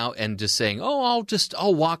going out and just saying, "Oh,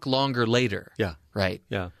 I'll walk longer later." Yeah. Right.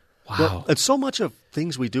 Yeah. Wow. Well, and so much of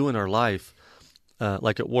things we do in our life,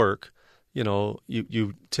 like at work, you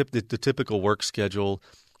the typical work schedule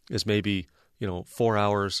is maybe 4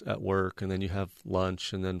 hours at work, and then you have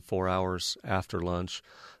lunch, and then 4 hours after lunch.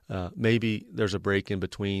 Maybe there's a break in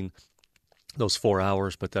between those 4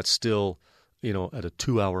 hours, but that's still at a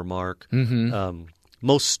 2-hour mark. Mm-hmm.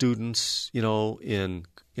 Most students,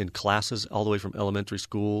 in classes all the way from elementary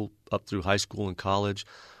school up through high school and college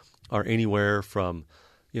are anywhere from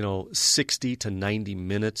 60 to 90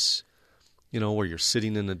 minutes, where you're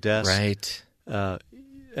sitting in a desk. Right.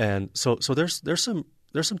 And so there's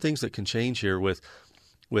some things that can change here with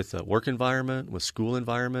work environment, with school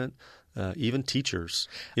environment, even teachers.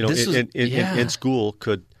 In school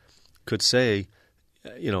could say,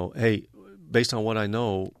 hey, based on what I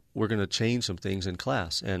know, we're going to change some things in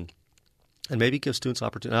class and maybe give students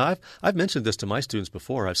opportunity. Now, I've mentioned this to my students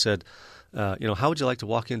before. I've said, how would you like to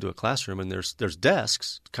walk into a classroom and there's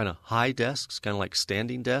desks, kind of high desks, kind of like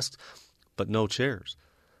standing desks, but no chairs.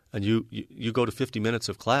 And you go to 50 minutes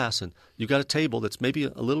of class and you got a table that's maybe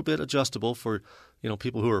a little bit adjustable for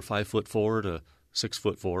people who are 5'4" to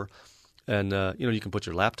 6'4", and you can put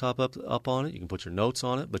your laptop up on it, you can put your notes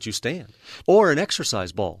on it, but you stand, or an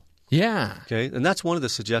exercise ball. Yeah. Okay, and that's one of the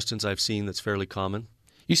suggestions I've seen that's fairly common.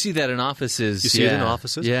 You see that in offices. You see it in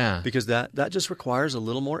offices, yeah, because that just requires a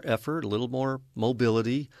little more effort, a little more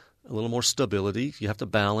mobility, a little more stability. You have to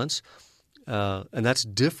balance, and that's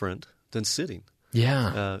different than sitting.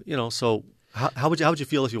 Yeah. So how would you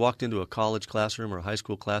feel if you walked into a college classroom or a high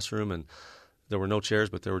school classroom and there were no chairs,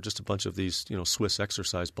 but there were just a bunch of these, Swiss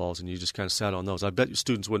exercise balls, and you just kind of sat on those? I bet your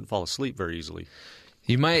students wouldn't fall asleep very easily.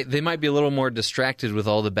 They might be a little more distracted with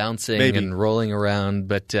all the bouncing Maybe. And rolling around.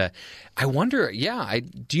 But I wonder,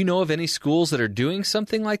 do you know of any schools that are doing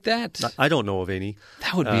something like that? I don't know of any.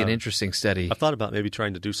 That would be an interesting study. I thought about maybe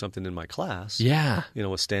trying to do something in my class. Yeah.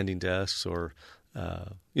 With standing desks or,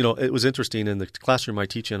 it was interesting in the classroom I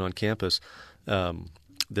teach in on campus.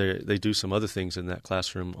 They do some other things in that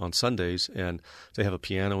classroom on Sundays, and they have a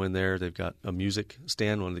piano in there. They've got a music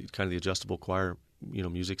stand, one of the kind of the adjustable choir,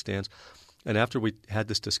 music stands. And after we had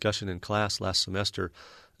this discussion in class last semester,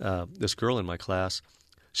 this girl in my class,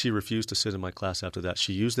 she refused to sit in my class after that.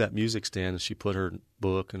 She used that music stand and she put her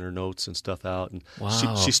book and her notes and stuff out. And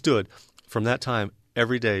wow. she stood from that time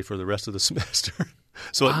every day for the rest of the semester.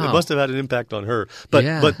 So it must have had an impact on her.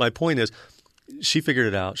 But my point is, she figured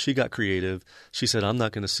it out. She got creative. She said, I'm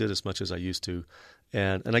not going to sit as much as I used to.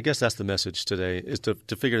 And I guess that's the message today, is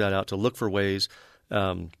to figure that out, to look for ways.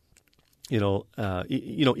 Even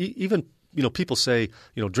people say,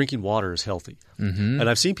 drinking water is healthy. Mm-hmm. And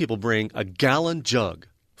I've seen people bring a gallon jug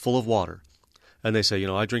full of water, and they say,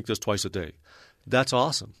 I drink this twice a day. That's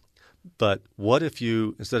awesome. But what if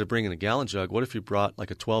you, instead of bringing a gallon jug, what if you brought like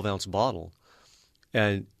a 12-ounce bottle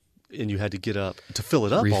and you had to get up to fill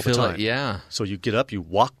it up all the time? Yeah. So you get up, you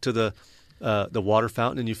walk to the water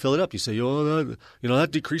fountain, and you fill it up. You say, that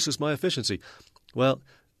decreases my efficiency. Well,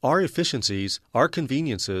 our efficiencies, our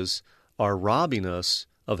conveniences are robbing us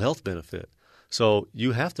of health benefit. So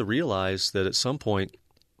you have to realize that at some point,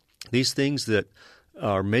 these things that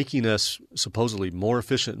are making us supposedly more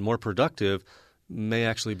efficient and more productive may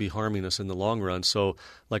actually be harming us in the long run. So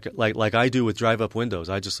like I do with drive-up windows,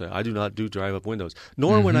 I just say I do not do drive-up windows.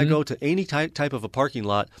 Nor when I go to any type of a parking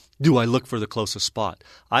lot do I look for the closest spot.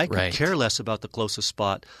 I could care less about the closest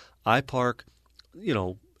spot. I park,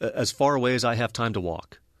 as far away as I have time to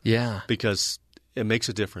walk. Yeah. Because it makes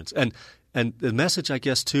a difference. And the message, I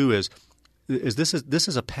guess, too, is this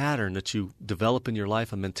is a pattern that you develop in your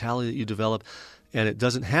life, a mentality that you develop, and it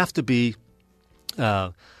doesn't have to be,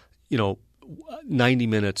 90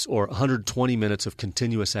 minutes or 120 minutes of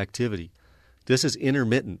continuous activity. This is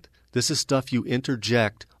intermittent. This is stuff you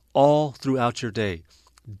interject all throughout your day,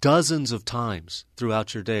 dozens of times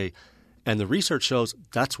throughout your day. And the research shows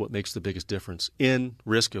that's what makes the biggest difference in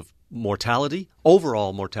risk of mortality,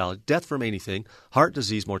 overall mortality, death from anything, heart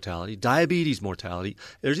disease mortality, diabetes mortality.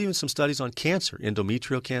 There's even some studies on cancer,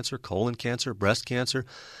 endometrial cancer, colon cancer, breast cancer,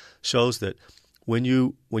 shows that when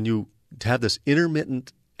you have this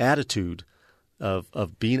intermittent attitude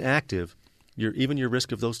of being active, even your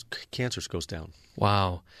risk of those cancers goes down.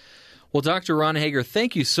 Wow. Well, Dr. Ron Hager,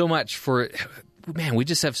 thank you so much for... Man, we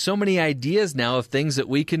just have so many ideas now of things that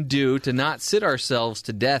we can do to not sit ourselves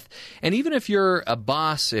to death. And even if you're a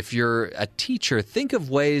boss, if you're a teacher, think of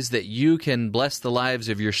ways that you can bless the lives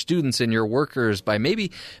of your students and your workers by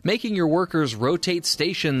maybe making your workers rotate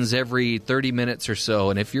stations every 30 minutes or so.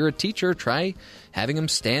 And if you're a teacher, try having them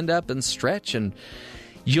stand up and stretch, and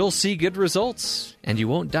you'll see good results, and you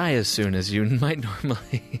won't die as soon as you might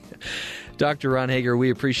normally. Dr. Ron Hager, we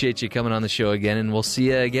appreciate you coming on the show again, and we'll see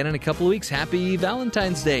you again in a couple of weeks. Happy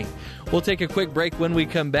Valentine's Day. We'll take a quick break. When we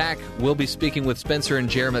come back, we'll be speaking with Spencer and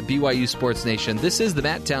Jerem at BYU Sports Nation. This is the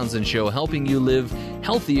Matt Townsend Show, helping you live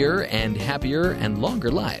healthier and happier and longer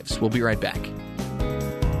lives. We'll be right back.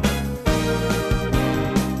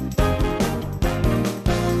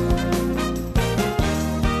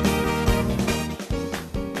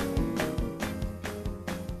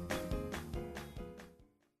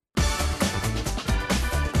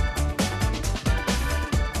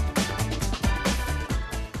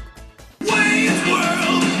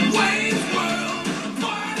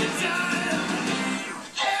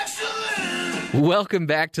 Welcome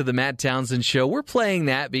back to the Matt Townsend Show. We're playing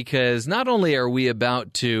that because not only are we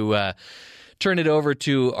about to turn it over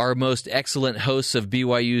to our most excellent hosts of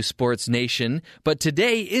BYU Sports Nation, but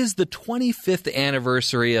today is the 25th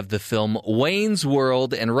anniversary of the film Wayne's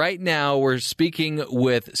World, and right now we're speaking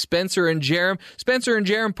with Spencer and Jerem. Spencer and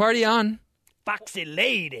Jerem, party on. Foxy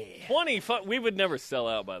lady. We would never sell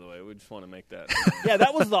out, by the way. We just want to make that. Yeah,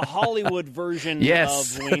 that was the Hollywood version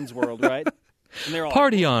Yes. of Wayne's World, right? And they're all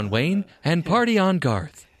Party on, Wayne, and party on,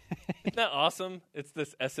 Garth. Isn't that awesome? It's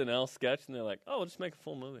this SNL sketch, and they're like, oh, we'll just make a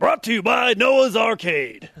full movie. Brought to you by Noah's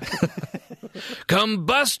Arcade. Come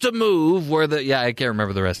bust a move where the... Yeah, I can't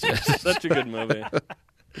remember the rest of it. Such a good movie.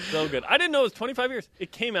 So good. I didn't know it was 25 years.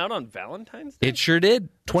 It came out on Valentine's Day? It sure did.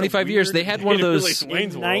 25 years. They had one of those... In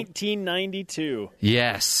 1992.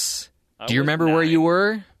 Yes. Do you remember where you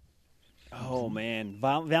were? Oh, man.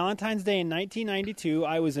 Valentine's Day in 1992,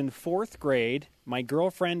 I was in 4th grade. My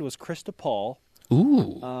girlfriend was Krista Paul.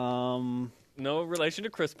 Ooh. No relation to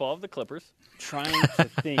Chris Paul of the Clippers. Trying to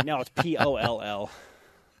think. No, it's P-O-L-L.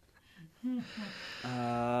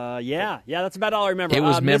 Yeah, that's about all I remember. It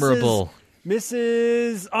was memorable.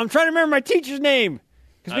 Mrs. I'm trying to remember my teacher's name.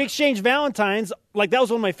 Because we exchanged Valentines. Like, that was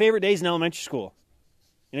one of my favorite days in elementary school.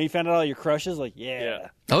 You know, you found out all your crushes, like, yeah.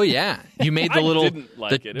 Oh, yeah. You made the little,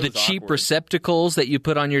 like the cheap receptacles that you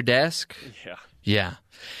put on your desk. Yeah. Yeah.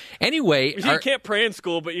 Anyway. You can't pray in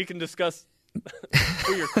school, but you can discuss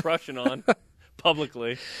who you're crushing on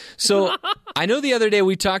publicly. So, I know the other day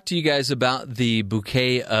we talked to you guys about the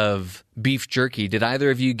bouquet of beef jerky. Did either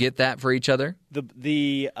of you get that for each other?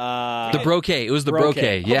 The broquet. It was the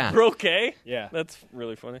broquet. Yeah. Oh, broquet? Yeah. That's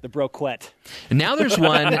really funny. The broquette. Now there's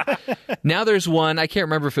one. I can't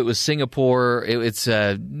remember if it was Singapore. It's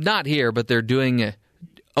not here, but they're doing.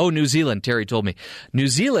 New Zealand. Terry told me. New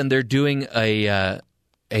Zealand. They're doing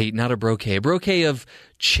not a broquet of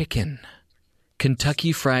chicken,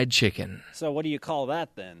 Kentucky Fried Chicken. So what do you call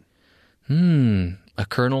that then? A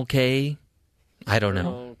Colonel K. I don't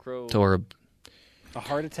know. Or a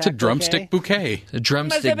heart attack. It's a drumstick bouquet. A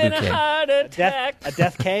drumstick Must have been bouquet. A heart attack. A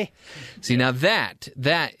death K. See, now that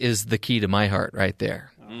is the key to my heart right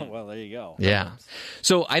there. Oh, well, there you go. Yeah.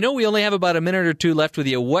 So I know we only have about a minute or two left with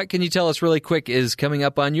you. What can you tell us really quick is coming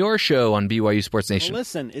up on your show on BYU Sports Nation? Well,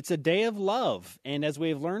 listen, it's a day of love. And as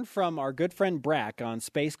we've learned from our good friend Brack on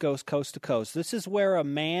Space Ghost Coast to Coast, this is where a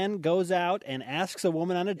man goes out and asks a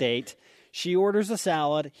woman on a date. She orders a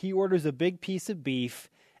salad. He orders a big piece of beef.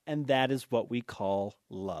 And that is what we call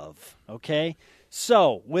love. Okay?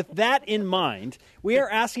 So with that in mind, we are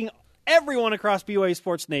asking everyone across BYU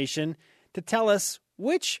Sports Nation to tell us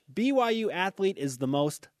which BYU athlete is the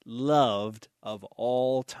most loved of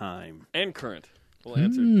all time. And current. We'll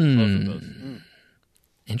answer both of those.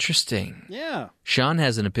 Interesting. Yeah. Sean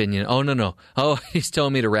has an opinion. Oh, no. Oh, he's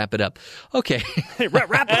telling me to wrap it up. Okay. Hey, wrap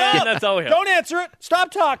it up. That's all we have. Don't answer it. Stop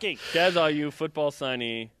talking. Kaz IU, football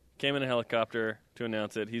signee, came in a helicopter to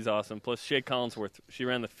announce it. He's awesome. Plus, Shea Collinsworth. She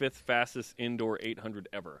ran the 5th fastest indoor 800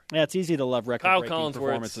 ever. Yeah, it's easy to love record-breaking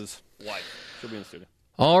performances. Wife. She'll be in the studio.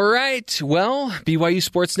 All right. Well, BYU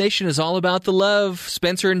Sports Nation is all about the love.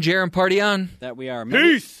 Spencer and Jerem, party on. That we are.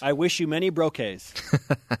 Peace. I wish you many broquets.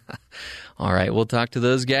 All right. We'll talk to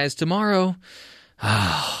those guys tomorrow.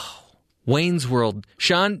 Wayne's World.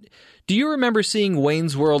 Sean, do you remember seeing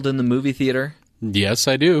Wayne's World in the movie theater? Yes,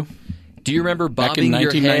 I do. Do you remember bobbing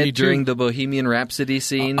your head during the Bohemian Rhapsody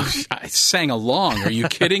scene? I sang along. Are you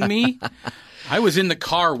kidding me? I was in the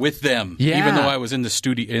car with them, even though I was in the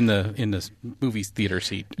studio in the movie theater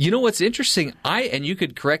seat. You know what's interesting? And you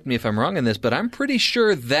could correct me if I'm wrong on this, but I'm pretty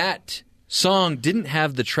sure that song didn't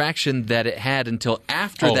have the traction that it had until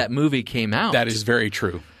after that movie came out. That is very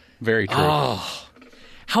true. Very true. Oh.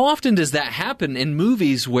 How often does that happen in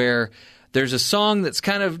movies where there's a song that's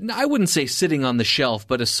kind of, I wouldn't say sitting on the shelf,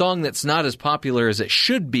 but a song that's not as popular as it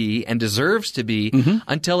should be and deserves to be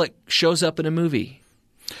until it shows up in a movie?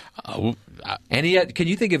 Can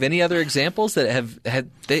you think of any other examples that have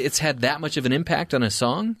it's had that much of an impact on a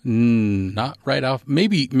song? Not right off.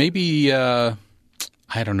 Maybe.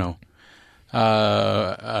 I don't know.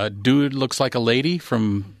 A dude looks like a lady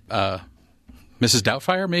from Mrs.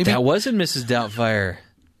 Doubtfire. Maybe that was in Mrs. Doubtfire.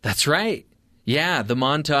 That's right. Yeah, the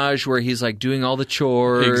montage where he's like doing all the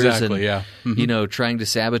chores, exactly. And, Mm-hmm. Trying to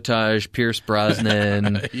sabotage Pierce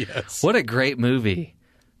Brosnan. Yes. What a great movie.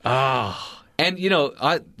 Oh. And,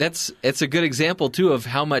 it's a good example, too, of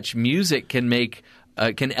how much music can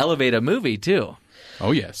elevate a movie, too.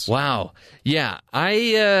 Oh, yes. Wow. Yeah.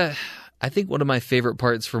 I think one of my favorite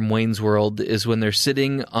parts from Wayne's World is when they're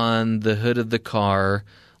sitting on the hood of the car,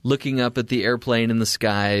 looking up at the airplane in the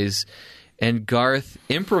skies, and Garth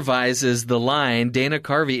improvises the line, Dana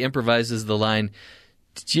Carvey improvises the line,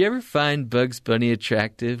 "Did you ever find Bugs Bunny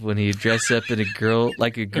attractive when he dressed up in a girl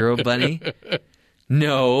bunny?"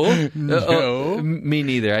 No. Me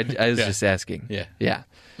neither. I was just asking. Yeah.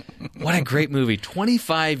 What a great movie.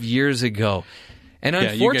 25 years ago. And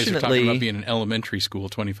unfortunately, you guys are talking about being in elementary school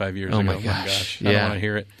 25 years ago. Oh, my gosh. I don't want to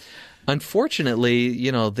hear it.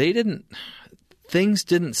 Unfortunately, things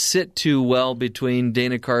didn't sit too well between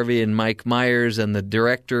Dana Carvey and Mike Myers and the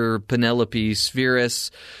director Penelope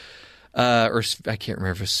Spheris. Or I can't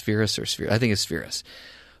remember if it's Spheris or Spheris. I think it's Spheris.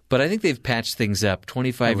 But I think they've patched things up.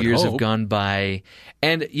 25 years have gone by.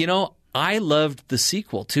 And, I loved the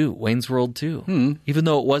sequel, too, Wayne's World 2. Even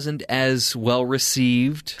though it wasn't as well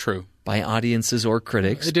received by audiences or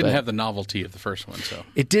critics. It didn't have the novelty of the first one, so.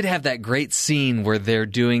 It did have that great scene where they're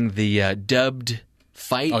doing the dubbed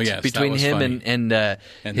fight between him and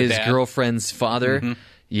his girlfriend's father. Mm-hmm.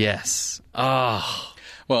 Yes. Oh.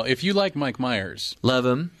 Well, if you like Mike Myers. Love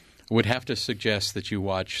him. Would have to suggest that you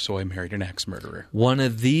watch So I Married an Axe Murderer. One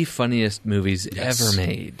of the funniest movies ever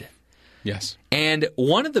made. Yes. And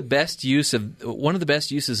one of the best uses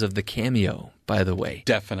of the cameo, by the way.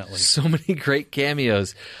 Definitely. So many great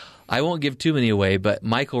cameos. I won't give too many away, but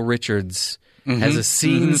Michael Richards has a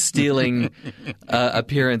scene-stealing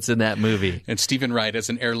appearance in that movie. And Stephen Wright as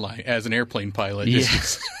an airplane pilot.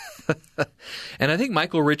 Yes. And I think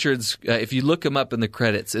Michael Richards, if you look him up in the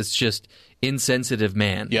credits, it's just Insensitive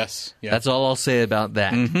Man. Yes. Yeah. That's all I'll say about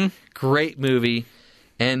that. Mm-hmm. Great movie.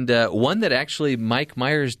 And one that actually Mike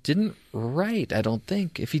Myers didn't write, I don't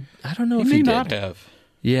think. I don't know if he did. He may not have.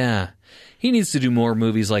 Yeah. He needs to do more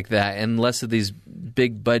movies like that and less of these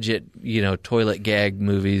big budget, toilet gag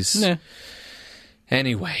movies. Nah.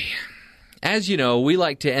 Anyway, as you know, we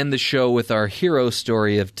like to end the show with our hero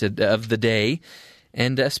story of the day,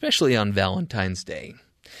 and especially on Valentine's Day.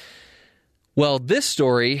 Well, this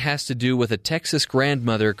story has to do with a Texas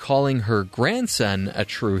grandmother calling her grandson a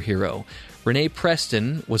true hero. Renee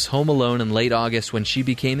Preston was home alone in late August when she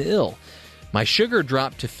became ill. My sugar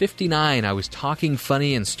dropped to 59. I was talking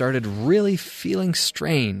funny and started really feeling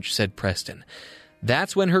strange, said Preston.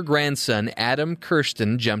 That's when her grandson, Adam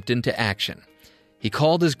Kirsten, jumped into action. He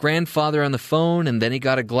called his grandfather on the phone, and then he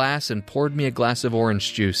got a glass and poured me a glass of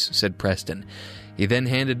orange juice, said Preston. He then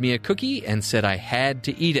handed me a cookie and said I had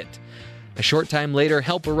to eat it. A short time later,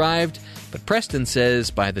 help arrived, but Preston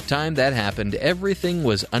says by the time that happened, everything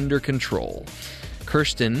was under control.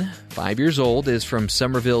 Kirsten, 5 years old, is from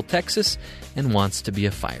Somerville, Texas, and wants to be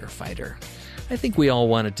a firefighter. I think we all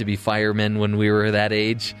wanted to be firemen when we were that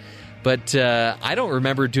age, but I don't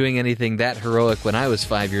remember doing anything that heroic when I was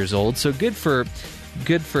 5 years old, so good for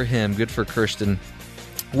him, good for Kirsten.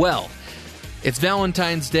 Well, it's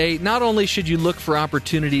Valentine's Day. Not only should you look for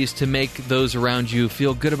opportunities to make those around you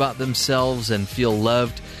feel good about themselves and feel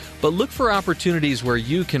loved, but look for opportunities where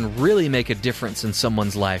you can really make a difference in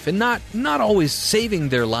someone's life. And not always saving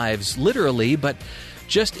their lives literally, but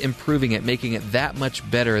just improving it, making it that much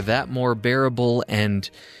better, that more bearable,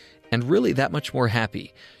 and really that much more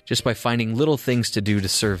happy, just by finding little things to do to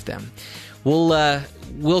serve them.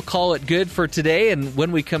 We'll call it good for today, and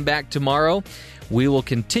when we come back tomorrow, we will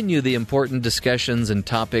continue the important discussions and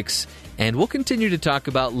topics, and we'll continue to talk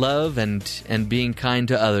about love and being kind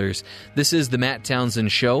to others. This is the Matt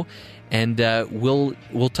Townsend Show, and we'll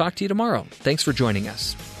talk to you tomorrow. Thanks for joining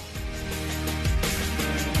us.